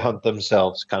Jedi hunt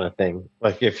themselves kind of thing.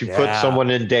 Like, if you put Yeah. someone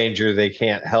in danger, they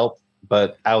can't help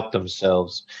but out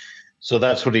themselves. So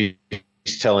that's what he's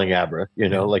telling Abra. You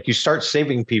know, like, you start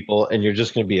saving people and you're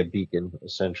just going to be a beacon,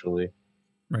 essentially.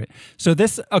 Right. So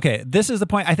this is the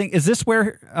point. I think, is this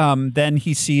where then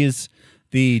he sees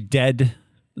the dead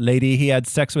lady he had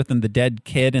sex with and the dead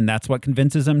kid, and that's what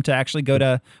convinces him to actually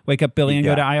wake up Billy and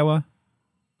go to Iowa?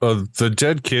 The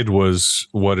dead kid was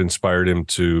what inspired him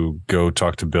to go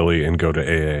talk to Billy and go to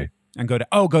AA. And go to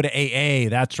AA.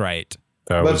 That's right.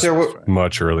 That But was there were-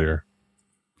 much earlier.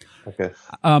 Okay.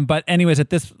 But anyways, at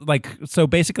this, like, so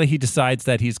basically he decides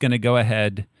that he's going to go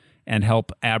ahead and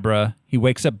help Abra. He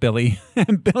wakes up Billy,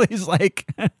 and Billy's like,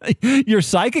 "You're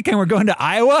psychic and we're going to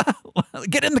Iowa?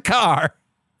 Get in the car."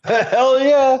 Hell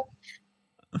yeah.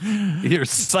 You're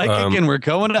psychic and we're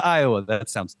going to Iowa. That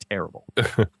sounds terrible.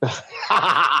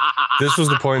 This was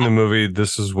the point in the movie.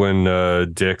 This is when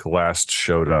Dick last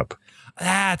showed up.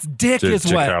 That's Dick Dick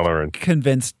is what Halloran.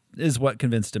 convinced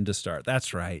him to start.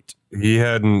 That's right. He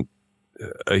hadn't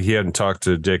talked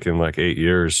to Dick in like 8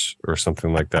 years or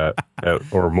something like that,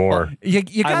 or more. You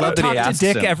I got love to that he talk to asked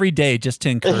Dick him. every day just to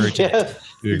encourage it. Yeah.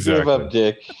 You give up,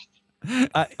 Dick.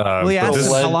 Well, he asked this-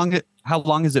 him, how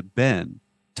long has it been?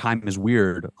 Time is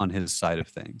weird on his side of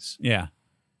things. Yeah.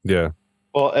 Yeah.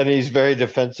 Well, and he's very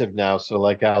defensive now. So,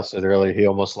 like Al said earlier, he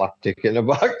almost locked Dick in a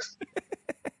box.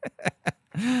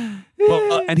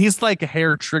 Well, and he's like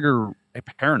hair trigger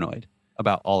paranoid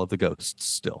about all of the ghosts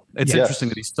still. It's Yes. interesting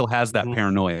that he still has that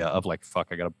paranoia of like,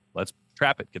 fuck, let's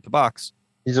trap it, get the box.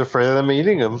 He's afraid of them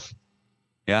eating him.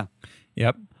 Yeah.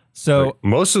 Yep. So Like,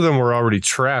 most of them were already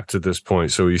trapped at this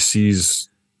point. So he sees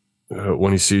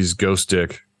when he sees Ghost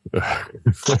Dick.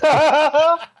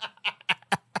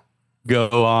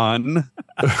 Go on.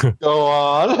 Go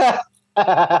on.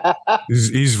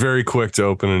 He's very quick to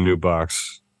open a new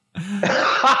box.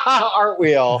 Aren't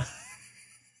we all?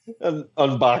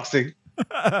 Unboxing.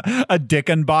 a Dick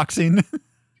unboxing.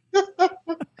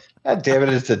 God damn it,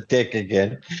 it's a dick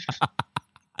again.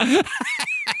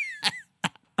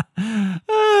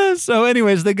 So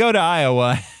anyways, they go to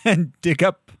Iowa and dig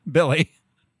up Billy.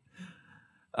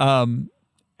 And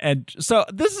so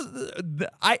this is,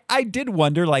 I did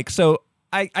wonder, like, so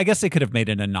I guess they could have made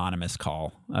an anonymous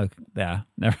call. Yeah,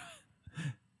 never.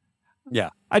 Yeah.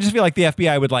 I just feel like the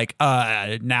FBI would like,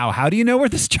 now how do you know where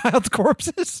this child's corpse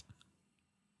is?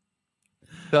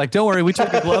 They're like, don't worry, we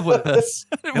took a glove with us.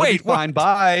 It'll Wait, be fine.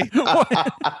 Bye.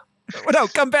 No,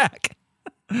 come back.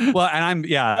 Well, and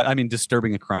I mean,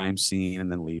 disturbing a crime scene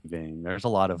and then leaving. There's a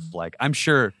lot of like, I'm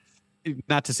sure,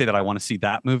 not to say that I want to see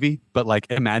that movie, but like,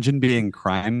 imagine being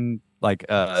crime, like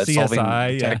solving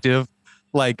CSI, detective,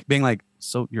 like being like,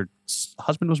 so your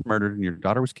husband was murdered and your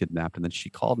daughter was kidnapped, and then she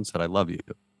called and said, "I love you."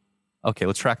 Okay,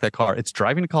 let's track that car. It's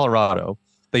driving to Colorado.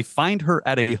 They find her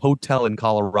at a hotel in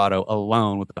Colorado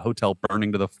alone with the hotel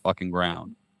burning to the fucking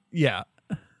ground. Yeah.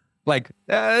 Like,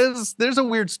 there's a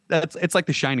weird, it's like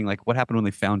The Shining. Like, what happened when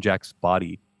they found Jack's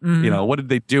body? Mhm. You know, what did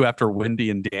they do after Wendy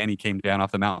and Danny came down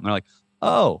off the mountain? They're like,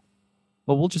 oh,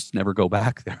 well, we'll just never go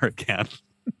back there again.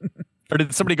 Or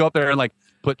did somebody go up there and like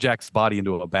put Jack's body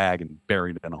into a bag and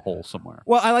buried it in a hole somewhere?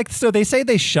 Well, so they say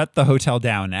they shut the hotel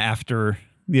down after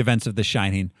the events of The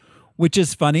Shining, which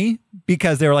is funny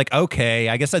because they were like, okay,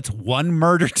 I guess that's one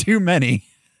murder too many.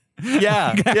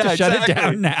 Yeah, We're gonna have to shut it exactly.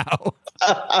 down now.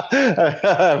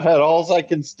 I've had all I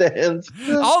can stand.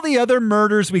 All the other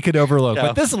murders we could overlook, Yeah.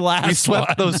 but this last We swept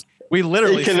one, those. We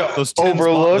literally You can swept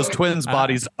those twins'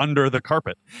 bodies under the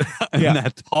carpet in Yeah.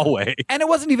 that hallway. and it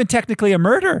wasn't even technically a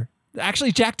murder.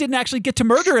 Actually, Jack didn't actually get to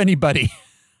murder anybody.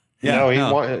 Yeah,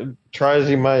 he try as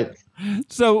he might.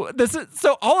 So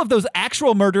all of those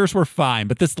actual murders were fine,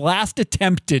 but this last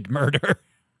attempted murder.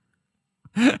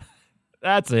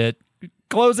 That's it.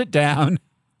 Close it down.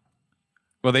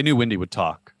 Well, they knew Wendy would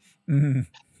talk. Mhm.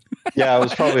 Yeah, it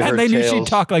was probably her And they knew tails. she'd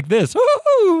talk like this.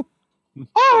 Woo-hoo!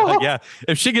 Like, yeah,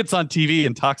 if she gets on TV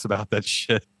and talks about that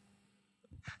shit,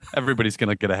 everybody's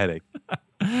gonna get a headache.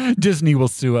 Disney will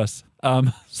sue us.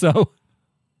 So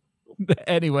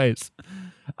anyways,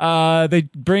 they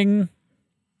bring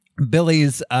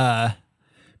Billy's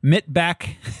mitt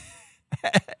back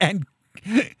and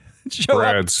show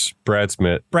up. Brad's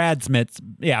mitt. Brad's mitts.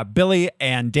 Yeah, Billy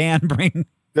and Dan bring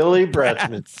Billy Bradsmith.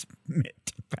 Brad's mitt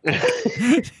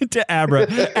back to Abra,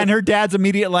 and her dad's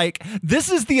immediate like, "This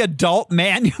is the adult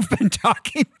man you've been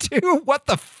talking to. What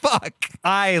the fuck?"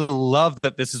 I love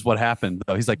that this is what happened,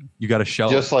 though. He's like, you got to show.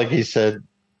 Just like he said.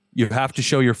 You have to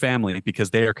show your family because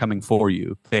they are coming for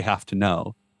you. They have to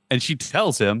know. And she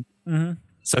tells him,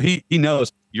 so he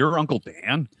knows you're Uncle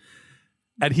Dan.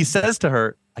 And he says to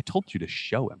her, I told you to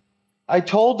show him. I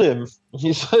told him.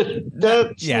 He said,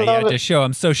 that's Yeah, to show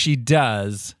him. So she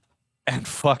does. And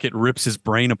fuck, it rips his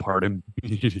brain apart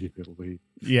immediately.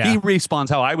 Yeah. He responds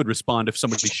how I would respond if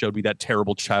somebody showed me that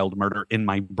terrible child murder in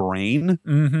my brain.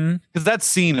 Mm-hmm. Because that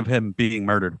scene of him being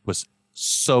murdered was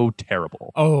so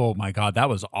terrible. Oh my God, that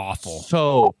was awful.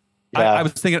 So Yeah. I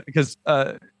was thinking, because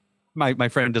my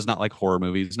friend does not like horror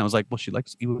movies. And I was like, well, she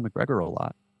likes Ewan McGregor a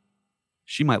lot.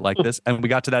 She might like this. And we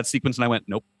got to that sequence and I went,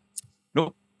 nope.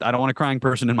 I don't want a crying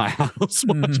person in my house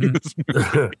watching this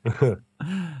movie.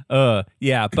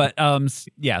 Yeah, but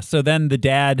so then the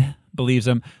dad believes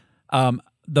him.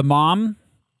 The mom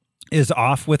is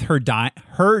off with her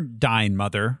dying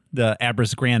mother, the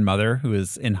Abra's grandmother, who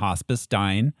is in hospice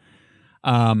dying.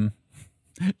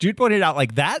 Jude pointed out,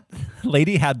 like, that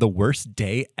lady had the worst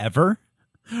day ever.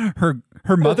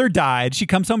 Her mother died. She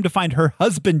comes home to find her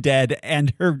husband dead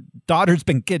and her daughter's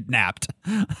been kidnapped.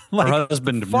 Like, Her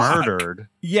husband fuck. murdered.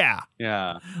 Yeah.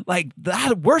 Yeah. Like,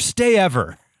 that worst day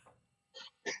ever.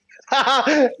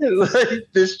 Like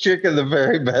this chick in the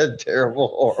very bad, terrible,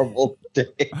 horrible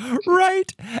day.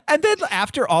 Right. And then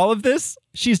after all of this,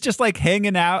 she's just like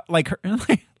hanging out, like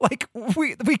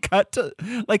we cut to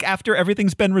like after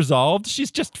everything's been resolved,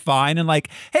 she's just fine and like,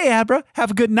 hey Abra,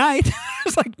 have a good night.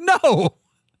 It's like, no,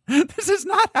 this is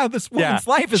not how this woman's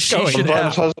life is She going. should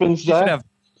have, husband's she should died? have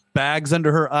bags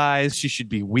under her eyes. She should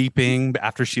be weeping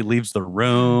after she leaves the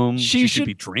room. She should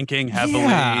be drinking heavily.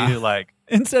 Yeah. Like,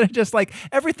 instead of just like,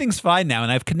 everything's fine now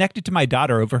and I've connected to my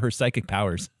daughter over her psychic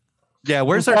powers. yeah,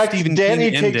 where's In our fact, Stephen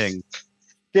Danny King ending?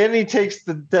 Danny takes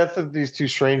the death of these two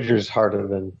strangers harder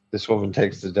than this woman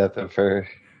takes the death of her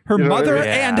Her You know what I mother mean?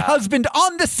 and husband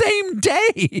on the same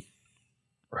day.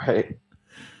 Right.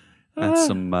 That's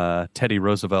some Teddy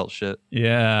Roosevelt shit.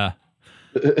 Yeah.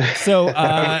 So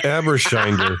Abra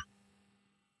shined her.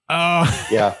 Oh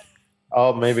yeah.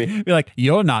 Oh, maybe. Be like,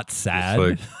 you're not sad.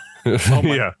 Like, Oh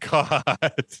my yeah,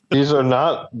 god. These are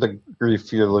not the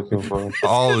grief you're looking for.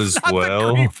 all is Not the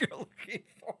well. grief you're looking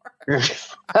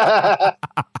for.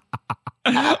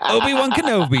 Obi-Wan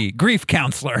Kenobi, grief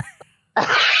counselor.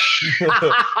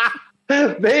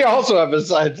 They also have a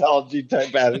Scientology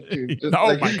type attitude. Just Oh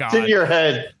like, my it's God. in your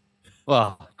head.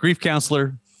 Well, grief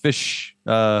counselor, fish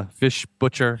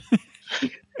butcher.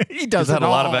 He does He's it had a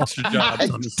lot all. of extra jobs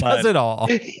on the Does side. it all.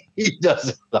 He does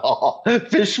it all.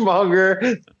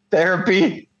 Fishmonger,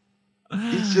 therapy.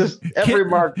 He's just every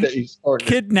mark that he's scored.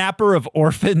 Kidnapper of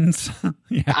orphans.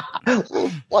 Yeah.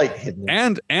 Like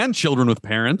hidden. And children with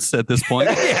parents at this point.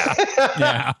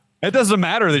 Yeah. It doesn't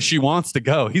matter that she wants to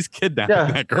go. He's kidnapping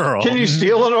Yeah. that girl. Can you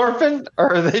steal an orphan,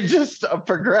 or are they just up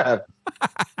for grab?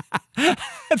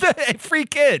 Free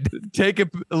kid. take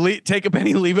a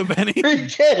penny, leave a penny? Free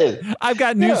kid. I've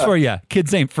got news Yeah. for you.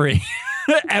 Kids ain't free.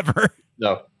 Ever.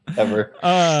 No, ever.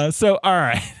 So, all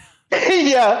right.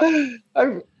 Yeah,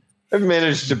 I've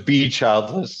managed to be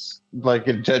childless, like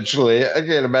intentionally. I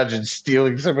can't imagine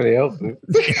stealing somebody else's.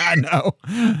 Yeah, I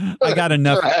know. I got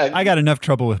enough. Drag. I got enough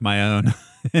trouble with my own.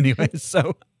 Anyway,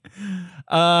 so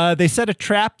they set a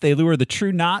trap. They lure the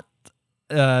true knot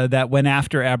that went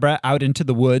after Abra out into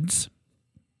the woods.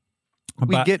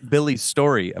 We But- get Billy's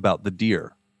story about the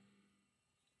deer.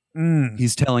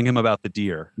 He's telling him about the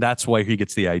deer. That's why he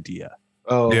gets the idea.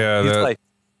 Oh, Yeah, He's that, like,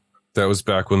 that was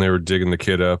back when they were digging the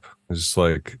kid up. It's just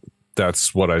like,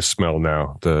 that's what I smell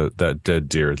now. That dead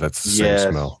deer. That's the same Yes.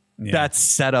 smell. Yeah. that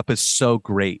setup is so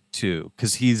great too,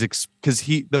 because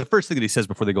the first thing that he says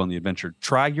before they go on the adventure: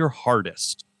 try your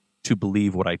hardest to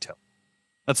believe what I tell you.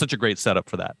 That's such a great setup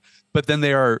for that. But then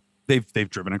they've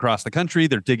driven across the country.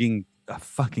 They're digging a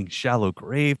fucking shallow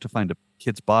grave to find a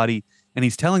kid's body, and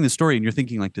he's telling the story, and you're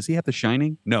thinking like, does he have The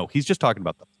Shining? No, he's just talking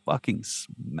about the fucking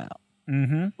smell.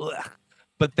 Mm-hmm. Ugh.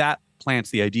 But that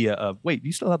plants the idea of, wait,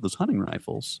 you still have those hunting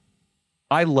rifles.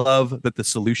 I love that the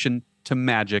solution to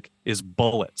magic is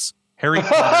bullets. Harry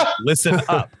Potter, listen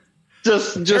up.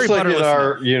 Just Harry like Potter, in listen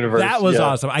our up. universe. That was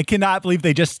awesome. I cannot believe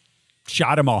they just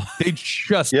shot them all. They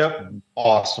just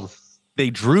awesome. They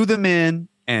drew them in,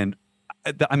 and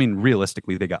I mean,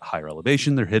 realistically, they got higher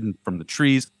elevation. They're hidden from the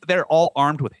trees. They're all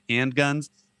armed with handguns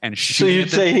and So shooting. you'd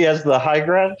say he has the high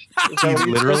ground? he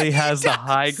literally has the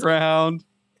high ground.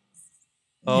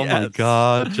 Oh my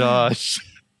God, Josh.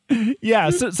 Yeah,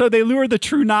 so they lure the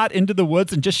True Knot into the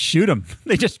woods and just shoot him.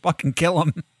 They just fucking kill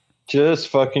him. Just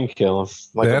fucking kill him.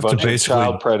 Like They a have to bunch of basically-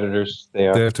 child predators. They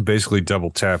are. They have to basically double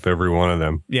tap every one of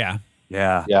them. Yeah.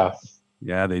 Yeah.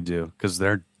 Yeah. They do, because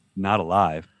they're not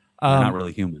alive. They're not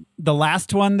really human. The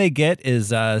last one they get is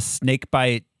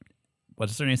Snakebite.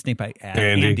 What's her name? Snakebite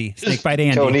Andy. Snakebite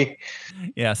Andy. Tony.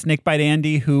 Yeah, Snakebite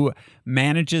Andy, who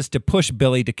manages to push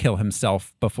Billy to kill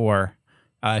himself before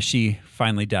she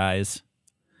finally dies.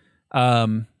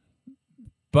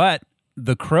 But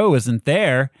the crow isn't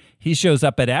there. He shows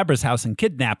up at Abra's house and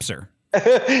kidnaps her.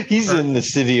 He's in the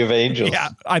City of Angels. Yeah,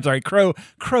 I'm sorry, Crow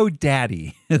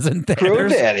Daddy isn't there. Crow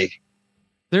Daddy.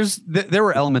 There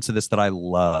were elements of this that I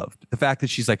loved. The fact that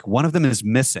she's like, one of them is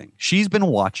missing. She's been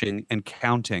watching and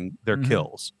counting their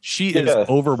kills. She is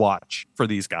Overwatch for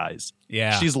these guys.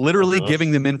 Yeah. She's literally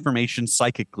giving them information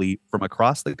psychically from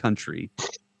across the country.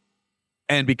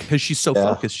 And because she's so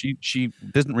focused, she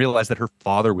doesn't realize that her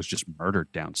father was just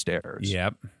murdered downstairs.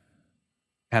 Yep.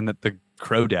 And that the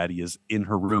Crow Daddy is in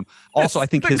her room. Also, I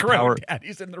think his Crow power.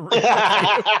 Daddy's in the room.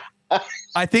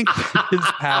 I think his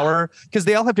power, because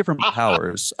they all have different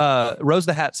powers. Rose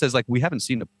the Hat says, like, we haven't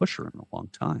seen a pusher in a long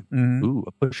time. Mhm. Ooh,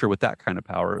 a pusher with that kind of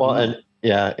power. Well, Ooh.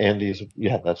 and Andy's.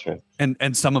 Yeah, that's right.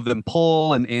 And some of them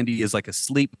pull, and Andy is like a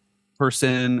sleep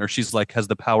person, or she's like has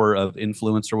the power of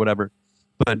influence or whatever.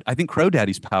 But I think Crow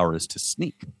Daddy's power is to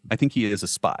sneak. I think he is a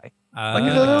spy, like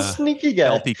a sneaky guy,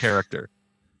 healthy character.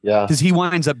 Yeah, because he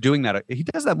winds up doing that. He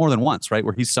does that more than once, right?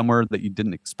 Where he's somewhere that you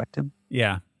didn't expect him.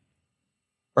 Yeah.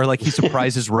 Or like he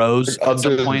surprises Rose at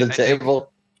some under point. the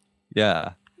table.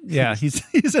 Yeah. Yeah, he's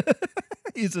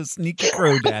a sneaky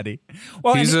crow daddy.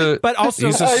 Well, but also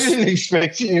I didn't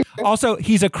expect you. Also,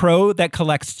 he's a crow that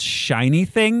collects shiny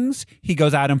things. He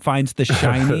goes out and finds the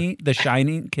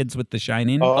shining kids with the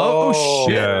shining. Oh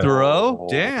shit, Yeah. bro!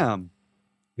 Damn.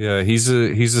 Yeah, he's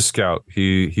a scout.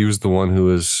 He was the one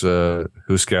who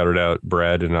scouted out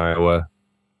Brad in Iowa.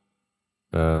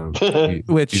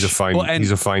 He's a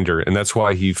finder, and that's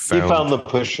why he found the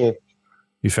pusher.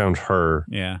 He found her.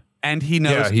 Yeah. And he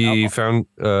knows. Yeah, he found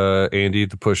Andy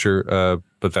the pusher,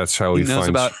 but that's how he knows finds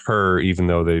about her, even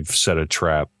though they've set a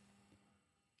trap.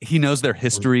 He knows their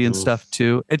history and stuff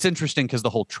too. It's interesting because the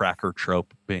whole tracker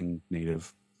trope being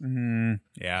native.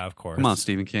 Yeah, of course. Come on,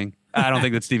 Stephen King. I don't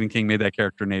think that Stephen King made that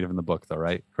character native in the book, though,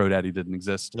 right? Crow Daddy didn't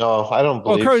exist. No, I don't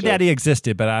believe. Well, Crow so. Daddy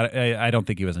existed, but I don't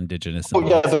think he was indigenous. Oh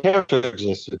yeah, the character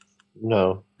existed.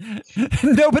 No,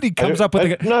 nobody comes up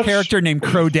with a not character named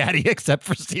Crow Daddy except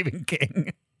for Stephen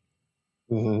King.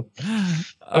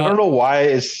 I don't know why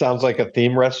it sounds like a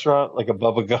theme restaurant, like a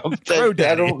Bubba Gump.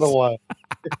 I don't know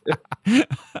why.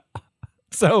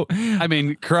 So, I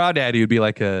mean, Crawdaddy would be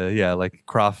like like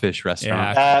crawfish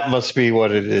restaurant. That must be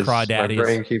what it is. Crawdaddies. My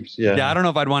brain keeps. Yeah, I don't know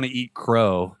if I'd want to eat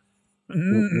crow.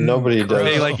 Nobody does.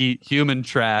 They like eat human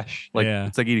trash. Like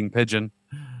it's like eating pigeon.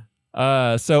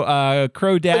 Crow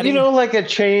Daddy. But you know, like a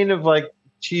chain of like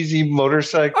cheesy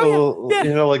motorcycle. Yeah.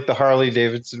 You know, like the Harley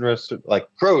Davidson restaurant, like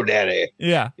Crow Daddy.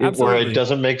 Yeah, Where absolutely. it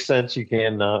doesn't make sense, you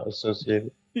can associate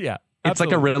it. Yeah. It's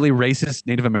like a really racist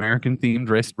Native American themed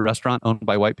restaurant owned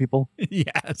by white people.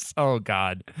 Yes. Oh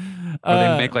God.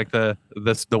 Where they make like the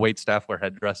wait staff wear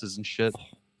headdresses and shit.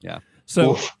 Yeah.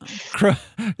 So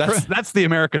that's the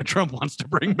America Trump wants to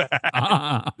bring back.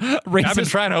 I've been Racist-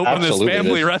 trying to open this Absolutely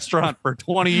family it is. restaurant for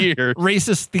 20 years.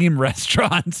 Racist theme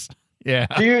restaurants. Yeah.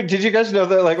 Did you guys know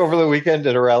that like over the weekend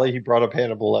at a rally he brought up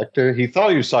Hannibal Lecter? He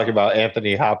thought he was talking about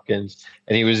Anthony Hopkins,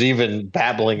 and he was even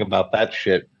babbling about that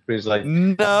shit. He's like,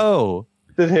 no.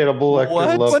 Did Hannibal Lecter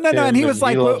love Well, no, him, and he was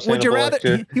like, loves would you Hannibal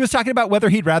rather? Lecter? He was talking about whether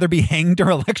he'd rather be hanged or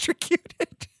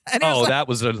electrocuted. And Oh, that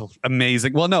was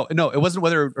amazing. Well, no, it wasn't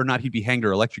whether or not he'd be hanged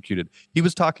or electrocuted. He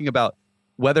was talking about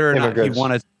whether or not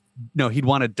Immigrants. he'd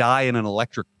want to die in an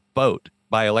electric boat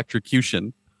by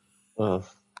electrocution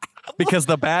because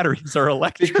the batteries are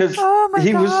electric. Because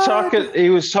he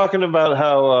was talking about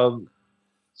how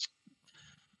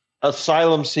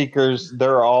asylum seekers,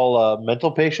 they're all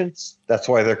mental patients. That's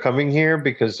why they're coming here,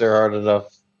 because there aren't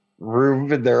enough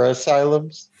room in their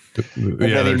asylums.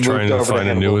 Yeah, they're trying to find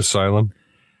a new asylum.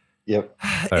 Yep.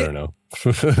 I don't know.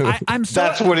 I'm so.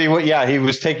 That's what he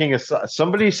was taking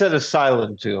somebody said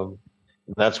asylum to him.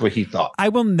 And that's what he thought. I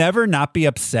will never not be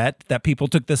upset that people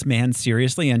took this man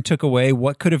seriously and took away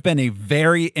what could have been a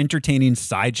very entertaining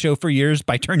sideshow for years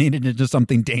by turning it into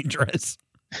something dangerous.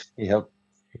 Yep.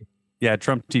 Yeah,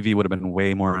 Trump TV would have been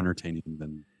way more entertaining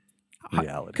than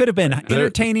reality. Could have been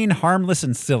entertaining, harmless,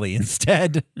 and silly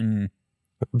instead.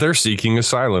 They're seeking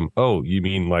asylum. Oh, you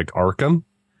mean like Arkham?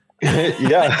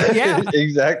 Yeah,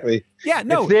 exactly. Yeah,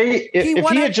 no. If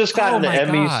he had just gotten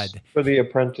Emmys for The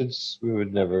Apprentice, we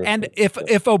would never. And if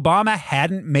Obama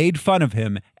hadn't made fun of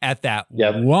him at that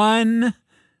one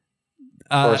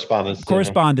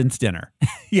correspondence dinner.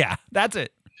 Yeah, that's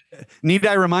it. Need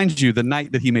I remind you, the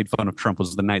night that he made fun of Trump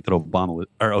was the night that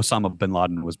Osama bin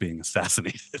Laden was being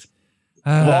assassinated.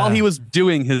 While he was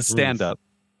doing his stand-up,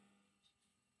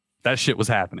 that shit was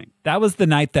happening. That was the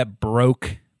night that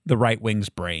broke the right wing's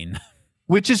brain.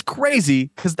 Which is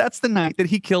crazy, because that's the night that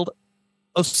he killed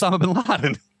Osama bin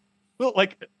Laden. Well,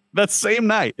 like, that same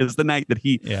night is the night that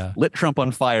he lit Trump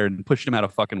on fire and pushed him out a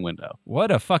fucking window.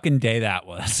 What a fucking day that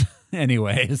was.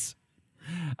 Anyways.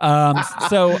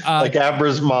 Like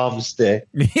Abra's mom's day.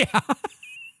 Yeah.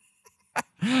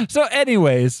 So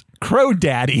anyways, Crow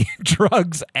Daddy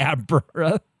drugs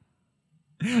Abra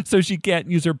so she can't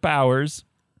use her powers.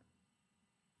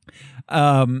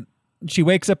 She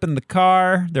wakes up in the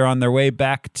car. They're on their way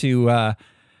back to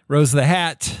Rose the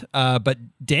Hat. But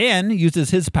Dan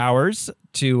uses his powers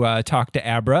to talk to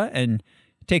Abra and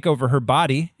take over her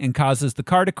body and causes the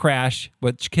car to crash,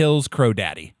 which kills Crow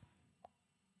Daddy.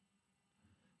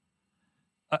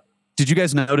 Did you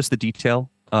guys notice the detail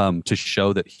to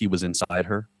show that he was inside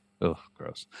her? Oh,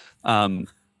 gross.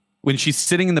 When she's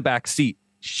sitting in the back seat,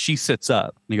 she sits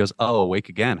up and he goes, "Oh, awake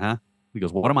again, huh?" He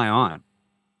goes, "What am I on?"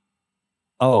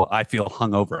 "Oh, I feel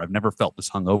hungover. I've never felt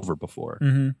this hungover before."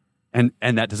 Mm-hmm.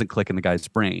 And that doesn't click in the guy's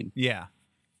brain. Yeah.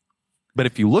 But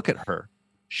if you look at her,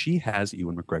 she has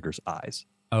Ewan McGregor's eyes.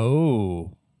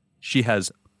 Oh. She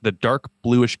has the dark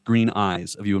bluish green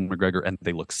eyes of Ewan McGregor, and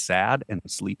they look sad and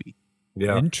sleepy.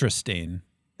 Yeah. Interesting.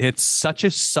 It's such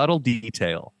a subtle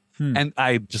detail. And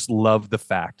I just love the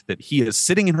fact that he is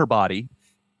sitting in her body,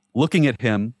 looking at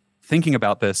him, thinking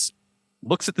about this,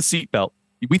 looks at the seatbelt.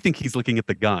 We think he's looking at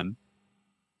the gun,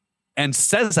 and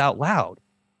says out loud,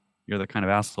 "You're the kind of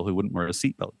asshole who wouldn't wear a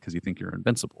seatbelt because you think you're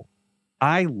invincible."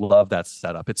 I love that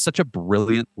setup. It's such a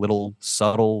brilliant little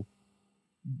subtle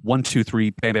 1, 2, 3,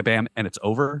 bam, bam, bam, and it's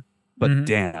over. But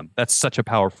damn, that's such a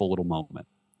powerful little moment.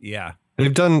 Yeah.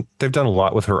 They've done a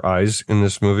lot with her eyes in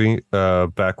this movie.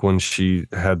 Back when she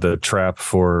had the trap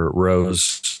for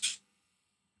Rose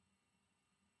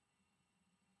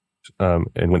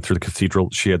and went through the cathedral,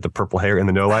 she had the purple hair and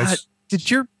the no eyes.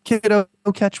 Did your kiddo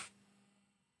catch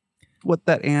what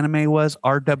that anime was?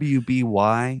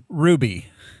 RWBY? Ruby.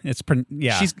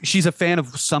 She's a fan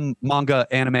of some manga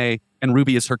anime, and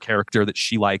Ruby is her character that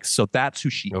she likes. So that's who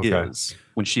she is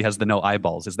when she has the no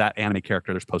eyeballs. Is that anime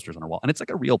character? There's posters on her wall, and it's like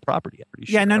a real property. I'm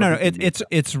pretty sure. Yeah, no.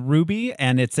 It's Ruby,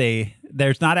 and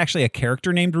there's not actually a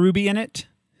character named Ruby in it.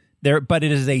 But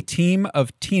it is a team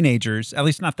of teenagers. At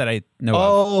least not that I know of.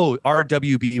 Oh,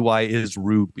 RWBY is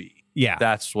Ruby. Yeah,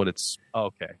 that's what it's.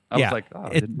 Okay, I was like, oh,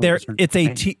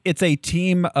 it's a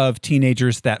team of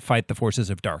teenagers that fight the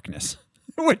forces of darkness.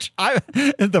 Which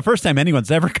the first time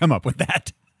anyone's ever come up with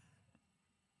that.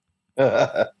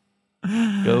 Go.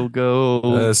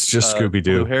 It's just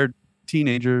Scooby-Doo. Blue-haired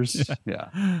teenagers.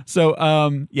 Yeah. So,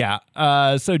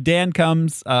 so Dan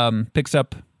comes, picks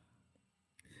up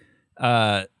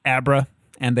Abra,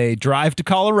 and they drive to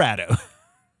Colorado.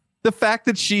 The fact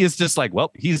that she is just like,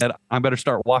 well, he said, I better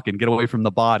start walking, get away from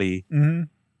the body. Mm-hmm.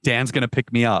 Dan's going to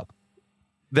pick me up.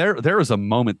 There is a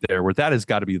moment there where that has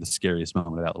got to be the scariest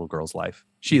moment of that little girl's life.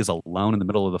 She is alone in the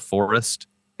middle of the forest,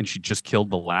 and she just killed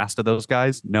the last of those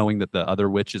guys, knowing that the other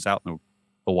witch is out in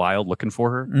the wild looking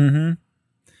for her. Mm-hmm.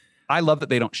 I love that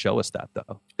they don't show us that,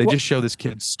 though. They just show this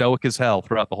kid stoic as hell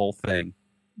throughout the whole thing.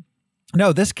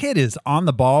 No, this kid is on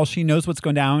the ball. She knows what's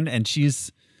going down, and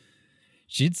she's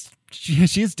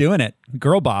doing it.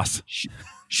 Girl boss.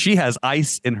 She has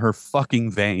ice in her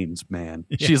fucking veins, man.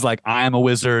 Yeah. She's like, I am a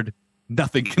wizard.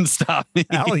 Nothing can stop me.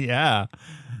 Hell yeah.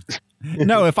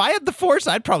 No, if I had the force,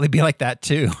 I'd probably be like that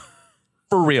too.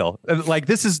 For real. Like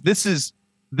this is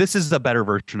a better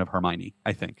version of Hermione,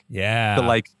 I think. Yeah.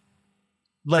 But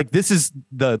like this is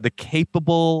the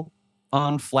capable,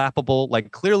 unflappable,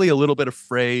 like clearly a little bit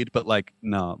afraid, but like,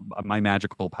 no, my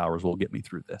magical powers will get me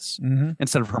through this. Mm-hmm.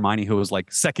 Instead of Hermione, who was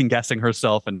like second guessing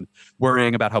herself and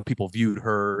worrying about how people viewed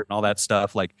her and all that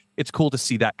stuff. Like, it's cool to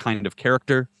see that kind of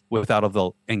character without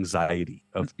the anxiety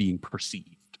of being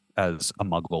perceived as a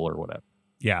muggle or whatever.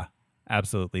 Yeah,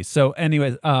 absolutely. So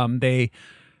anyways, they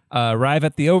arrive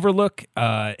at the Overlook,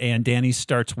 and Danny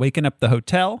starts waking up the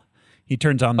hotel. He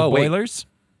turns on the boilers.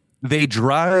 They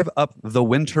drive up the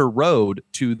winter road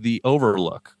to the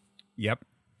Overlook. Yep.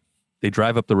 They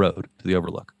drive up the road to the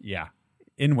Overlook. Yeah.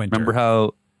 In winter. Remember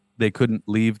how they couldn't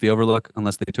leave the Overlook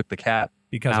unless they took the cat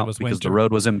because out it was because winter. the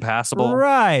road was impassable?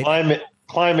 Right.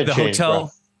 Climate The change.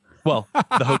 hotel. Well,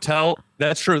 the hotel.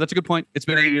 That's true. That's a good point. It's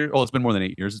been 8 years. Oh, it's been more than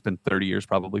 8 years. It's been 30 years,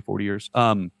 probably 40 years.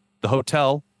 The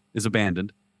hotel is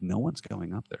abandoned. No one's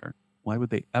going up there. Why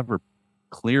would they ever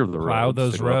clear the Plow roads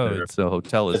those to go up there roads? if the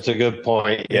hotel is. That's a good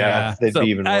point. Yeah, Yeah. they'd So be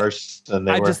even worse than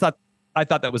they were. I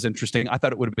thought that was interesting. I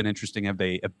thought it would have been interesting if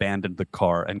they abandoned the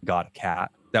car and got a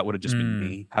cat. That would have just been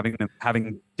me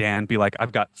having Dan be like,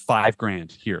 "I've got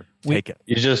 $5,000 here, take it."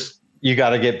 You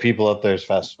got to get people up there as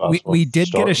fast as possible. We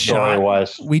did get a shot.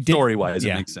 Story-wise. Story-wise,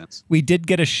 it makes sense. We did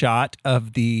get a shot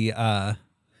of the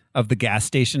gas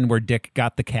station where Dick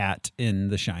got the cat in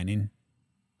The Shining.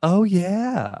 Oh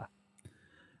yeah.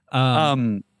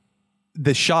 The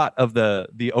shot of the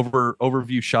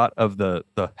overview shot of the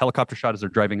helicopter shot as they're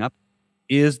driving up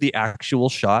is the actual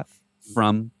shot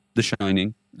from The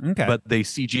Shining. Okay. But they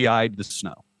CGI'd the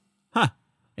snow. Huh.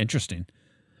 Interesting.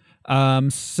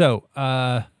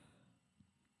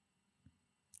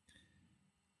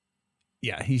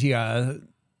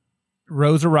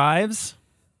 Rose arrives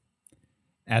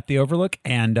at the Overlook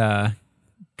and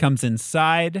comes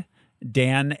inside.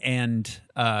 Dan and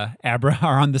Abra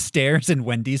are on the stairs in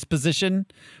Wendy's position,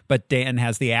 but Dan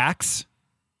has the axe.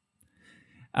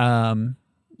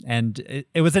 And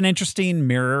it was an interesting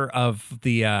mirror of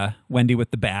the Wendy with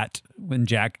the bat when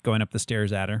Jack going up the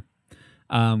stairs at her.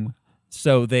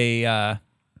 So they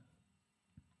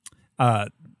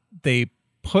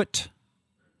put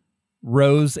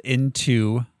Rose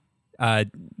into.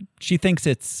 She thinks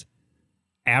it's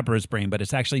Abra's brain, but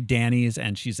it's actually Danny's,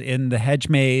 and she's in the hedge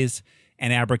maze,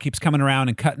 and Abra keeps coming around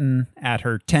and cutting at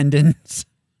her tendons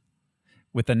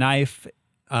with a knife.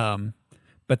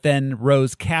 But then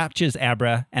Rose catches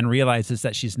Abra and realizes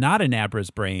that she's not in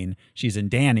Abra's brain, she's in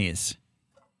Danny's.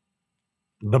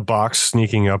 The box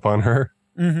sneaking up on her.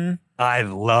 Mm-hmm. I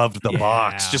loved the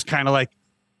box, just kind of like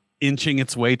inching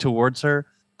its way towards her.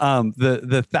 The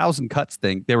 1,000 cuts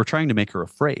thing, they were trying to make her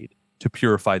afraid to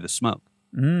purify the smoke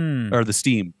or the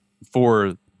steam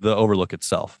for the Overlook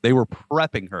itself. They were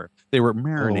prepping her. They were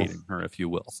marinating her, if you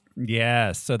will.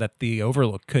 Yeah, so that the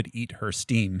Overlook could eat her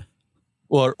steam.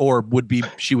 Or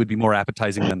she would be more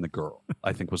appetizing than the girl,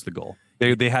 I think was the goal.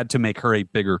 They had to make her a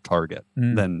bigger target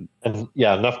than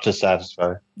enough to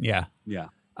satisfy. Yeah. Yeah.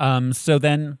 So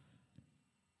then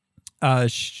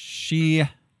she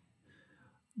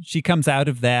comes out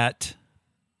of that,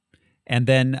 and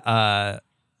then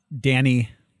Danny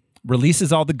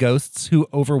releases all the ghosts who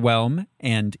overwhelm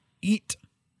and eat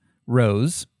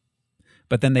Rose.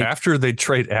 But then after they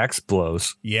trade axe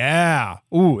blows. Yeah.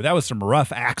 Ooh, that was some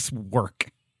rough axe work.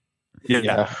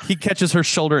 Yeah. He catches her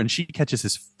shoulder and she catches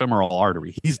his femoral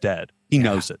artery. He's dead. He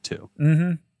knows it too.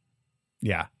 Mm-hmm.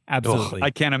 Yeah, absolutely. Ugh, I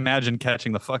can't imagine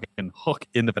catching the fucking hook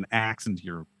end of an axe into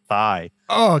your thigh.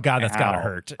 Oh God, that's gotta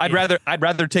hurt. I'd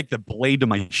rather take the blade to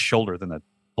my shoulder than the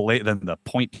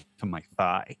point to my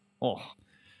thigh. Oh,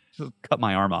 just cut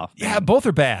my arm off. Man. Yeah, both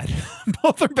are bad.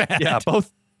 Both are bad. Yeah,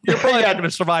 both. You're probably not going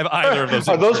to survive either of those.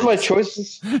 Are those my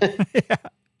choices?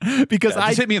 Because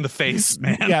just hit me in the face,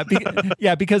 man.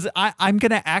 Because I'm going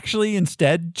to actually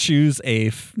instead choose a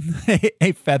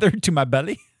feather to my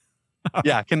belly.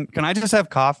 Yeah, can I just have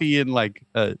coffee and like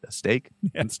a steak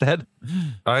instead?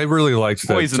 I really liked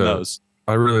that. Poison those.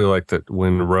 I really liked that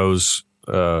when Rose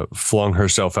flung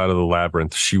herself out of the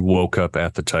labyrinth, she woke up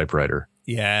at the typewriter.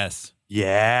 Yes.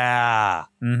 Yeah.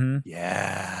 Mm-hmm.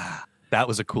 Yeah. That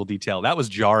was a cool detail. That was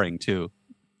jarring too,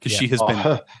 because she has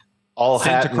been all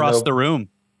sent across the room.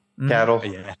 Cattle.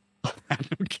 Yeah.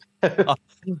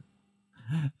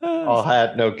 All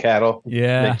hat, no cattle.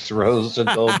 Yeah. Makes Rose a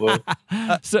dull boy.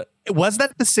 So was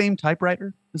that the same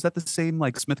typewriter? Is that the same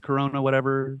like Smith Corona,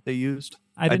 whatever they used?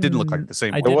 It didn't look like the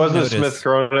same. It wasn't Smith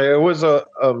Corona. It was a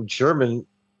German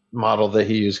model that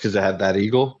he used because it had that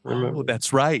eagle. Remember? Oh,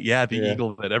 that's right. Yeah, the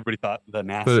eagle that everybody thought the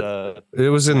NASA. But it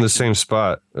was in the same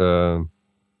spot that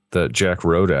Jack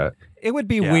rode at. It would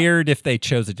be weird if they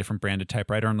chose a different brand of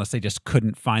typewriter unless they just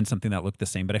couldn't find something that looked the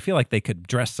same. But I feel like they could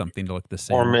dress something to look the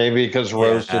same. Or maybe because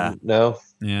Rose didn't know.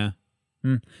 Yeah.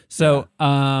 So,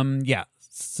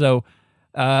 So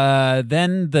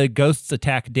then the ghosts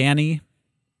attack Danny,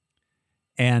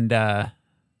 and Abra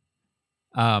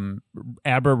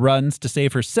runs to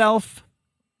save herself.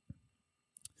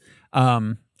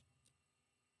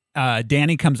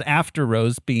 Danny comes after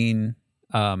Rose being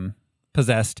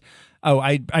possessed. Oh,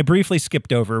 I briefly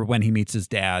skipped over when he meets his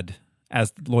dad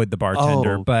as Lloyd the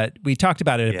bartender, but we talked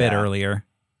about it a bit earlier.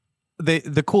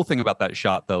 The cool thing about that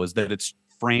shot, though, is that it's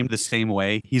framed the same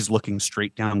way. He's looking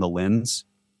straight down the lens,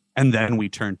 and then we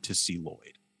turn to see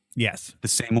Lloyd. Yes. The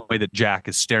same way that Jack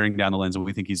is staring down the lens and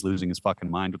we think he's losing his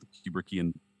fucking mind with the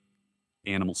Kubrickian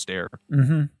animal stare.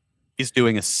 Mm-hmm. He's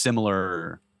doing a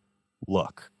similar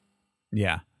look.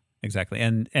 Yeah, exactly.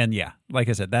 And yeah, like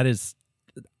I said,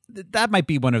 that might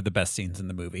be one of the best scenes in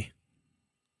the movie.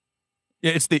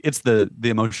 Yeah, it's the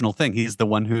emotional thing. He's the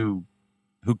one who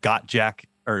got Jack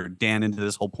or Dan into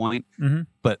this whole point. Mm-hmm.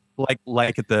 But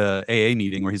like at the AA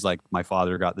meeting where he's like, my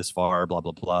father got this far, blah,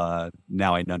 blah, blah.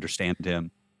 Now I understand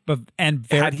him. But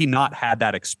had he not had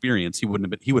that experience, he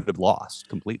would have lost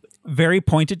completely. Very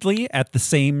pointedly, at the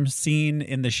same scene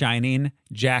in The Shining,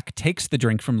 Jack takes the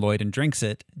drink from Lloyd and drinks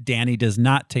it. Danny does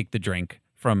not take the drink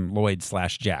from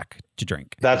Lloyd/Jack to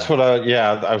drink. That's what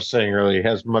I was saying earlier. He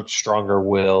has much stronger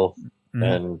will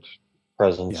and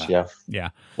presence. Yeah.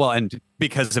 Well, and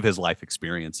because of his life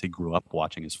experience, he grew up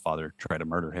watching his father try to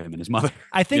murder him and his mother.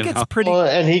 I think it's pretty. Well,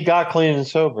 and he got clean and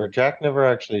sober. Jack never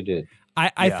actually did.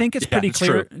 I think it's pretty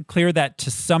clear that to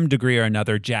some degree or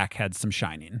another, Jack had some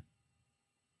shining.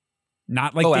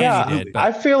 Not like Danny did. But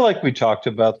I feel like we talked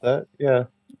about that. Yeah.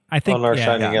 I think on our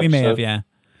Shining episode. We may have, yeah.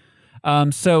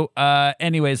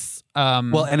 Anyways.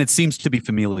 Well, and it seems to be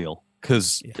familial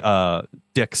because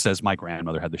Dick says my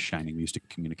grandmother had the shining. We used to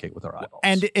communicate with our eyeballs.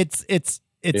 And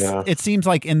it seems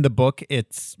like in the book,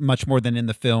 it's much more than in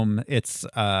the film. It's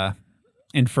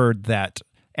inferred that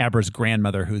Abra's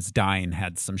grandmother, who's dying,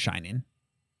 had some shining.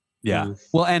 Yeah.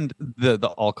 Well, and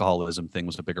the alcoholism thing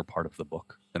was a bigger part of the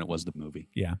book than it was the movie.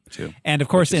 Yeah. Too. And of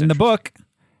course, in the book,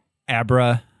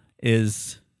 Abra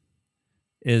is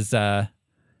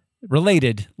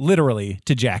related literally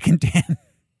to Jack and Dan.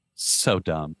 So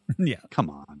dumb. Yeah. Come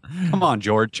on,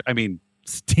 George. I mean,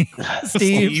 Steve.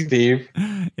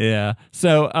 Yeah.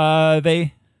 So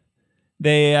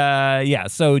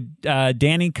So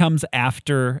Danny comes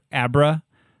after Abra,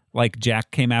 like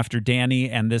Jack came after Danny,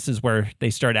 and this is where they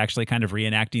start actually kind of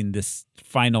reenacting this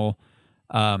final,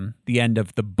 the end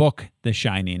of the book, The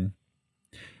Shining.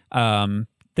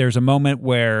 There's a moment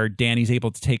where Danny's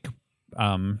able to take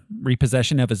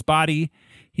repossession of his body.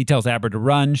 He tells Abra to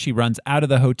run. She runs out of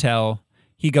the hotel.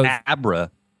 He goes.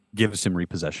 Abra gives him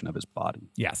repossession of his body.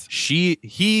 Yes.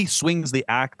 He swings the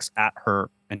axe at her,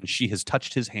 and she has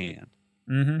touched his hand.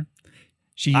 Mm-hmm.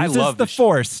 She uses the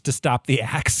force to stop the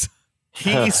axe.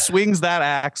 He swings that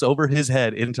axe over his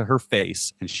head into her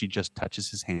face, and she just touches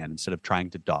his hand instead of trying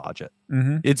to dodge it.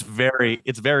 Mm-hmm. It's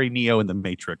very Neo in the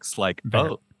Matrix. Like,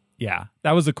 yeah,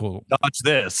 that was a cool dodge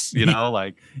this.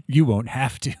 Like you won't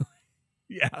have to.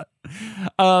 Yeah.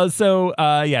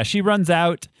 She runs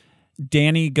out.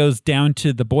 Danny goes down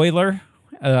to the boiler,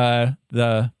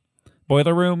 the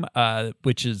boiler room,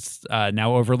 which is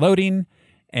now overloading,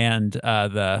 and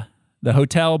the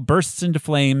hotel bursts into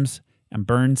flames and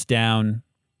burns down.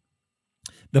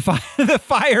 The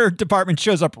fire department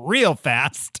shows up real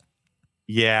fast.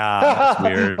 Yeah, that's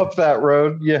weird. Up that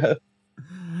road, yeah.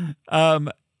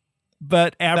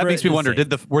 But Abra, that makes me wonder: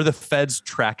 were the feds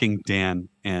tracking Dan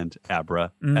and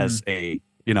Abra as a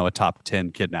top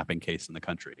 10 kidnapping case in the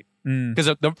country?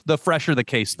 Because the fresher the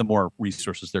case, the more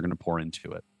resources they're going to pour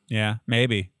into it. Yeah,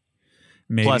 maybe.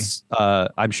 Plus,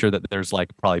 I'm sure that there's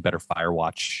probably better fire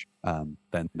watch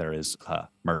than there is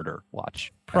murder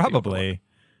watch. Probably.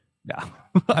 Yeah.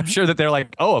 I'm sure that they're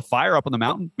like, a fire up on the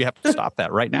mountain? We have to stop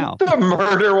that right now. The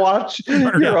murder watch?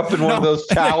 You're up in one of those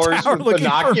towers with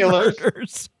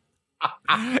binoculars.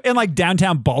 In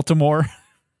downtown Baltimore.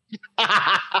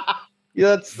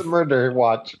 Yeah, that's the murder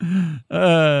watch.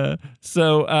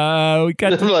 So we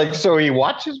got to, so he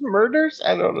watches murders?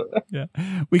 I don't know. Yeah.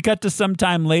 We cut to some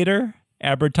time later.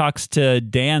 Abra talks to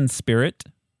Dan's spirit,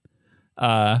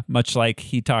 much like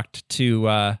he talked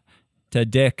to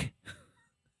Dick.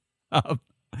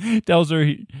 Tells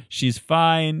her she's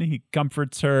fine. He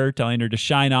comforts her, telling her to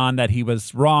shine on, that he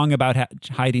was wrong about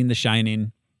hiding the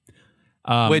shining.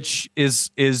 Which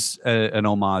is an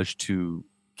homage to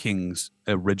King's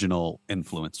original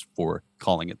influence for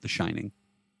calling it The Shining.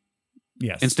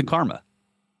 Yes. Instant karma.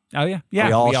 Oh, yeah. Yeah.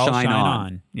 We all shine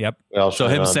on. Yep. So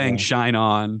him saying shine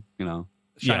on,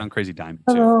 shine on Crazy Diamond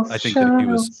too. I think that he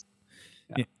was.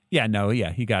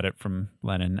 Yeah. He got it from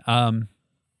Lennon.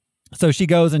 So she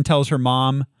goes and tells her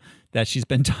mom that she's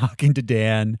been talking to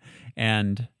Dan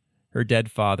and her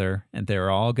dead father, and they're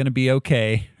all going to be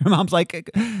okay. Her mom's like,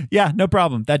 yeah, no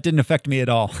problem. That didn't affect me at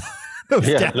all.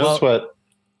 That's what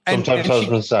sometimes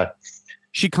husbands say.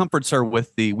 she comforts her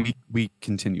with the we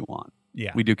continue on.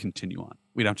 Yeah. We do continue on.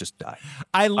 We don't just die.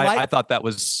 I I thought that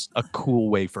was a cool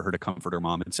way for her to comfort her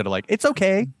mom instead of like, it's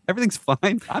okay. Everything's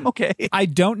fine. I'm okay. I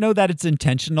don't know that it's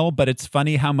intentional, but it's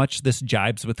funny how much this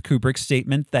jibes with Kubrick's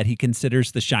statement that he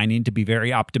considers The Shining to be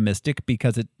very optimistic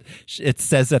because it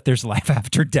says that there's life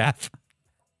after death.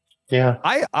 Yeah.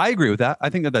 I agree with that. I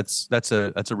think that's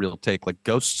a real take. Like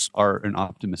ghosts are an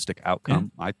optimistic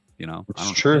outcome. Yeah. I don't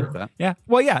It's true. agree with that. Yeah.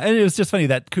 Well, yeah. And it was just funny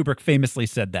that Kubrick famously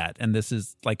said that. And this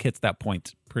is like hits that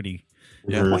point pretty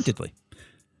pointedly.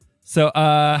 So,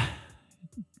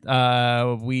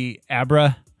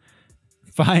 Abra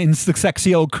finds the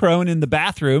sexy old crone in the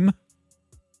bathroom.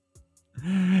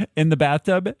 In the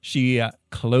bathtub, she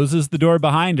closes the door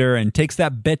behind her and takes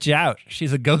that bitch out.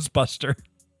 She's a Ghostbuster.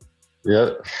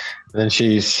 Yep. Then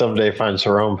she someday finds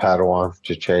her own Padawan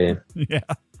to train. Yeah.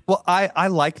 Well, I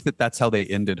like that that's how they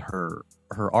ended her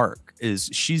arc, is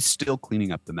she's still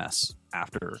cleaning up the mess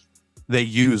after they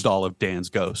used all of Dan's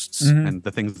ghosts and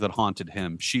the things that haunted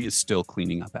him. She is still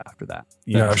cleaning up after that.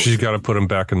 Yeah, she's got to put them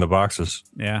back in the boxes.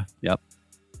 Yeah. Yep.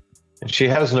 And she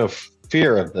has no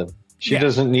fear of them. She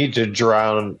doesn't need to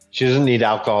drown. She doesn't need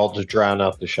alcohol to drown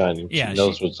out The Shining. She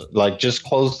knows what's like. Just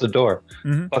close the door.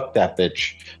 Fuck that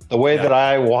bitch. The way that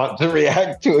I want to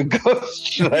react to a ghost.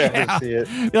 Should I ever see it?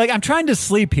 You're like, I'm trying to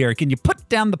sleep here. Can you put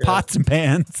down the pots and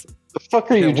pans? The fuck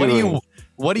are you doing?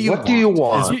 What do you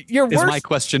want? Your is my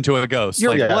question to a ghost.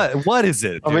 You're- Like, what is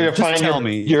it? I mean, dude? Just tell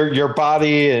me. your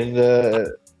body and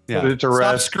put it to Stop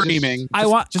rest. screaming.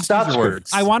 Just stop use your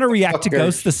words. I want to react to Okay.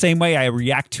 ghosts the same way I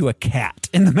react to a cat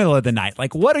in the middle of the night.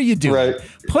 Like, what are you doing?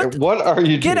 Right. What are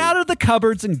you Get doing? out of the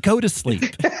cupboards and go to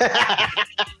sleep.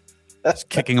 Just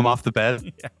kicking him off the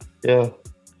bed. Yeah.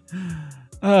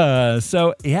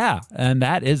 So yeah, and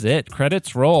that is it.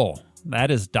 Credits roll.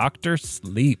 That is Dr.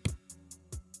 Sleep.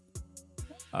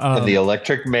 And the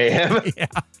Electric Mayhem. Yeah.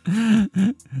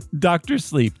 Dr.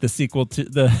 Sleep, the sequel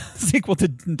to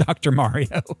Dr.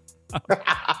 Mario.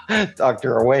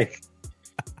 Dr. Awake.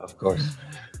 Of course.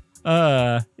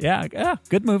 Yeah,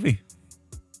 good movie.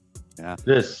 Yeah.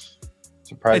 This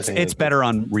surprising. It's better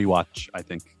on rewatch, I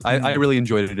think. I really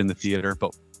enjoyed it in the theater,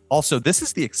 but also this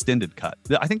is the extended cut.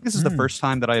 I think this is the first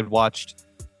time that I had watched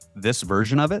this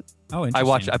version of it. Oh, I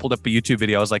pulled up a YouTube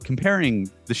video. I was like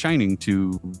comparing The Shining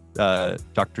to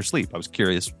Dr. Sleep. I was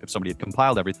curious if somebody had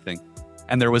compiled everything.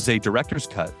 And there was a director's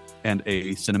cut and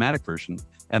a cinematic version.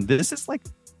 And this is like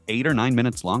 8 or 9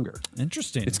 minutes longer.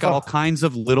 Interesting. It's got all kinds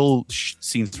of little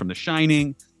scenes from The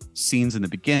Shining, scenes in the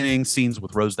beginning, scenes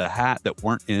with Rose the Hat that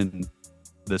weren't in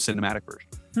the cinematic version.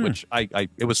 Which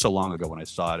it was so long ago when I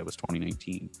saw it. It was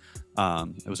 2019.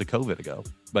 It was a COVID ago.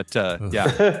 But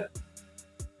yeah.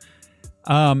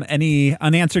 Any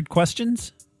unanswered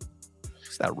questions?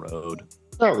 It's that road.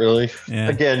 Not really. Yeah.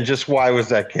 Again, just why was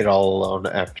that kid all alone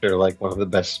after like one of the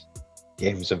best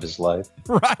games of his life?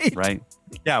 Right.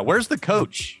 Yeah, where's the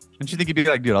coach? Don't you think he'd be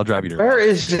like, dude, I'll drive you to Where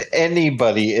is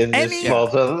anybody in this small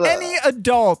town? Any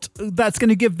adult that's going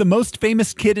to give the most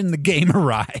famous kid in the game a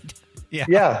ride.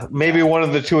 Yeah, maybe one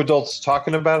of the two adults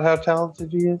talking about how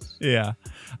talented he is. Yeah.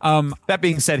 That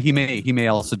being said, he may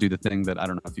also do the thing that I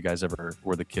don't know if you guys ever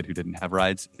were the kid who didn't have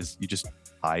rides, is you just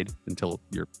hide until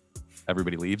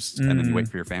everybody leaves and then you wait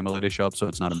for your family to show up so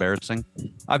it's not embarrassing.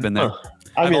 I've been there.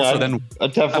 I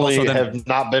definitely have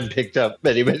not been picked up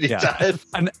many times.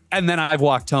 And then I've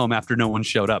walked home after no one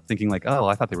showed up thinking like, oh,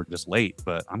 I thought they were just late,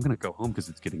 but I'm going to go home because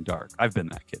it's getting dark. I've been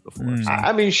that kid before. So.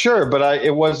 I mean, sure, but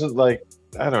it wasn't like,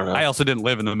 I don't know. I also didn't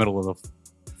live in the middle of the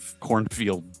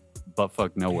cornfield,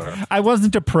 buttfuck nowhere. I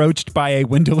wasn't approached by a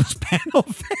windowless panel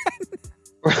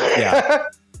fan. Yeah.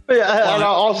 And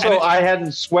also, I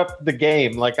hadn't swept the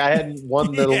game. Like, I hadn't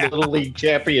won the Little League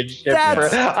Championship.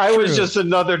 I was just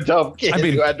another dumb kid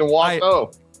who had to walk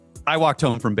home. I walked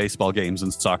home from baseball games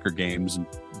and soccer games and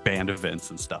band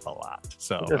events and stuff a lot.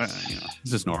 So,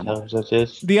 this is normal.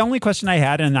 The only question I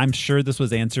had, and I'm sure this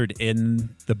was answered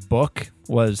in the book,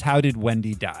 was how did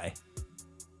Wendy die?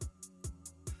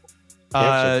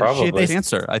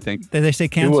 Cancer, I think. Did they say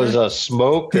cancer? It was a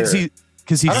smoke. Because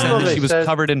he said that she was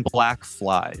covered in black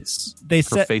flies.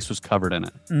 Her face was covered in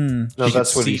it. No,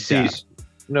 that's what he sees.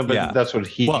 No, but that's what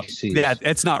he sees. Yeah,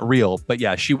 it's not real, but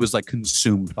yeah, she was like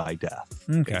consumed by death.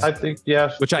 Okay. I think,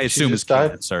 yeah. Which I assume is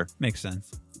cancer. Makes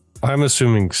sense. I'm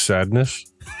assuming sadness.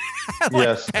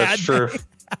 Yes, that's true.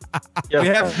 We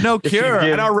have no cure,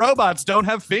 and our robots don't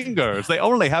have fingers. They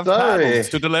only have paddles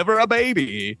to deliver a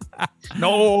baby.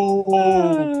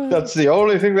 No. That's the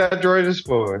only thing that droid is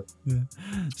for.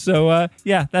 So,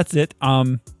 that's it.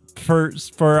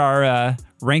 For our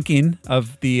ranking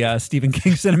of the Stephen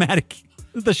King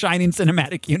The Shining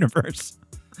cinematic universe.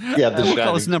 Yeah, The We'll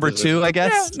call this Shining. number 2, I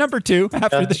guess. Yeah, number 2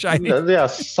 after The Shining. Yeah,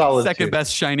 solid. Second two.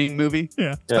 best Shining movie.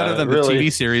 Yeah. It's better than really. the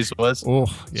TV series was. Oh,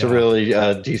 It's a really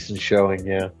decent showing.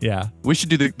 Yeah. yeah. We should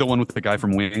do the one with the guy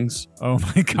from Wings. Oh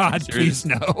my God! Serious? Please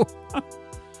no.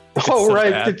 Oh so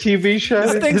right, bad. the TV show.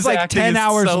 This thing's His like acting 10 is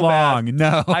hours so long. bad.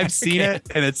 No, I've seen it,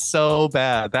 and it's so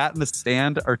bad. That and The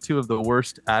Stand are 2 of the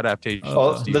worst adaptations.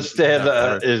 Oh, of The Stephen Stand King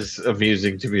ever. is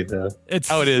amusing to me though.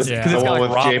 It's Oh, it is. Yeah. 'Cause it's The got, one like,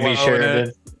 with Rob Jamie Lowe in Sheridan.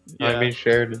 it. Yeah. Jamie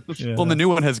Sheridan. Yeah. Well, and the new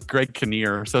one has Greg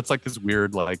Kinnear, so it's like this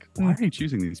weird, like, why are you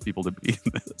choosing these people to be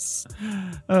in this?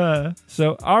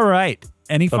 So, all right.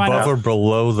 Any final? Above or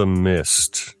below the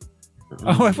mist?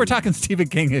 Oh, if we're talking Stephen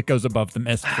King, it goes above the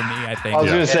mist for me. I think. I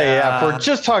was going to say, if Yeah. we're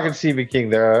just talking Stephen King,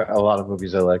 there are a lot of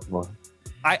movies I like more.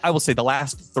 I will say the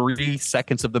last 3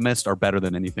 seconds of The Mist are better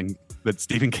than anything that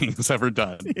Stephen King has ever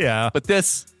done. Yeah. But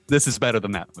this is better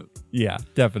than that movie. Yeah,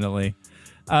 definitely.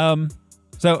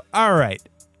 So, all right.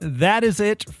 That is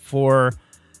it for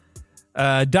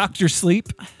Dr. Sleep.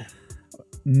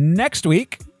 Next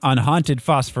week on Haunted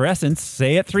Phosphorescence,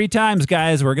 say it 3 times,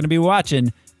 guys. We're going to be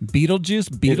watching Beetlejuice,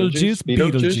 Beetlejuice,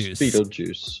 Beetlejuice.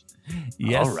 Beetlejuice.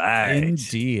 Yes, All right.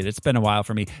 indeed. It's been a while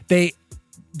for me. They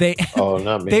Oh,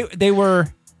 not me. they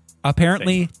were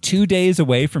apparently 2 days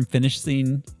away from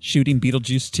finishing shooting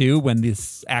Beetlejuice 2 when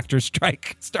this actor's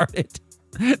strike started.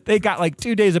 They got like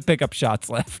 2 days of pickup shots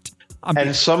left.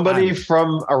 And somebody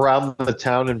from around the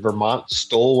town in Vermont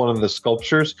stole one of the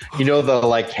sculptures. You know, the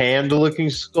like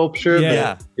hand-looking sculpture.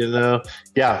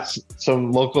 Yeah.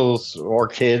 Some locals or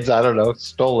kids, I don't know,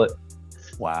 stole it.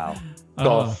 Wow.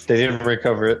 So they didn't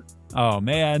recover it. Oh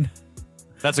man.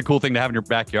 That's a cool thing to have in your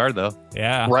backyard, though.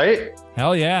 Yeah. Right?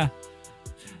 Hell yeah.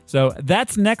 So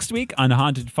that's next week on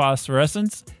Haunted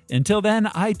Phosphorescence. Until then,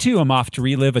 I too am off to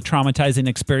relive a traumatizing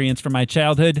experience from my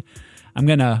childhood. I'm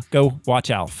going to go watch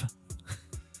Alf.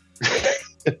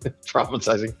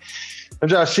 Traumatizing. I'm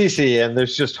Josh Cece, and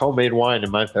there's just homemade wine in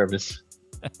my thermos.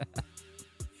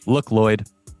 Look, Lloyd,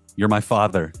 you're my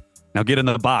father. Now get in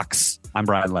the box. I'm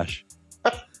Brian Lesh.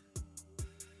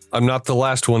 I'm not the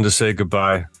last one to say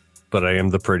goodbye, but I am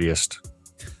the prettiest.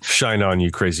 Shine on, you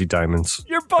crazy diamonds.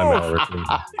 You're I'm both.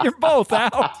 Al. You're both,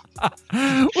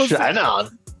 Al. Shine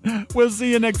on. We'll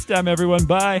see you next time, everyone.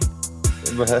 Bye.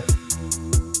 Bye.